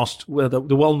most,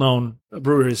 the well-known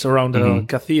breweries around the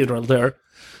cathedral there,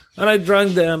 and I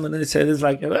drank them, and they said it's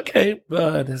like, okay,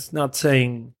 but it's not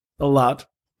saying a lot.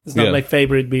 It's not my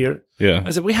favorite beer. Yeah.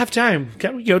 I said, we have time.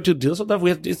 Can we go to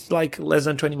Düsseldorf? It's like less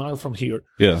than 20 miles from here.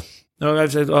 Yeah. No, I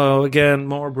said, oh, again,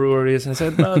 more breweries. And I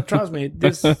said, trust me,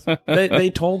 this.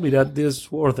 They told me that this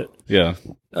is worth it. Yeah.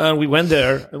 We went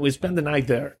there, and we spent the night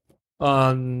there.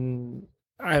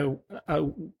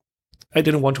 I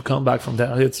didn't want to come back from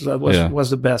there. It was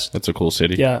the best. That's a cool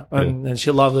city. Yeah, and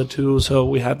she loved it too. So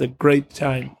we had a great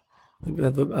time. We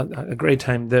had a great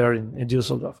time there in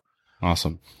Düsseldorf.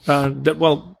 Awesome.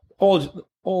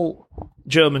 All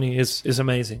Germany is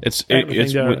amazing.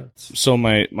 So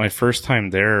my first time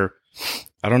there,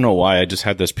 I don't know why, I just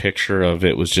had this picture of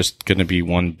it was just going to be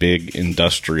one big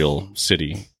industrial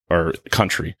city or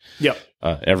country. Yep.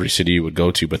 Every city you would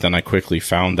go to, but then I quickly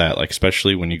found that, like,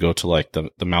 especially when you go to like the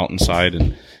mountainside,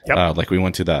 and like we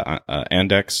went to the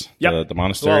Andex, the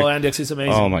monastery. Oh, Andex is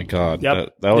amazing. Oh my god!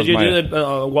 Yep. That was Did you do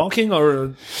it walking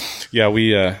or? Yeah,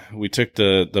 we took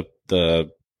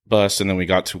the bus, and then we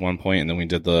got to one point, and then we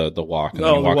did the walk, and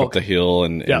then we walk up the hill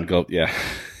and go. Yeah,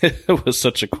 it was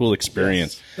such a cool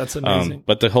experience. Yes, that's amazing.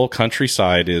 But the whole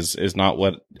countryside is not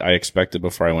what I expected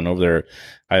before I went over there.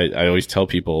 I always tell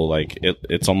people, like,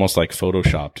 it's almost like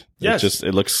photoshopped. Yes.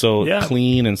 It looks so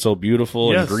clean and so beauty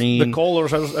and green. The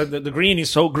colors, the green is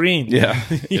so green. Yeah,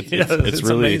 it's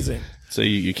really amazing. So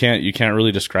you can't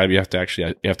really describe. You have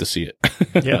to see it.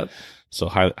 Yeah. So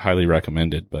highly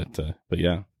recommended. But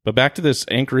yeah. But back to this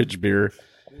Anchorage beer.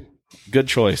 Good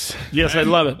choice. Yes, I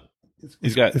love it.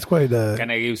 It's quite.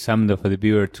 Can I give some of the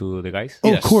beer to the guys? Oh,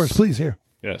 Yes. of course, please. Here.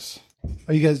 Yes.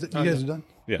 Are you guys done?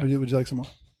 Yeah. Or would you like some more?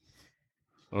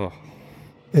 Oh.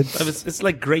 It's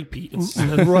like grapey.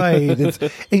 Right.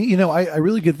 And, I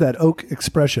really get that oak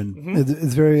expression.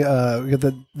 It's very we get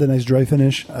the nice dry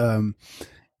finish. A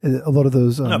lot of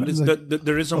those. No, but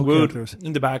there is some wood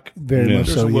in the back. Very much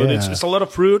so. Wood. Yeah. It's a lot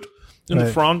of fruit in the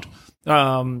front.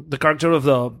 The character of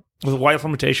the wild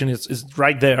fermentation is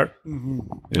right there.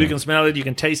 You can smell it. You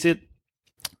can taste it.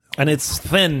 And it's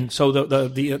thin, so the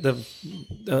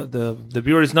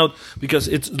beer is not, because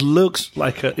it looks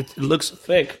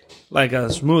thick, like a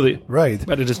smoothie, right?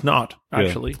 But it is not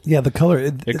actually. Yeah, the color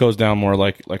it goes down more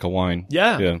like a wine.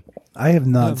 Yeah. I have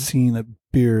not seen a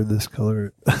beer this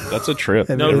color. That's a trip.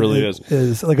 It really is.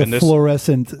 It's like a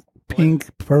fluorescent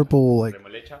pink, purple, like.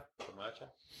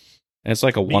 And it's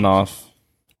like a one-off,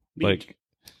 like.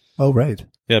 Oh right.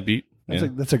 Yeah, beet.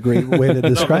 That's a great way to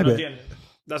describe it.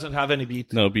 Doesn't have any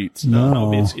beet. No beets. No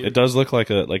beets here. It does look like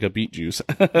a beet juice.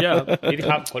 Yeah. Did it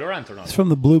have colorant or not? It's from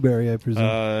the blueberry, I presume.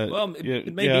 Well,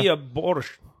 it may be a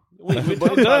borscht. We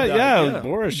talked yeah, about that,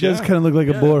 borscht. it does kind of look like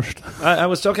a borscht. I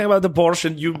was talking about the borscht,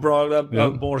 and you brought up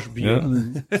borscht beer.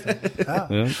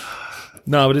 Yeah.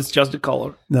 No, but it's just the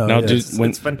color. No, Now, yeah,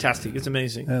 It's fantastic. It's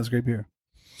amazing. that's great beer.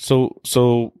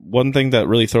 So one thing that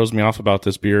really throws me off about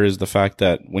this beer is the fact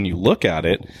that when you look at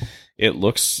it, it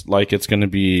looks like it's going to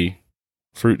be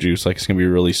fruit juice, like it's going to be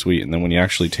really sweet. And then when you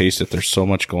actually taste it, there's so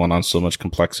much going on, so much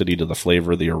complexity to the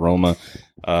flavor, the aroma.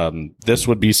 This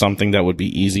would be something that would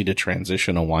be easy to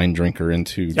transition a wine drinker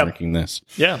into drinking this.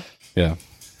 Yeah. Yeah.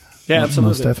 Yeah, absolutely.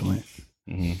 Most definitely.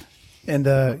 Mm-hmm. And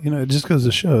it just goes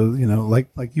to show, like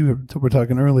you were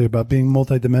talking earlier about being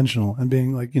multidimensional and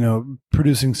being like,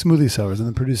 producing smoothie sours and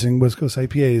then producing West Coast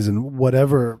IPAs and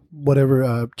whatever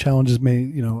challenges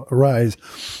may arise,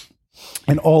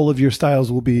 and all of your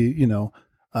styles will be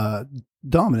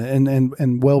dominant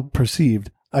and well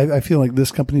perceived. I feel like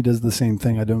this company does the same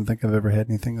thing. I don't think I've ever had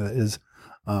anything that is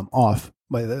off.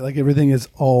 Like everything is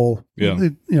all,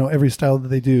 every style that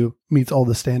they do meets all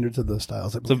the standards of those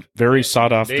styles. It's a very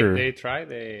sought after. They try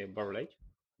the barrel age?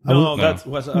 No, that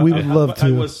was. We would love to.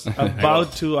 I was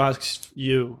about to ask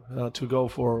you to go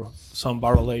for some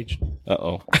barrel age.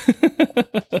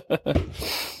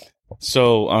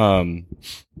 So,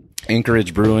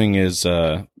 Anchorage Brewing is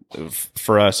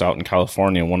for us out in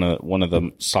California one of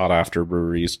the sought after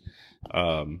breweries.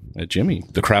 Jimmy,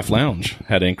 the Craft Lounge,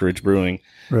 had Anchorage Brewing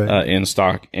in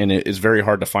stock, and it is very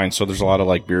hard to find. So there's a lot of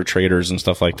like beer traders and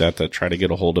stuff like that try to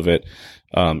get a hold of it,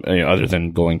 other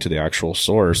than going to the actual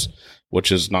source,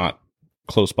 which is not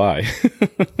close by.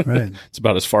 Right. It's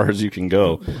about as far as you can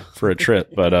go for a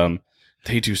trip, but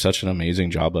they do such an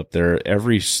amazing job up there.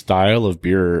 Every style of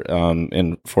beer,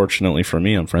 and fortunately for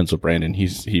me, I'm friends with Brandon.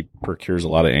 He procures a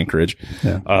lot of Anchorage,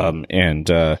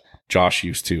 and Josh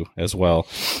used to as well.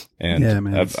 And yeah,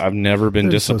 man, I've never been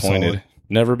disappointed. So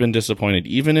never been disappointed,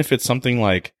 even if it's something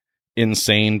like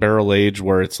insane barrel age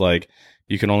where it's like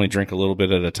you can only drink a little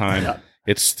bit at a time. Yeah.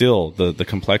 It's still the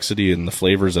complexity and the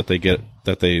flavors that they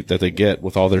get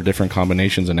with all their different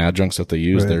combinations and adjuncts that they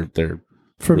use. Right. They're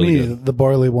for really me, good. The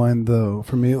barley wine, though,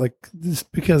 for me, like this,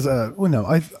 because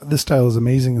this style is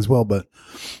amazing as well. But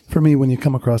for me, when you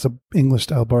come across a English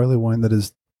style barley wine that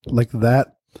is like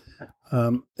that,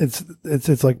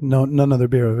 it's like none other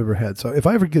beer I've ever had. So if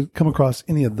I ever come across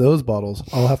any of those bottles,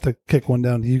 I'll have to kick one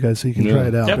down to you guys so you can try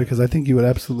it out, because I think you would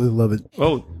absolutely love it.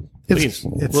 Oh, please,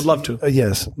 would love to.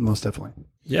 Yes, most definitely.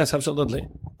 Yes, absolutely.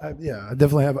 I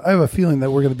definitely have. I have a feeling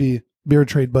that we're going to be beer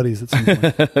trade buddies at some point.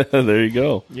 There you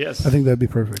go. Yes, I think that'd be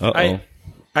perfect. I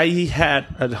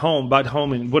had back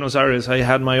home in Buenos Aires, I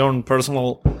had my own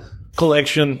personal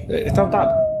collection.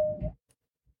 Está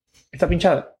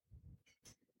pinchada.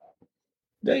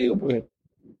 There you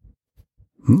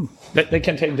go. They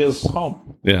can take this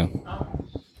home. Yeah.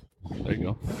 There you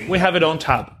go. We have it on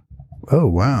tap. Oh,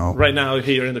 wow. Right now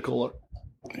here in the cooler.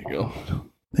 There you go.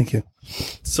 Thank you.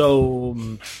 So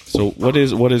what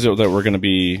is it that we're going to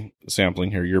be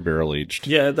sampling here? You're barrel aged.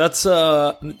 Yeah, that's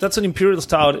an imperial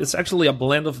stout. It's actually a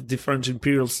blend of different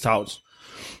imperial stouts.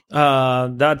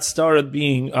 That started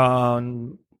being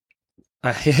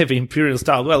a heavy imperial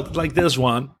stout. Well, like this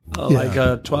one, like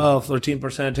a 12-13%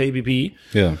 ABV.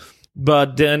 Yeah.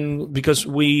 But then because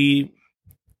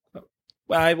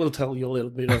I will tell you a little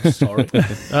bit of a story.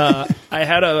 I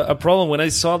had a problem when I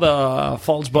saw the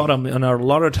false bottom in our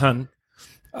lauter tun.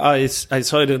 I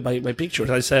saw it by pictures.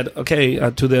 I said, okay,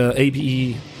 to the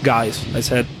APE guys, I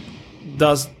said,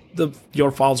 does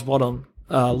your false bottom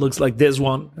looks like this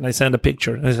one? And I sent a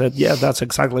picture. And I said, yeah, that's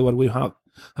exactly what we have.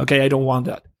 Okay, I don't want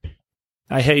that.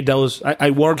 I hate those.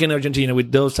 I work in Argentina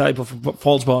with those type of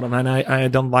false bottom, and I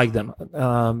don't like them.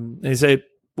 And he said,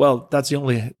 well, that's the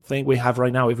only thing we have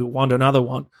right now. If you want another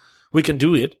one, we can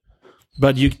do it,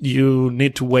 but you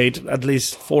need to wait at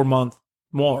least 4 months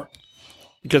more,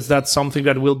 because that's something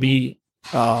that will be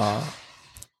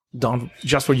done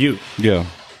just for you. Yeah.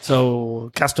 So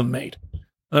custom made.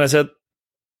 And I said,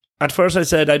 at first I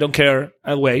said, I don't care.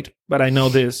 I'll wait, but I know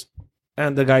this.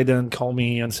 And the guy then called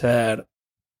me and said,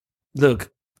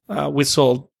 look, we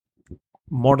sold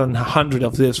more than 100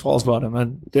 of this false bottom,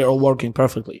 and they're all working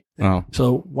perfectly. Oh.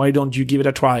 So why don't you give it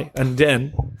a try? And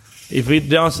then, if it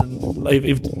doesn't,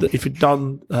 if it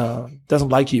doesn't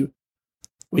like you,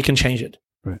 we can change it.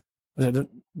 Right.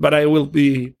 But I will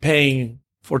be paying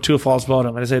for 2 false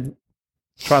bottom. And I said,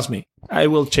 trust me, I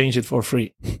will change it for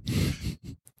free.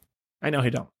 I know he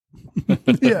don't.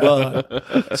 Yeah.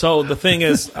 So the thing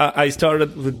is, I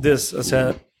started with this. I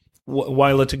said,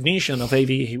 while the technician of AV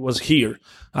he was here,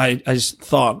 I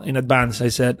thought in advance. I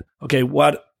said, okay,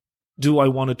 what do I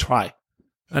want to try?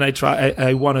 And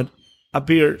I wanted a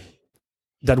beer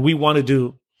that we want to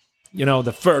do,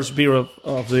 the first beer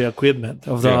of the equipment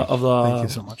of the Yeah. of the. Thank you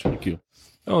so much. Thank you.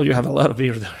 Oh, you have a lot of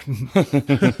beer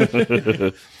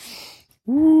there.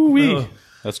 Woo-wee. Oh.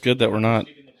 That's good that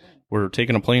we're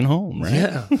taking a plane home, right?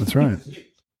 Yeah, That's right. It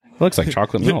looks like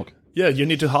chocolate milk. yeah. You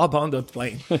need to hop on that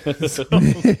plane. So,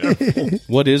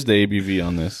 What is the ABV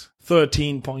on this?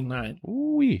 13.9.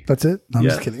 Woo-wee. That's it. No, I'm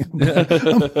just Yeah. kidding.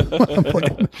 I'm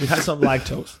playing. We had some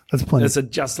lactose. That's plenty. It's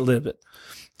just a little bit.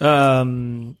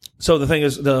 So the thing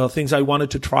is, the things I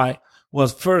wanted to try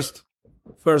was first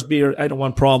beer. I don't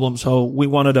want problems, so we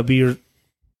wanted a beer,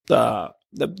 the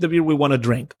beer we want to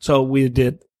drink. So we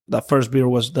did. The first beer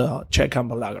was the Czech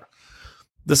Amber Lager.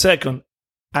 The second,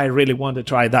 I really wanted to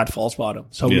try that false bottom,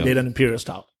 so we Yeah. did an Imperial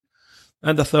Stout.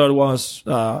 And the third was,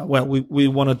 we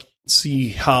wanted to see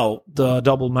how the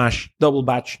double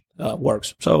batch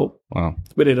works. So Wow.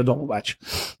 we did a double batch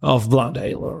of blonde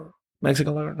ale or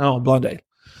Mexican lager. No, blonde ale.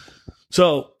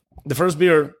 So the first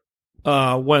beer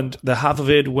the half of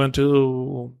it went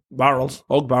to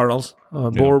oak barrels.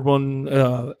 Bourbon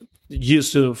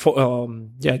used to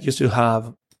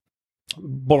have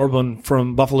bourbon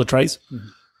from Buffalo Trace,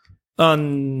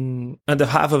 and the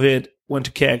half of it went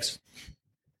to kegs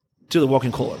to the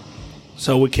walk-in cooler.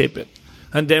 So we kept it,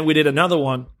 and then we did another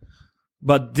one.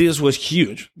 But this was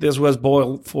huge. This was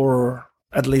boiled for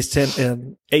at least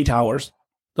 8 hours.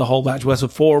 The whole batch was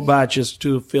 4 batches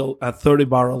to fill a 30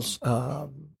 barrels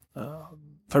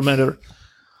fermenter.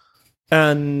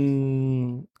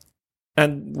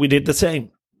 And we did the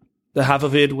same. The half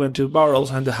of it went to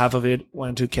barrels and the half of it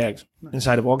went to kegs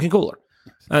inside a walk-in cooler.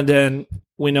 And then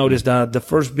we noticed that the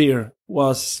first beer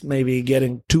was maybe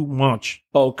getting too much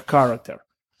oak character.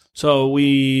 So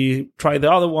we tried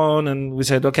the other one and we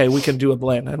said, okay, we can do a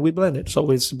blend. And we blended. So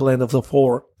it's a blend of the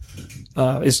 4.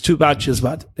 It's 2 batches,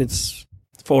 but it's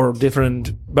 4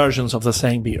 different versions of the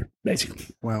same beer, basically.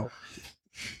 Wow.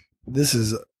 This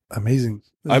is amazing.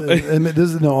 I- This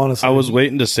is no honestly. I was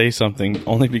waiting to say something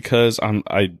only because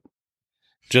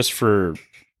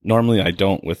normally I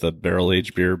don't with a barrel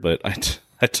aged beer, but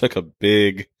I took a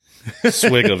big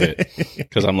swig of it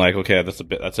because I'm like, okay,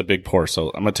 that's a big pour, so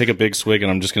I'm gonna take a big swig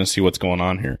and I'm just gonna see what's going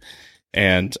on here.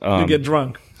 And You get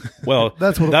drunk. well,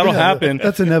 That'll happen.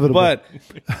 That's inevitable. But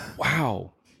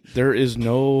wow, there is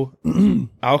no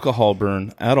alcohol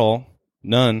burn at all,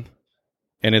 none,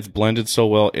 and it's blended so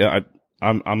well. Yeah,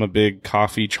 I'm a big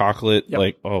coffee chocolate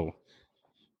Yep.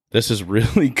 this is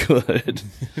really good.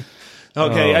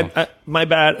 Okay, Oh. my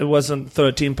bad. It wasn't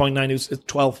 13.9. It's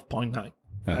 12.9.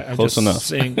 I'm Close just enough.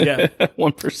 Saying, yeah.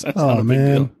 1%. oh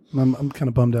man, I'm kind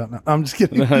of bummed out now. I'm just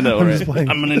kidding. I know, I'm right? just playing.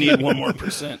 I'm gonna need 1 more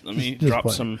percent. Let me drop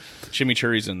playing. some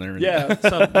chimichurris in there. Yeah.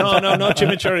 No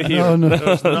chimichurri here. No.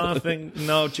 There's nothing,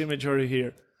 no chimichurri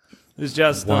here. It's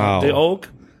just Wow. the oak.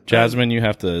 Jasmine, you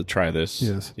have to try this.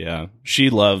 Yes. Yeah, she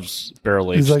loves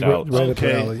barrel aged He's like stouts. right up her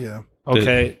Okay. alley. Yeah,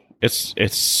 Okay.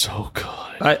 It's so good.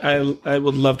 I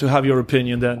would love to have your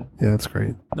opinion then, yeah, that's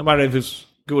great. no matter if it's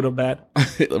good or bad.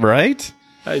 Right?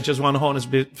 I just want honest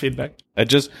feedback. I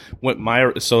just went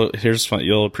so here's fun.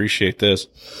 You'll appreciate this.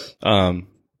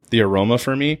 The aroma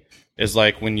for me is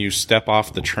like when you step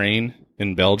off the train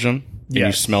in Belgium and you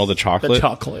Yes. smell the The chocolate.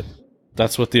 chocolate.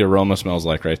 That's what the aroma smells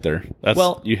like right there.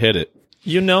 You hit it.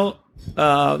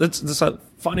 That's a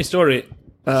funny story.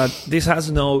 This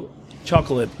has no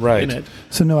chocolate Right. in it.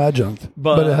 So no adjunct,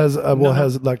 But- but it has it no.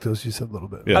 has lactose. You said a little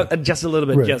bit. Yeah. Just a little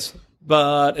bit, Right. yes.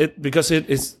 But because it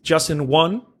is just in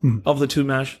one of the 2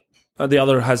 mash, the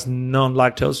other has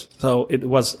non-lactose, so it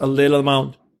was a little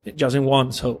amount just in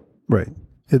one. So Right.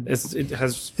 It it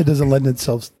has. doesn't lend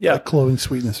itself Yeah. that cloying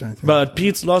sweetness or anything. But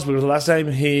Pete Slosberg, the last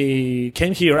time he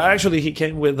came here, actually he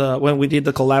came with when we did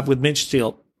the collab with Mitch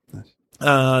Steele,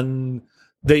 and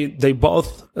they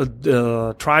both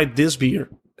tried this beer,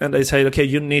 and they said, okay,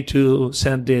 you need to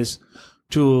send this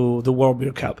to the World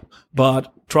Beer Cup,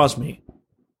 but trust me,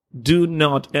 do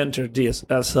not enter this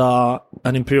as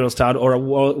an Imperial Stout or a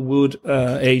wood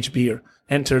aged beer.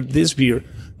 Enter this beer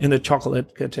in the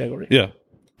chocolate category. Yeah.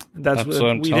 That's That's what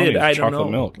what I'm we telling did. you. I don't Chocolate know.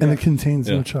 milk. and it contains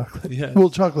Yeah. no chocolate. Yeah. Well,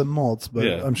 chocolate malts, but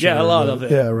Yeah. I'm sure. Yeah, a lot of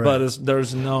it. Yeah, right. But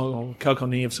there's no cocoa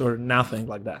nibs or nothing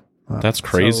like that. That's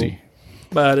crazy.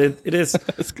 But it is.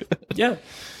 Yeah.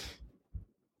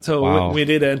 So Wow. we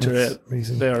did enter That's it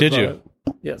amazing. there. Did but- you?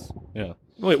 Yes. Yeah.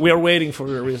 We are waiting for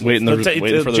the results. Waiting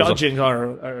for the judging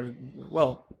are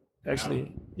well,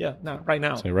 actually, yeah, no, right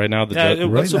now. So right now the Yeah, ju- it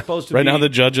was now- supposed to right be. now the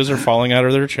judges are falling out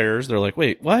of their chairs. They're like,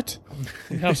 "Wait, what?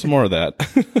 We have some more of that."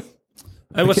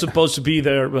 I was supposed to be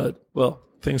there, but well,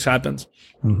 things happened.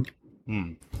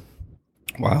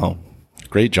 Wow.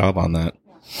 Great job on that.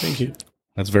 Thank you.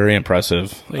 That's very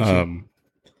impressive. Thank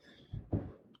you.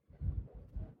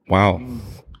 Wow.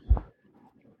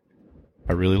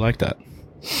 I really like that.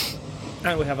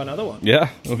 And we have another one. Yeah,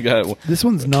 we got This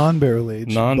one's non-barrel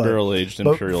aged. non-barrel aged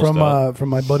but imperial from stout. from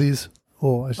my buddies.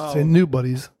 Well, I should say new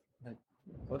buddies.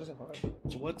 What is it called?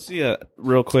 What's the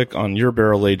real quick on your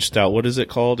barrel aged stout? What is it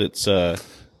called? It's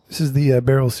This is the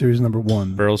Barrel Series number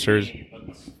 1. barrel series.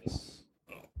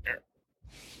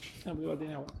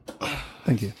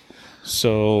 Thank you.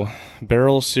 So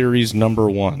barrel series number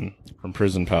 1 from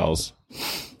Prison Pals.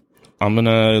 I'm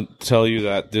gonna tell you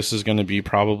that this is gonna be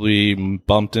probably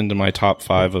bumped into my top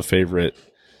 5 of favorite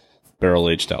barrel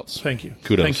aged stouts. Thank you.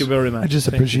 Kudos. Thank you very much. I just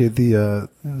Thank appreciate the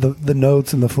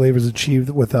notes and the flavors achieved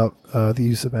without the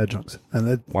use of adjuncts,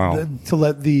 and Wow. to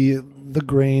let the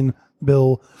grain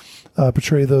bill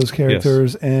portray those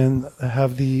characters and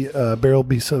have the barrel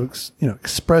be so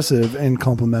expressive and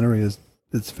complimentary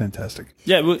it's fantastic.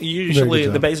 you. Yeah, usually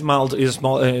job. the base malt is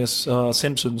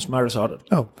Simpson's Marisotto.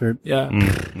 Oh, very Yeah,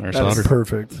 There's That's otter.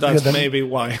 perfect. that's Yeah, maybe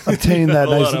why. obtain that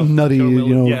A lot nice of nutty,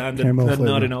 caramel, yeah, and caramel the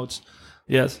flavor. nutty notes.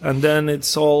 Yes, and then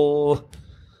it's all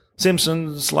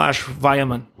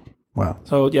Simpson/Viaman. Wow,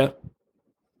 So yeah,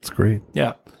 it's great.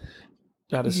 yeah,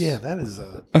 that is that is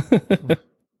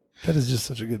that is just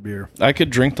such a good beer. I could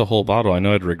drink the whole bottle. I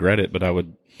know I'd regret it, but I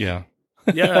would. Yeah,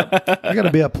 yeah. I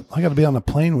gotta be on a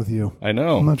plane with you. I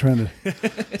know. I'm not trying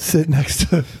to sit next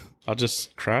to I'll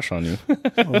just crash on you.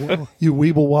 you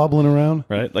weeble wobbling around.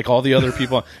 Right? Like all the other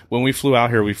people. When we flew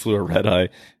out here, we flew a red eye,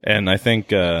 and I think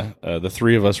the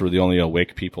 3 of us were the only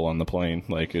awake people on the plane.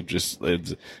 Like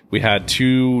we had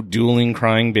 2 dueling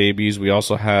crying babies. We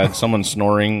also had someone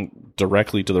snoring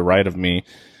directly to the right of me.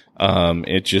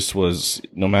 It just was,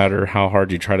 no matter how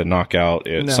hard you try to knock out,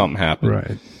 something happened.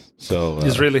 Right. So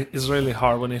It's really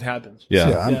hard when it happens.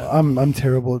 yeah. Yeah, I'm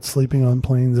terrible at sleeping on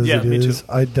planes as Yeah, it me is. too.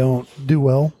 I don't do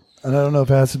well, and I don't know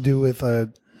if it has to do with I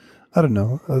don't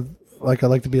know, like I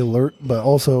like to be alert, but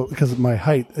also because of my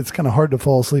height, it's kind of hard to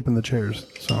fall asleep in the chairs.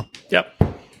 So Yep.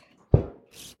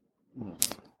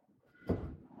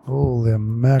 holy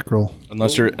mackerel!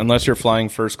 Unless you're flying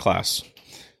first class,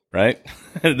 right?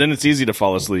 Then it's easy to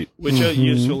fall asleep. Which I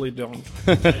usually don't.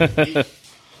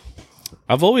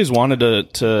 I've always wanted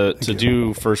to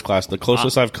do first class. The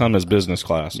closest I've come is business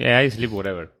class. Yeah, I sleep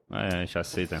whatever. I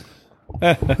just sit there.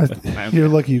 You're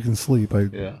lucky you can sleep. I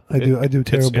do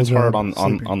terrible. It's hard job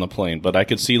sleeping. on the plane, but I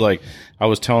could see, like, I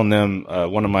was telling them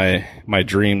one of my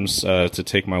dreams to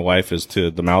take my wife is to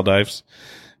the Maldives.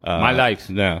 Maldives.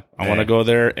 Yeah, I want to go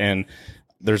there, and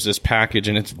there's this package,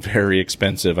 and it's very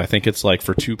expensive. I think it's like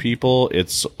for 2 people,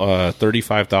 it's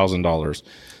 $35,000.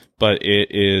 But it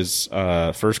is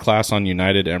first class on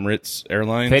United Emirates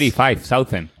Airlines.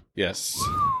 35,000. Yes.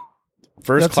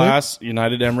 First That's class,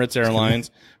 United Emirates Airlines,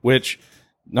 which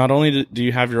not only do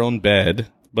you have your own bed,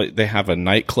 but they have a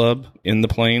nightclub in the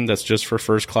plane that's just for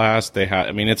first class. They have,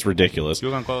 I mean, it's ridiculous. You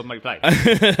can call my flight.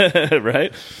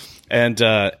 Right? And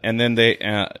then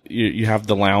you have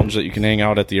the lounge that you can hang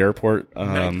out at the airport.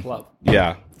 Nightclub.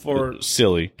 Yeah. For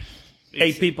silly.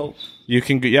 8 people. You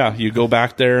can, you go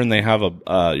back there and they have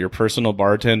your personal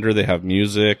bartender. They have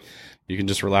music. You can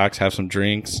just relax, have some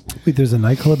drinks. Wait, there's a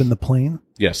nightclub in the plane?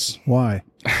 Yes, Why?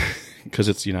 because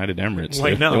it's United Emirates.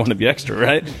 Why They not? want to be extra,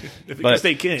 right? Because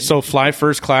they can. So fly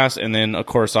first class, and then of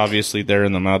course, obviously, there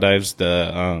in the Maldives,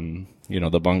 the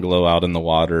the bungalow out in the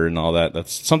water and all that.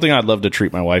 That's something I'd love to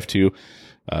treat my wife to.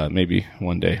 Maybe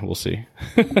one day, we'll see.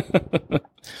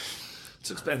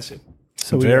 It's expensive.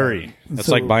 So Very. It's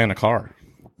so- like buying a car.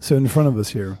 So in front of us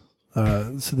here,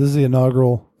 so this is the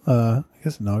inaugural. I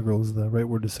guess inaugural is the right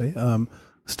word to say.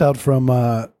 Stout from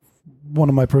one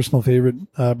of my personal favorite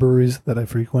breweries that I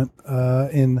frequent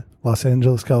in Los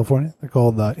Angeles, California. They're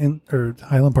called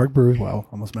Highland Park Brewery. Wow,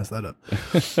 almost messed that up.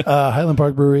 Highland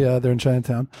Park Brewery. They're in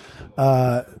Chinatown.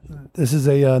 This is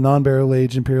a non-barrel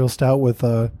aged imperial stout with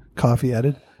coffee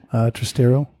added,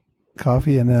 Trastero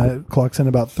coffee, and it clocks in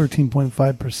about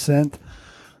 13.5%.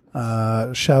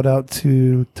 Shout out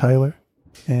to Tyler,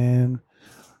 and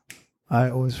I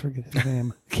always forget his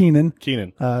name. Keenan.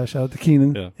 Shout out to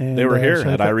Keenan. Yeah. And, They were here shout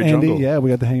at out to Irie Andy. Jungle. Yeah, we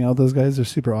got to hang out with those guys. They're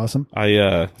super awesome.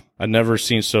 I never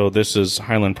seen. So this is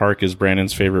Highland Park is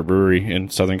Brandon's favorite brewery in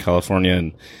Southern California,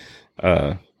 and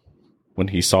when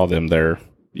he saw them there,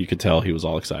 you could tell he was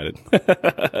all excited.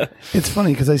 It's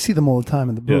funny because I see them all the time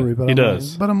in the brewery, Yeah, but he I'm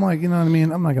does. Like, but I'm like, you know what I mean?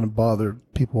 I'm not going to bother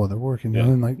people while they're working, you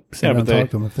know, and like sit down and but talk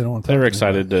to them if they don't want to talk They were to me.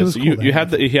 excited But it to. was So cool to you hang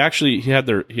had he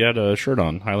had a shirt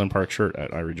on, Highland Park shirt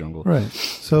at Irie Jungle. Right.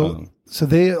 So So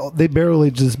they barrel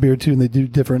age this beer too, and they do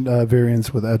different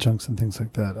variants with adjuncts and things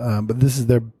like that. But this is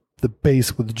the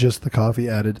base with just the coffee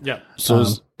added. Yeah. So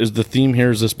is the theme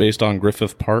here? Is this based on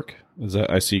Griffith Park? Is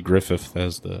that I see Griffith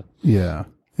as the Yeah,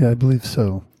 I believe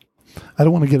so. I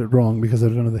don't want to get it wrong because I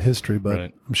don't know the history, but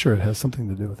Right. I'm sure it has something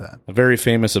to do with that. a very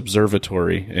famous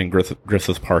observatory in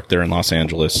Griffith Park there in Los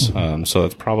Angeles. So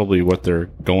that's probably what they're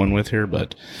going with here,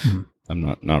 but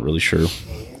I'm not really sure.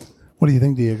 What do you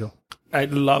think, Diego? I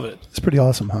love it. It's pretty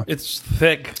awesome, huh? It's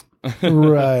thick.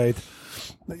 Right.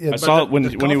 Yeah, I saw it the when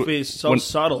coffee he is so when-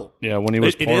 subtle. yeah when he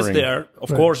was It pouring. is there, of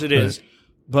Right, course it is,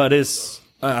 but it's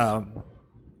it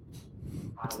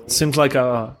seems like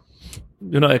a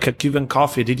Cuban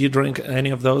coffee. Did you drink any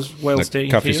of those while Like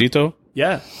staying here? cafecito,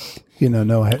 Yeah,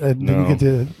 no, I didn't No. get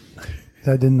to.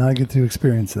 I did not get to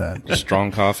experience that.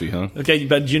 strong coffee, huh? okay,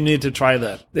 but you need to try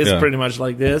that. It's Yeah. pretty much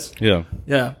like this. Yeah.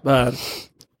 Yeah, but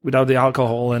without the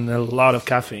alcohol and a lot of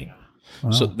caffeine.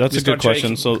 So that's You a good start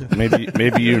question. So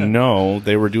maybe you know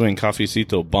they were doing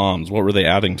cafecito bombs. What were they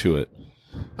adding to it?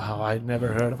 Oh, I never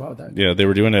heard about that. Yeah, they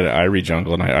were doing it at Irie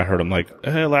Jungle, and I heard them like,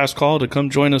 "Hey, last call to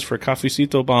come join us for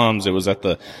cafecito bombs." It was at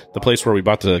the place where we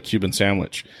bought the Cuban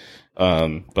sandwich,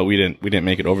 but we didn't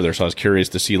make it over there. So I was curious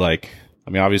to see like,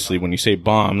 I mean, obviously when you say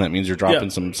bomb, that means you're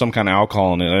dropping Yeah. some kind of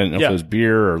alcohol in it. I didn't know if Yeah. it was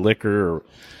beer or liquor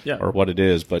or what it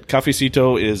is, but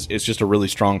cafecito is just a really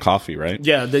strong coffee, right?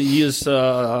 Yeah, they use.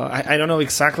 I don't know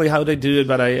exactly how they do it,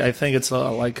 but I think it's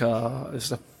it's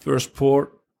the first pour,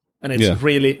 and it's Yeah.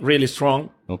 really really strong.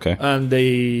 Okay. And they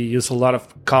use a lot of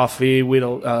coffee with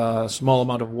a small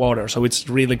amount of water, so it's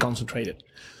really concentrated.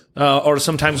 Or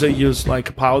sometimes they use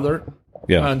like powder,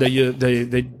 Yeah. and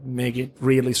they make it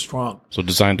really strong. So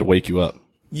designed to wake you up.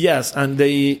 Yes, and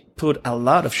they put a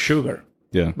lot of sugar.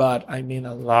 Yeah. But I mean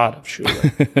a lot of sugar.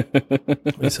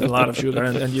 It's a lot of sugar,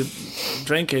 and you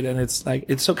drink it, and it's like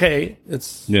it's okay.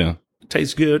 Yeah.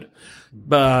 Tastes good,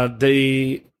 but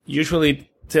they usually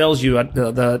tells you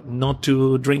that not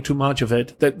to drink too much of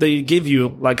it. That they give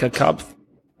you like a cup.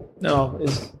 No,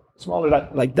 it's smaller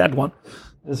like that one.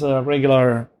 It's a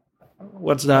regular.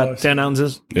 What's that? 10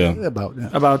 ounces. Yeah.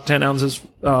 About 10 ounces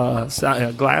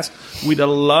glass with a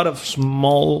lot of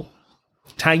small,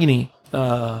 tiny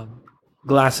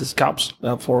glasses, cups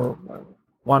for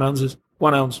 1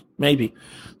 ounce maybe.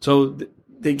 So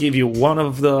they give you one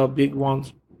of the big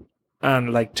ones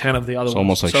and like 10 of the other ones.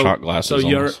 Almost like shot glasses. So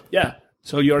you're almost.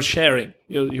 So you're sharing.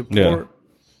 You pour,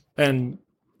 and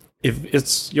if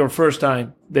it's your first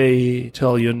time, they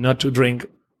tell you not to drink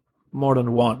more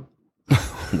than one.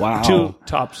 Wow. 2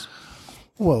 tops.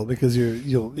 Well, because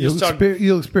you'll start-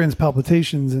 experience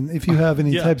palpitations, and if you have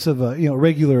any Yeah. types of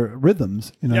regular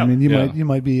rhythms, what I mean, you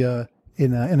might be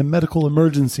in a medical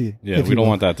emergency. Yeah, if we you don't will.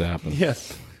 want that to happen.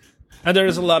 Yes. And there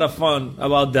is a lot of fun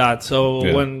about that. So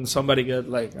Yeah. when somebody get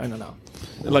like, I don't know,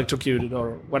 electrocuted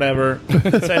or whatever,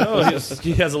 say, oh,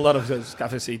 he has a lot of this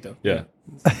cafecito. Yeah.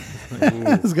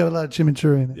 It's got a lot of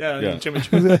chimichurri in it. Yeah.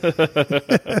 Chimichurri.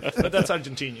 But that's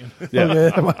Argentinian. Yeah.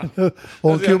 Okay.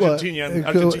 Well, That's the Cuba,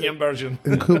 Argentinian version.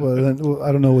 in Cuba, then, well,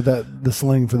 I don't know what the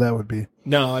slang for that would be.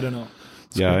 No, I don't know.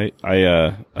 Yeah,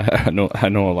 I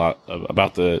know a lot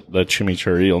about the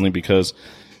chimichurri only because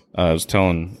I was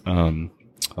telling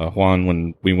Juan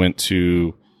when we went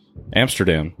to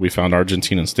Amsterdam, we found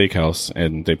Argentinian steakhouse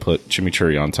and they put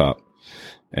chimichurri on top,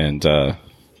 and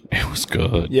it was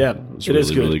good. Yeah, it was it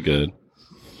is good. really good.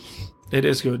 It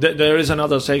is good. There is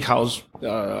another steakhouse,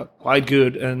 quite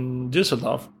good, in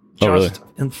Düsseldorf, just Oh, really?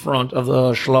 in front of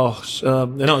the Schloss,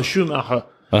 Schumacher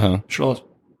Schloss.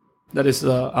 That is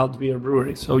the Altbier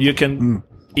brewery. So you can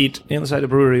eat inside the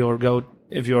brewery or go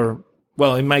if you're,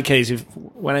 well, in my case,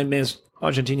 when I miss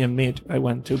Argentinian meat, I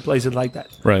went to places like that.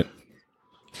 Right.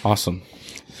 Awesome.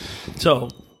 So,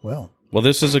 Well,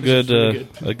 This is a good,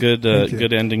 really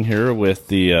good ending here with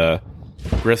the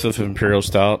Griffith Imperial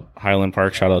Stout, Highland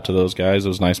Park. Shout out to those guys. It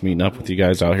was nice meeting up with you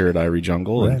guys out here at Irie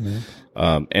Jungle. right, And,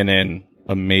 man. and then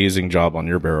amazing job on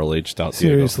your barrel aged stout.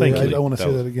 Diego. Seriously, I want to say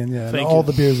that again. Yeah, and Thank all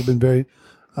you. the beers have been very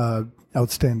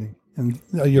outstanding, and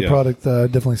your Yeah. product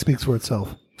definitely speaks for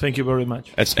itself. thank you very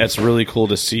much. It's really cool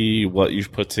to see what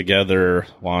you've put together,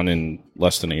 Juan, in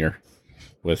less than a year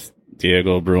with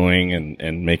Diego Brewing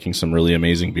and making some really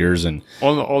amazing beers. And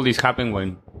All this happen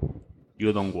when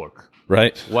you don't work.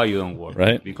 right, Why you don't work?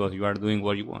 Right. Because you are doing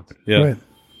what you want, yeah, Right,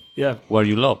 Yeah. what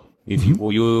you love. If you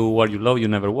what you love, you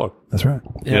never work. that's right.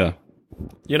 yeah.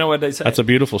 You know what they say? That's a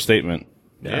beautiful statement.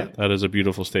 Yeah. That is a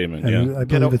beautiful statement. And Yeah, I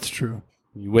believe up- it's true.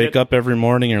 you wake up every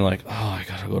morning, you're like, oh, I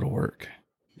gotta go to work.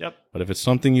 Yep. But if it's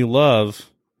something you love,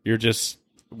 you're just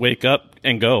wake up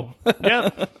and go. Yeah.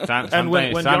 Sometimes,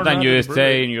 when you're sometimes not you in the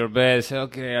stay in your bed, say,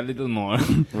 okay, a little more.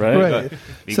 Right?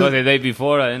 Because the day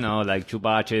before, I don't know, like 2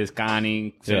 batches,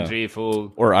 canning, Yeah.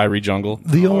 centrifugal. Or Irie Jungle.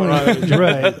 The only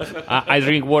right. I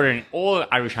drink water in all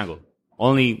Irish Angle.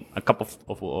 Only a cup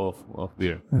of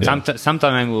beer. Sometimes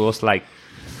I was like,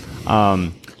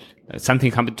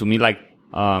 something happened to me like,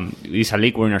 it's a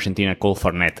liquor in Argentina called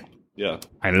Fernet. Yeah.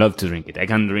 I love to drink it. I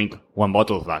can drink 1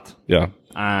 bottle of that. Yeah.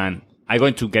 And I'm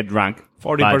going to get drunk.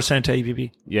 40%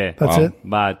 ABV. Yeah. That's it.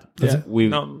 But it.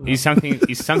 No. it's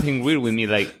something weird with me.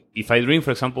 Like if I drink,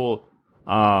 for example,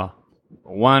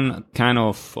 1 can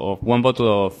of 1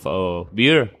 bottle of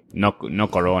beer, no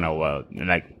Corona, well,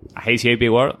 like a hazy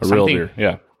IPA or A something, real beer.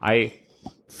 Yeah. I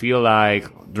feel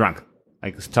like drunk,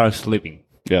 like start sleeping.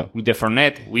 Yeah. With the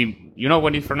Fernet, you know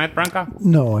what is Fernet Branca?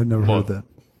 No, I've never heard that.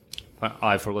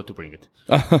 I forgot to bring it.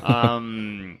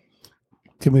 Can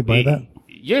we buy that?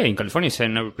 Yeah, in California it's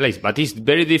in every place, but it's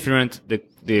very different. The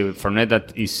Fernet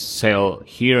that is sold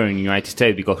here in the United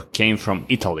States because it came from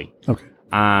Italy Okay.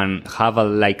 and have a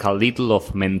little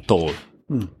of menthol.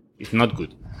 It's not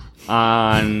good.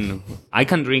 And I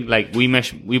can drink like we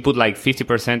put like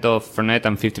 50% of Fernet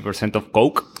and 50% of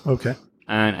Coke, Okay.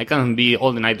 and I can be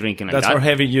all the night drinking like That's that. for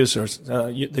heavy users.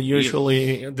 The usual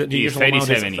amount is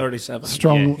 37. 37.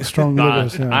 Strong But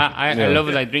livers. Yeah. I love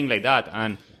it. I drink like that,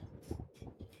 and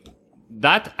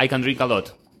that I can drink a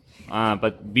lot.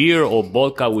 But beer or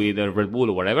vodka with a Red Bull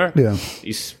or whatever, Yeah.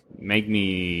 is make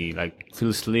me like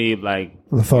feel sleep, like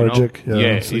Lethargic, You know?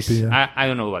 yeah, Yeah, sleepy, it's, yeah. I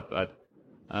don't know what, but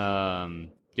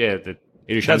yeah, the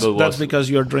Irish That's Angle was because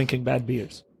you're drinking bad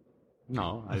beers.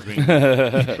 no. I drink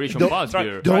British Pils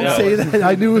beer. Don't say that.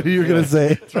 I knew what you were going to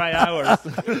say. Try ours.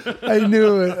 I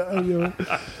knew it.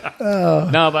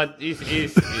 No, but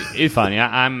it's funny.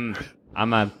 I'm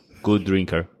a good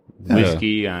drinker,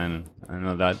 whiskey and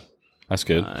all that. That's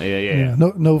good. Yeah. Yeah.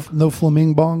 No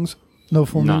flaming bongs. No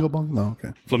flamingo No. bongs. No.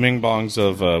 Okay. Flaming bongs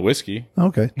of whiskey.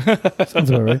 Okay. Sounds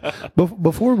about right.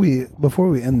 Before we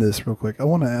end this real quick, I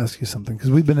want to ask you something because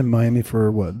we've been in Miami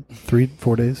for what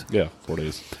 3-4 days. Yeah, 4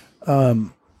 days.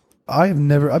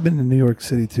 I've been in New York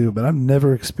City too, but I've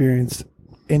never experienced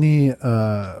any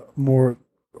more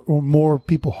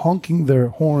people honking their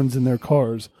horns in their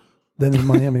cars than in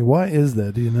Miami. Why is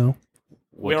that? Do you know?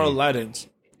 We are Latins.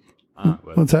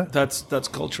 What's that? That's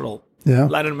cultural. Yeah.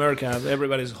 Latin America,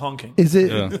 everybody's honking. Is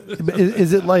it? Yeah.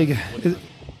 Is it like?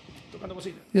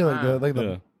 Yeah, like the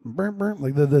Yeah. burn,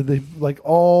 like the like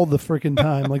all the freaking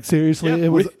time. Like seriously, it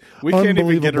was We can't even get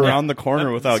unbelievable. around the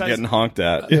corner without Besides- getting honked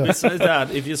at. Yeah. Besides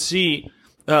that, if you see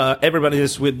everybody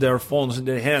is with their phones in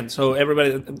their hands, so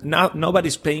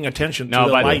nobody's paying attention to the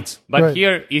lights. But Right.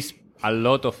 here is a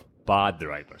lot of bad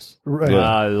drivers. Right.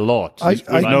 A lot.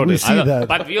 We noticed. see that.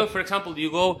 But you, for example, you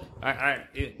go.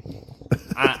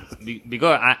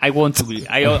 Because I want to be.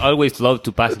 I always love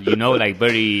to pass. Like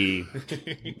very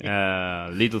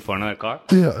little for another car.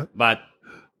 Yeah. But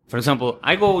for example,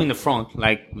 I go in the front,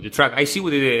 like with the truck. I see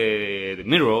with the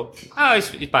mirror.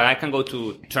 It's bad. I can go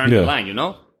to turn the Yeah. line,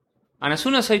 And as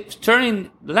soon as I turn in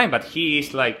the line, but he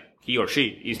or she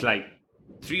is like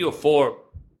 3 or 4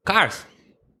 cars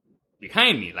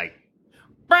behind me, like,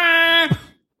 bah!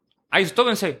 I stop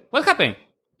and say, what happened?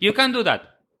 You can't do that.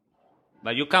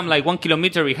 But you come like 1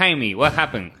 kilometer behind me. What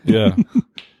happened? Yeah.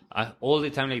 All the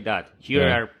time like that. Here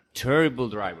Yeah. are terrible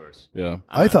drivers. Yeah.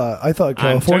 I thought And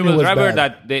California terrible was driver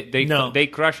bad. that they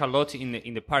crash a lot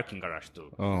in the parking garage too.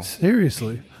 Oh.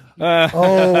 Seriously.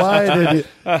 Why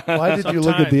did you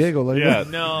look at Sometimes. Diego like Yeah. that?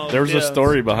 No, There's a yeah.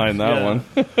 story behind that Yeah. one.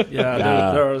 Yeah,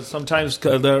 there are sometimes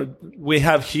we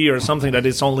have here something that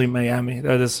is only Miami.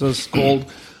 That is just called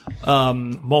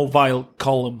mobile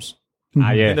columns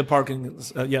Yeah. in the parking.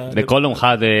 The column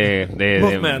had the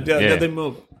movement. Yeah, they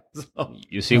move. So,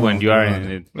 You see when you are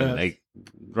in it, Yeah. like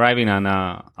driving and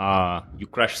you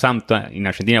crash something in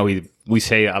Argentina, we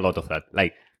say a lot of that.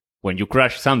 Like when you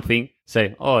crash something,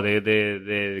 say, "Oh,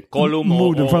 the column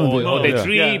Moved in front of you. or the Yeah.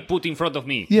 tree Yeah. put in front of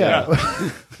me." Yeah.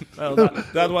 well,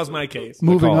 that was my case.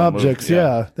 Moving column objects. moved,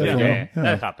 Yeah. Definitely. Yeah, Yeah.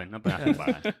 that happened. Nothing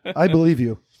bad. I believe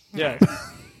you. Yeah,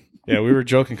 Yeah, we were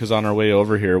joking because on our way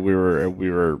over here, we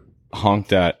were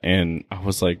honked at, and I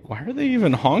was like, "Why are they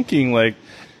even honking?" Like,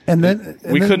 And then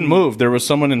we couldn't move. There was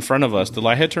someone in front of us. The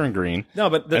light had turned green. no,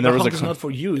 but the And there was honk a is con- not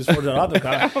for you; it's for the other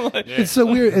car. It's so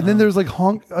weird. And then there's like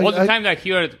honk. All the time that I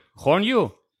hear horn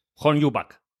you back.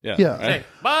 Yeah. Yeah. Say,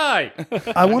 bye.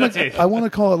 I want That's to. it. I want to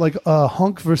call it like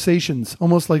honkversations,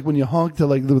 almost like when you honk to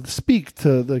like speak to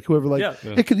like whoever. Like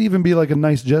Yeah. it could even be like a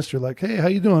nice gesture, like "Hey, how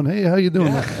you doing? Hey, how you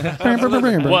doing?"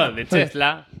 Well, the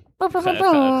Tesla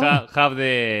have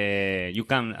the you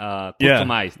can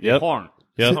customize the Yeah. horn.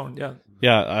 Yep. Horn. Yep. Yeah,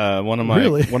 one of my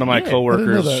Really? one of my Yeah,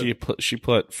 coworkers, I didn't know she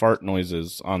put fart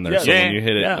noises on there, Yeah. so Yeah. when you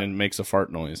hit it, Yeah. it makes a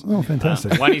fart noise. Oh,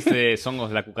 fantastic. One is the song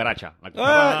of La Cucaracha.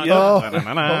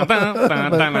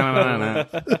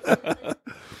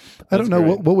 I don't know.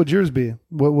 great. What would yours be?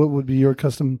 What would be your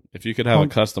custom? If you could have a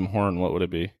custom horn, what would it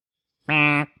be?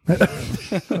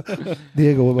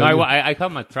 Diego, what No, about you? I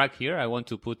have my track here. I want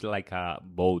to put like a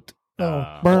boat.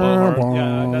 Oh.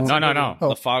 No.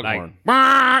 The foghorn.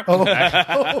 Like,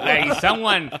 like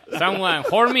someone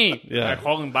horn me. Yeah. I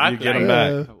horn back. You get like, 'em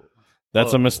back.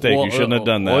 That's a mistake. You shouldn't have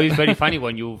done that. Or it's very funny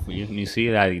when you see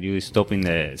that you stop in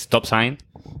the stop sign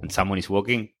and someone is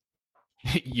walking.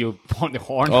 You point the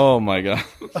horn. Oh my god.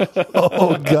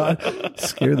 Oh God,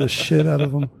 scare the shit out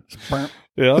of them.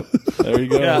 Yeah. There you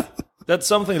go. Yeah, that's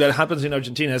something that happens in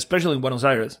Argentina, especially in Buenos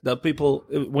Aires. That people,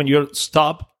 when you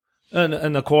stop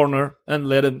in a corner and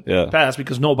let them Yeah. pass,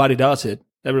 because nobody does it.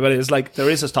 Everybody is like, there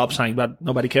is a stop sign, but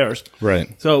nobody cares. Right.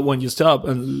 So when you stop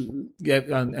and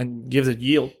gives it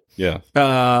yield, Yeah.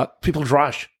 people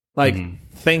rush, like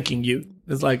thanking you.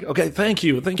 It's like, okay, thank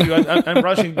you. I'm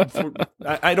rushing.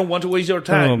 I don't want to waste your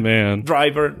time. Oh man.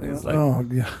 Driver. It's like, Oh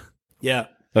yeah. yeah,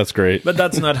 That's great. but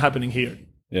that's not happening here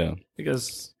Yeah.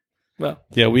 because, well,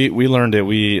 Yeah, we learned it.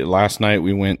 Last night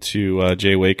we went to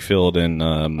Jay Wakefield and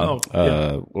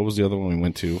what was the other one we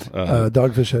went to?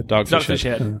 Dogfish Head. Dogfish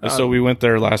Head. Head. So we went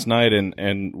there last night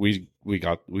and we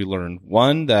learned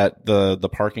one that the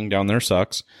parking down there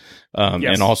sucks. Yes.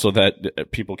 And also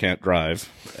that people can't drive.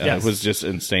 Yes. It was just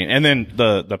insane. And then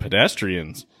the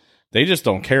pedestrians, they just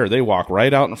don't care. They walk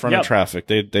right out in front of Yep. traffic.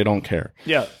 They don't care.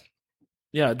 yeah.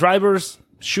 Drivers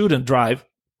shouldn't drive,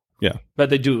 Yeah. but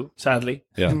they do, sadly.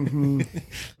 Yeah.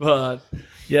 But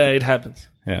yeah, it happens.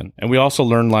 And we also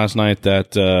learned last night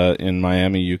that in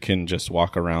Miami you can just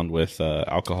walk around with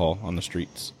alcohol on the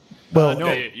streets. Well,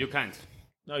 No. You can't.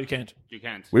 No, you can't. You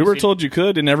can't. We were told you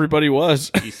could, and everybody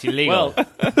was. It's illegal.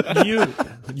 Well, you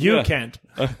Yeah. can't.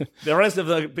 The rest of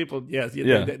the people, yes.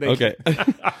 Yeah. They Okay.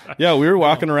 Yeah, we were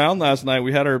walking around last night.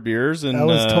 We had our beers, and I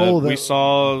was told we that-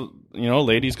 saw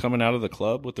ladies coming out of the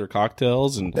club with their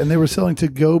cocktails, and and they were selling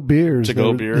to-go beers.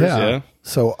 To-go beers, yeah.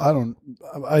 So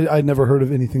I never heard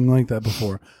of anything like that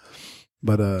before.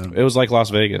 But it was like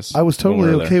Las Vegas. I was when we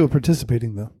totally were okay there. with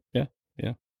participating, though.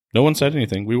 Yeah. No one said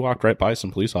anything. We walked right by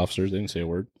some police officers. They didn't say a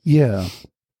word. Yeah.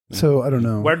 So I don't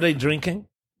know. Were they drinking?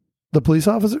 The police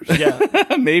officers? Yeah.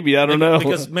 Maybe, I don't know.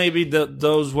 Because maybe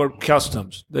those were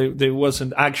customs. They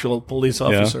wasn't actual police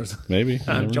officers. Maybe.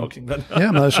 I'm Never- joking. But Yeah,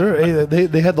 I'm not sure. Hey,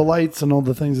 they had the lights and all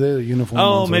the things there, the uniform.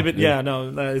 oh, and so- maybe yeah. No,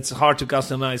 it's hard to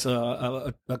customize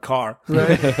a car. Right.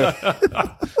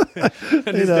 And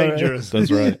it's Right. dangerous.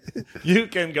 That's right. You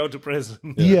can go to prison.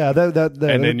 Yeah, that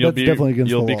And then that's definitely against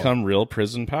you'll the law. become real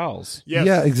prison pals. Yes.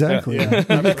 Yeah, exactly. Yeah,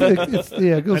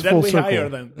 it goes And then full we circle. hire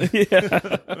them.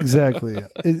 Exactly.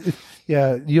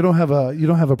 Yeah, you don't have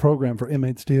a program for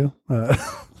inmates, do you?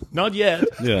 Not yet.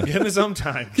 Yeah. Give me some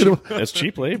time. It's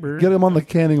cheap labor. Get them on the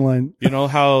canning line. You know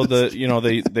how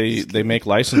they make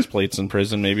license plates in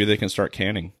prison. Maybe they can start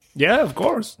canning. Yeah, of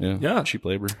course. Yeah. Yeah. Cheap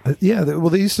labor. Yeah,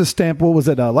 they used to stamp, what was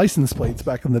it, license plates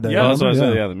back in the day. Yeah. Oh, that's what I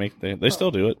said. Yeah. Yeah, they still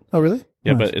do it. Oh, really?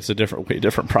 Yeah, Nice. but it's a way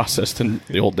different process than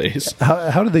the old days.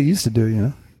 How did they used to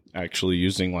do, Actually,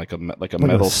 using like a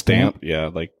metal stamp? stamp. Yeah,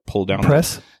 like pull down.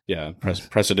 Press? Yeah,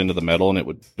 press it into the metal, and it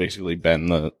would basically bend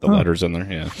the letters in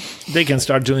there. Yeah. They can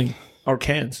start doing our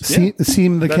cans.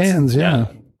 Seam the That's- cans, yeah.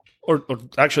 Or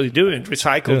actually do it.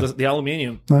 Recycle the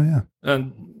aluminium Oh, yeah.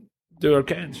 and do our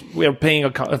cans. We are paying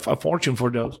a fortune for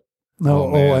those. No,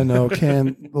 Oh, man. I know.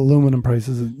 Aluminum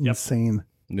prices are insane.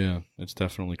 Yeah, it's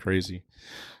definitely crazy.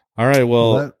 All right,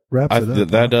 well, That wraps it up.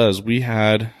 that does. We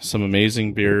had some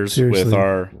amazing beers Seriously. with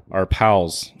our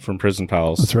pals from Prison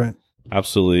Pals. That's right.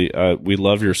 Absolutely. We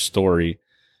love your story.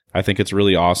 I think it's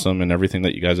really awesome and everything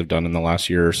that you guys have done in the last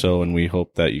year or so. And we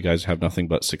hope that you guys have nothing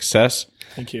but success.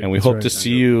 Thank you. And we hope right. to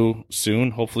see you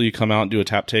soon. Hopefully you come out and do a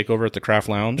tap takeover at the Craft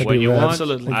Lounge. When you Yeah, want,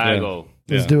 absolutely. I Yeah. go.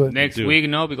 Let's Yeah. do it. Next Do it. week,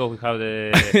 no, because we have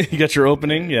the. You got your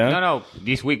opening? Yeah. No.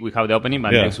 This week we have the opening,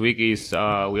 but Yeah. next week is we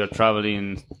are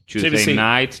traveling Tuesday CBC.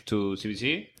 night to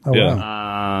CBC, Oh, Yeah.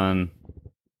 wow. and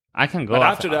I can go But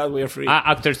after that, we are free.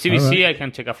 After CBC, All right. I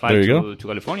can take a flight There you to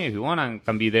California if you want, and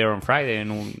can be there on Friday,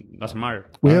 and it doesn't matter.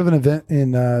 We have an event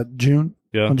in June,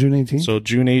 Yeah. on June 18th. So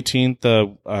June 18th,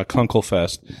 Kunkel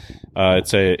Fest.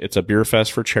 It's a beer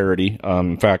fest for charity.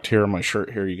 In fact, here on my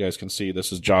shirt here, you guys can see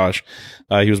this is Josh.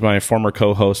 He was my former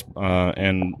co-host,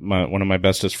 and one of my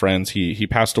bestest friends. He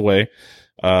passed away.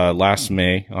 last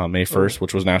May 1st,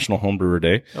 which was National Homebrewer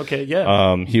Day. Okay,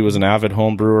 yeah. He was an avid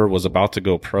home brewer, was about to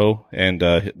go pro, and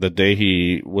the day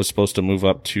he was supposed to move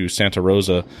up to Santa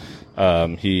Rosa,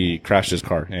 he crashed his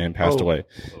car and passed away.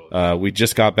 We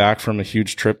just got back from a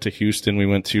huge trip to Houston. We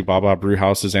went to Baba Brew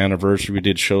House's anniversary. We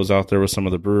did shows out there with some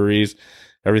of the breweries.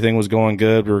 Everything was going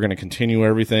good. We were going to continue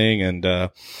everything, and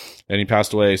he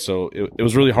passed away. So it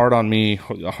was really hard on me,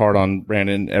 hard on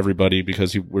Brandon, everybody,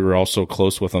 because we were all so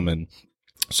close with him. And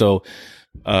so,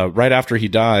 right after he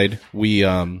died, we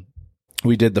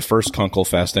did the first Kunkel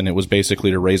Fest, and it was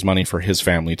basically to raise money for his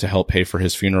family to help pay for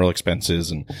his funeral expenses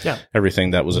and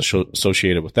everything that was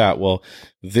associated with that. Well,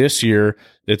 this year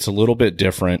it's a little bit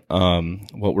different.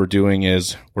 What we're doing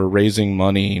is we're raising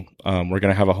money. We're going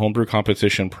to have a homebrew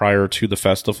competition prior to the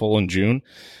festival in June.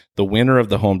 The winner of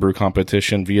the homebrew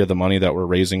competition, via the money that we're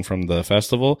raising from the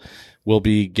festival, will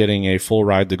be getting a full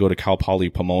ride to go to Cal Poly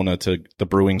Pomona to the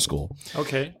brewing school.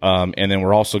 Okay. And then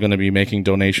we're also going to be making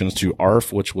donations to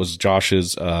ARF, which was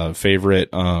Josh's favorite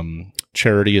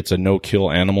charity. It's a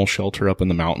no-kill animal shelter up in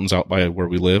the mountains out by where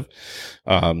we live.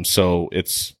 So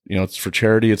it's for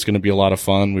charity. It's going to be a lot of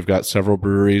fun. We've got several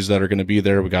breweries that are going to be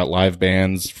there. We got live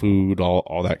bands, food,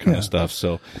 all that kind of stuff.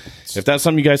 So if that's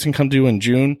something you guys can come do in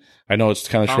June, I know it's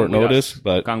kind of short notice,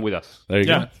 but come with us. there you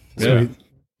go. Sweet.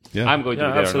 Yeah. I'm going to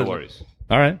be there. absolutely. No worries.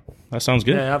 All right. That sounds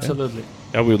good. Yeah, absolutely.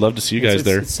 Yeah, we would love to see you guys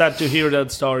there. It's sad to hear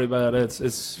that story, but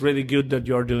it's really good that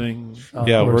you're doing.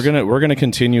 Yeah, we're gonna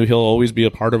continue. He'll always be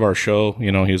a part of our show.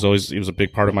 You know, he was a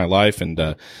big part of my life, and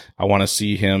I want to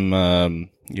see him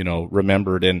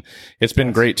remembered. And it's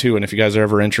been great too. And if you guys are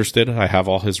ever interested, I have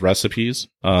all his recipes.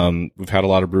 We've had a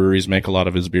lot of breweries make a lot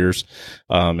of his beers,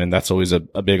 and that's always a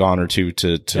big honor too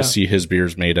to see his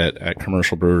beers made at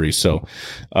commercial breweries. So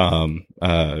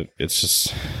it's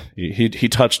just he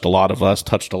touched a lot of us,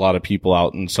 touched a lot of people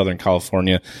out in Southern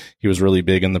California. He was really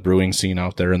big in the brewing scene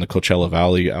out there in the Coachella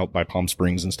Valley, out by Palm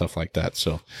Springs and stuff like that.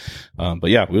 So, but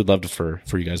yeah, we would love for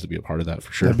you guys to be a part of that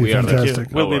for sure. That'd be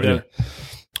fantastic. We'll be there.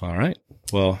 All right.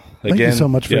 Well, Thank you so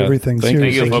much for everything. Thank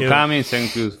Thank Seriously. you for coming.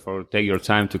 Thank you for taking your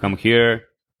time to come here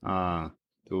to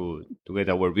get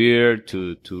our beer,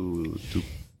 to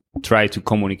try to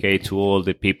communicate to all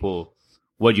the people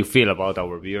what you feel about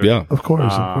our beer. Yeah. Of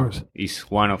course, of course. It's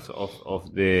one of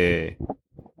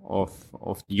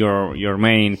your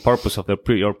main purpose of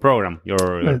your program.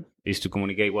 Right. Is to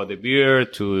communicate what the beer,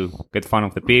 to get fun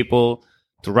of the people,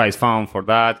 to raise fund for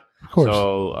that. Of course.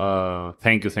 So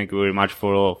thank you very much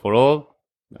for all.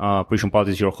 Prison Pot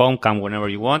is your home. Come whenever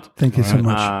you want. Thank you so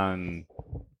much. And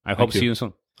I hope to see you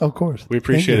soon. Of course. We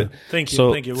appreciate it. Thank you.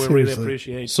 So- Thank you. We really Seriously.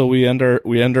 appreciate it. So we end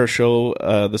our show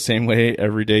the same way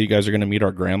every day. You guys are going to meet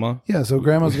our grandma. Yeah, so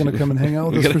Grandma's going to come and hang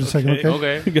out with us for a second,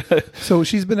 okay? Okay. So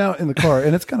she's been out in the car,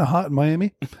 and it's kind of hot in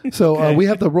Miami. So we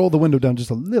have to roll the window down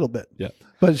just a little bit. Yeah.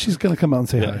 But she's going to come out and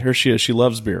say Yeah, hi. here she is. She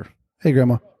loves beer. Hey,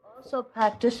 Grandma. Also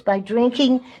practice by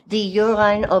drinking the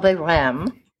urine of a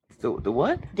ram. The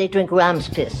what? They drink ram's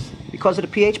piss. Because of the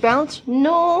pH balance?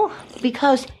 No,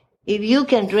 because if you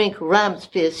can drink ram's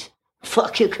piss,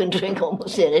 fuck, you can drink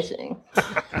almost anything.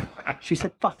 She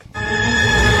said, fuck.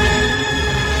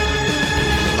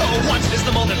 Oh, what's this,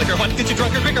 the malted liquor? What gets you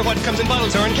drunker, bigger? What comes in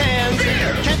bottles or in cans?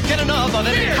 Beer! Can't get enough of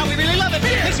it. Beer! How we really love it.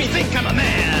 Beer! Makes me think I'm a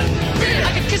man. Beer!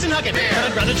 I could kiss and hug it. Beer! But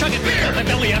I'd rather chug it. Beer! Let my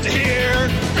belly out to here.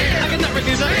 Beer! I could not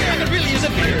refuse it. Beer! I could really use it.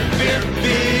 Beer! Beer!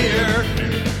 Beer!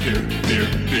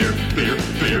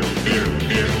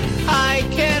 I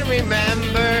can't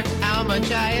remember how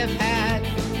much I have had.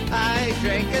 I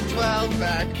drank a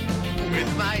 12-pack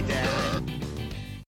with my dad.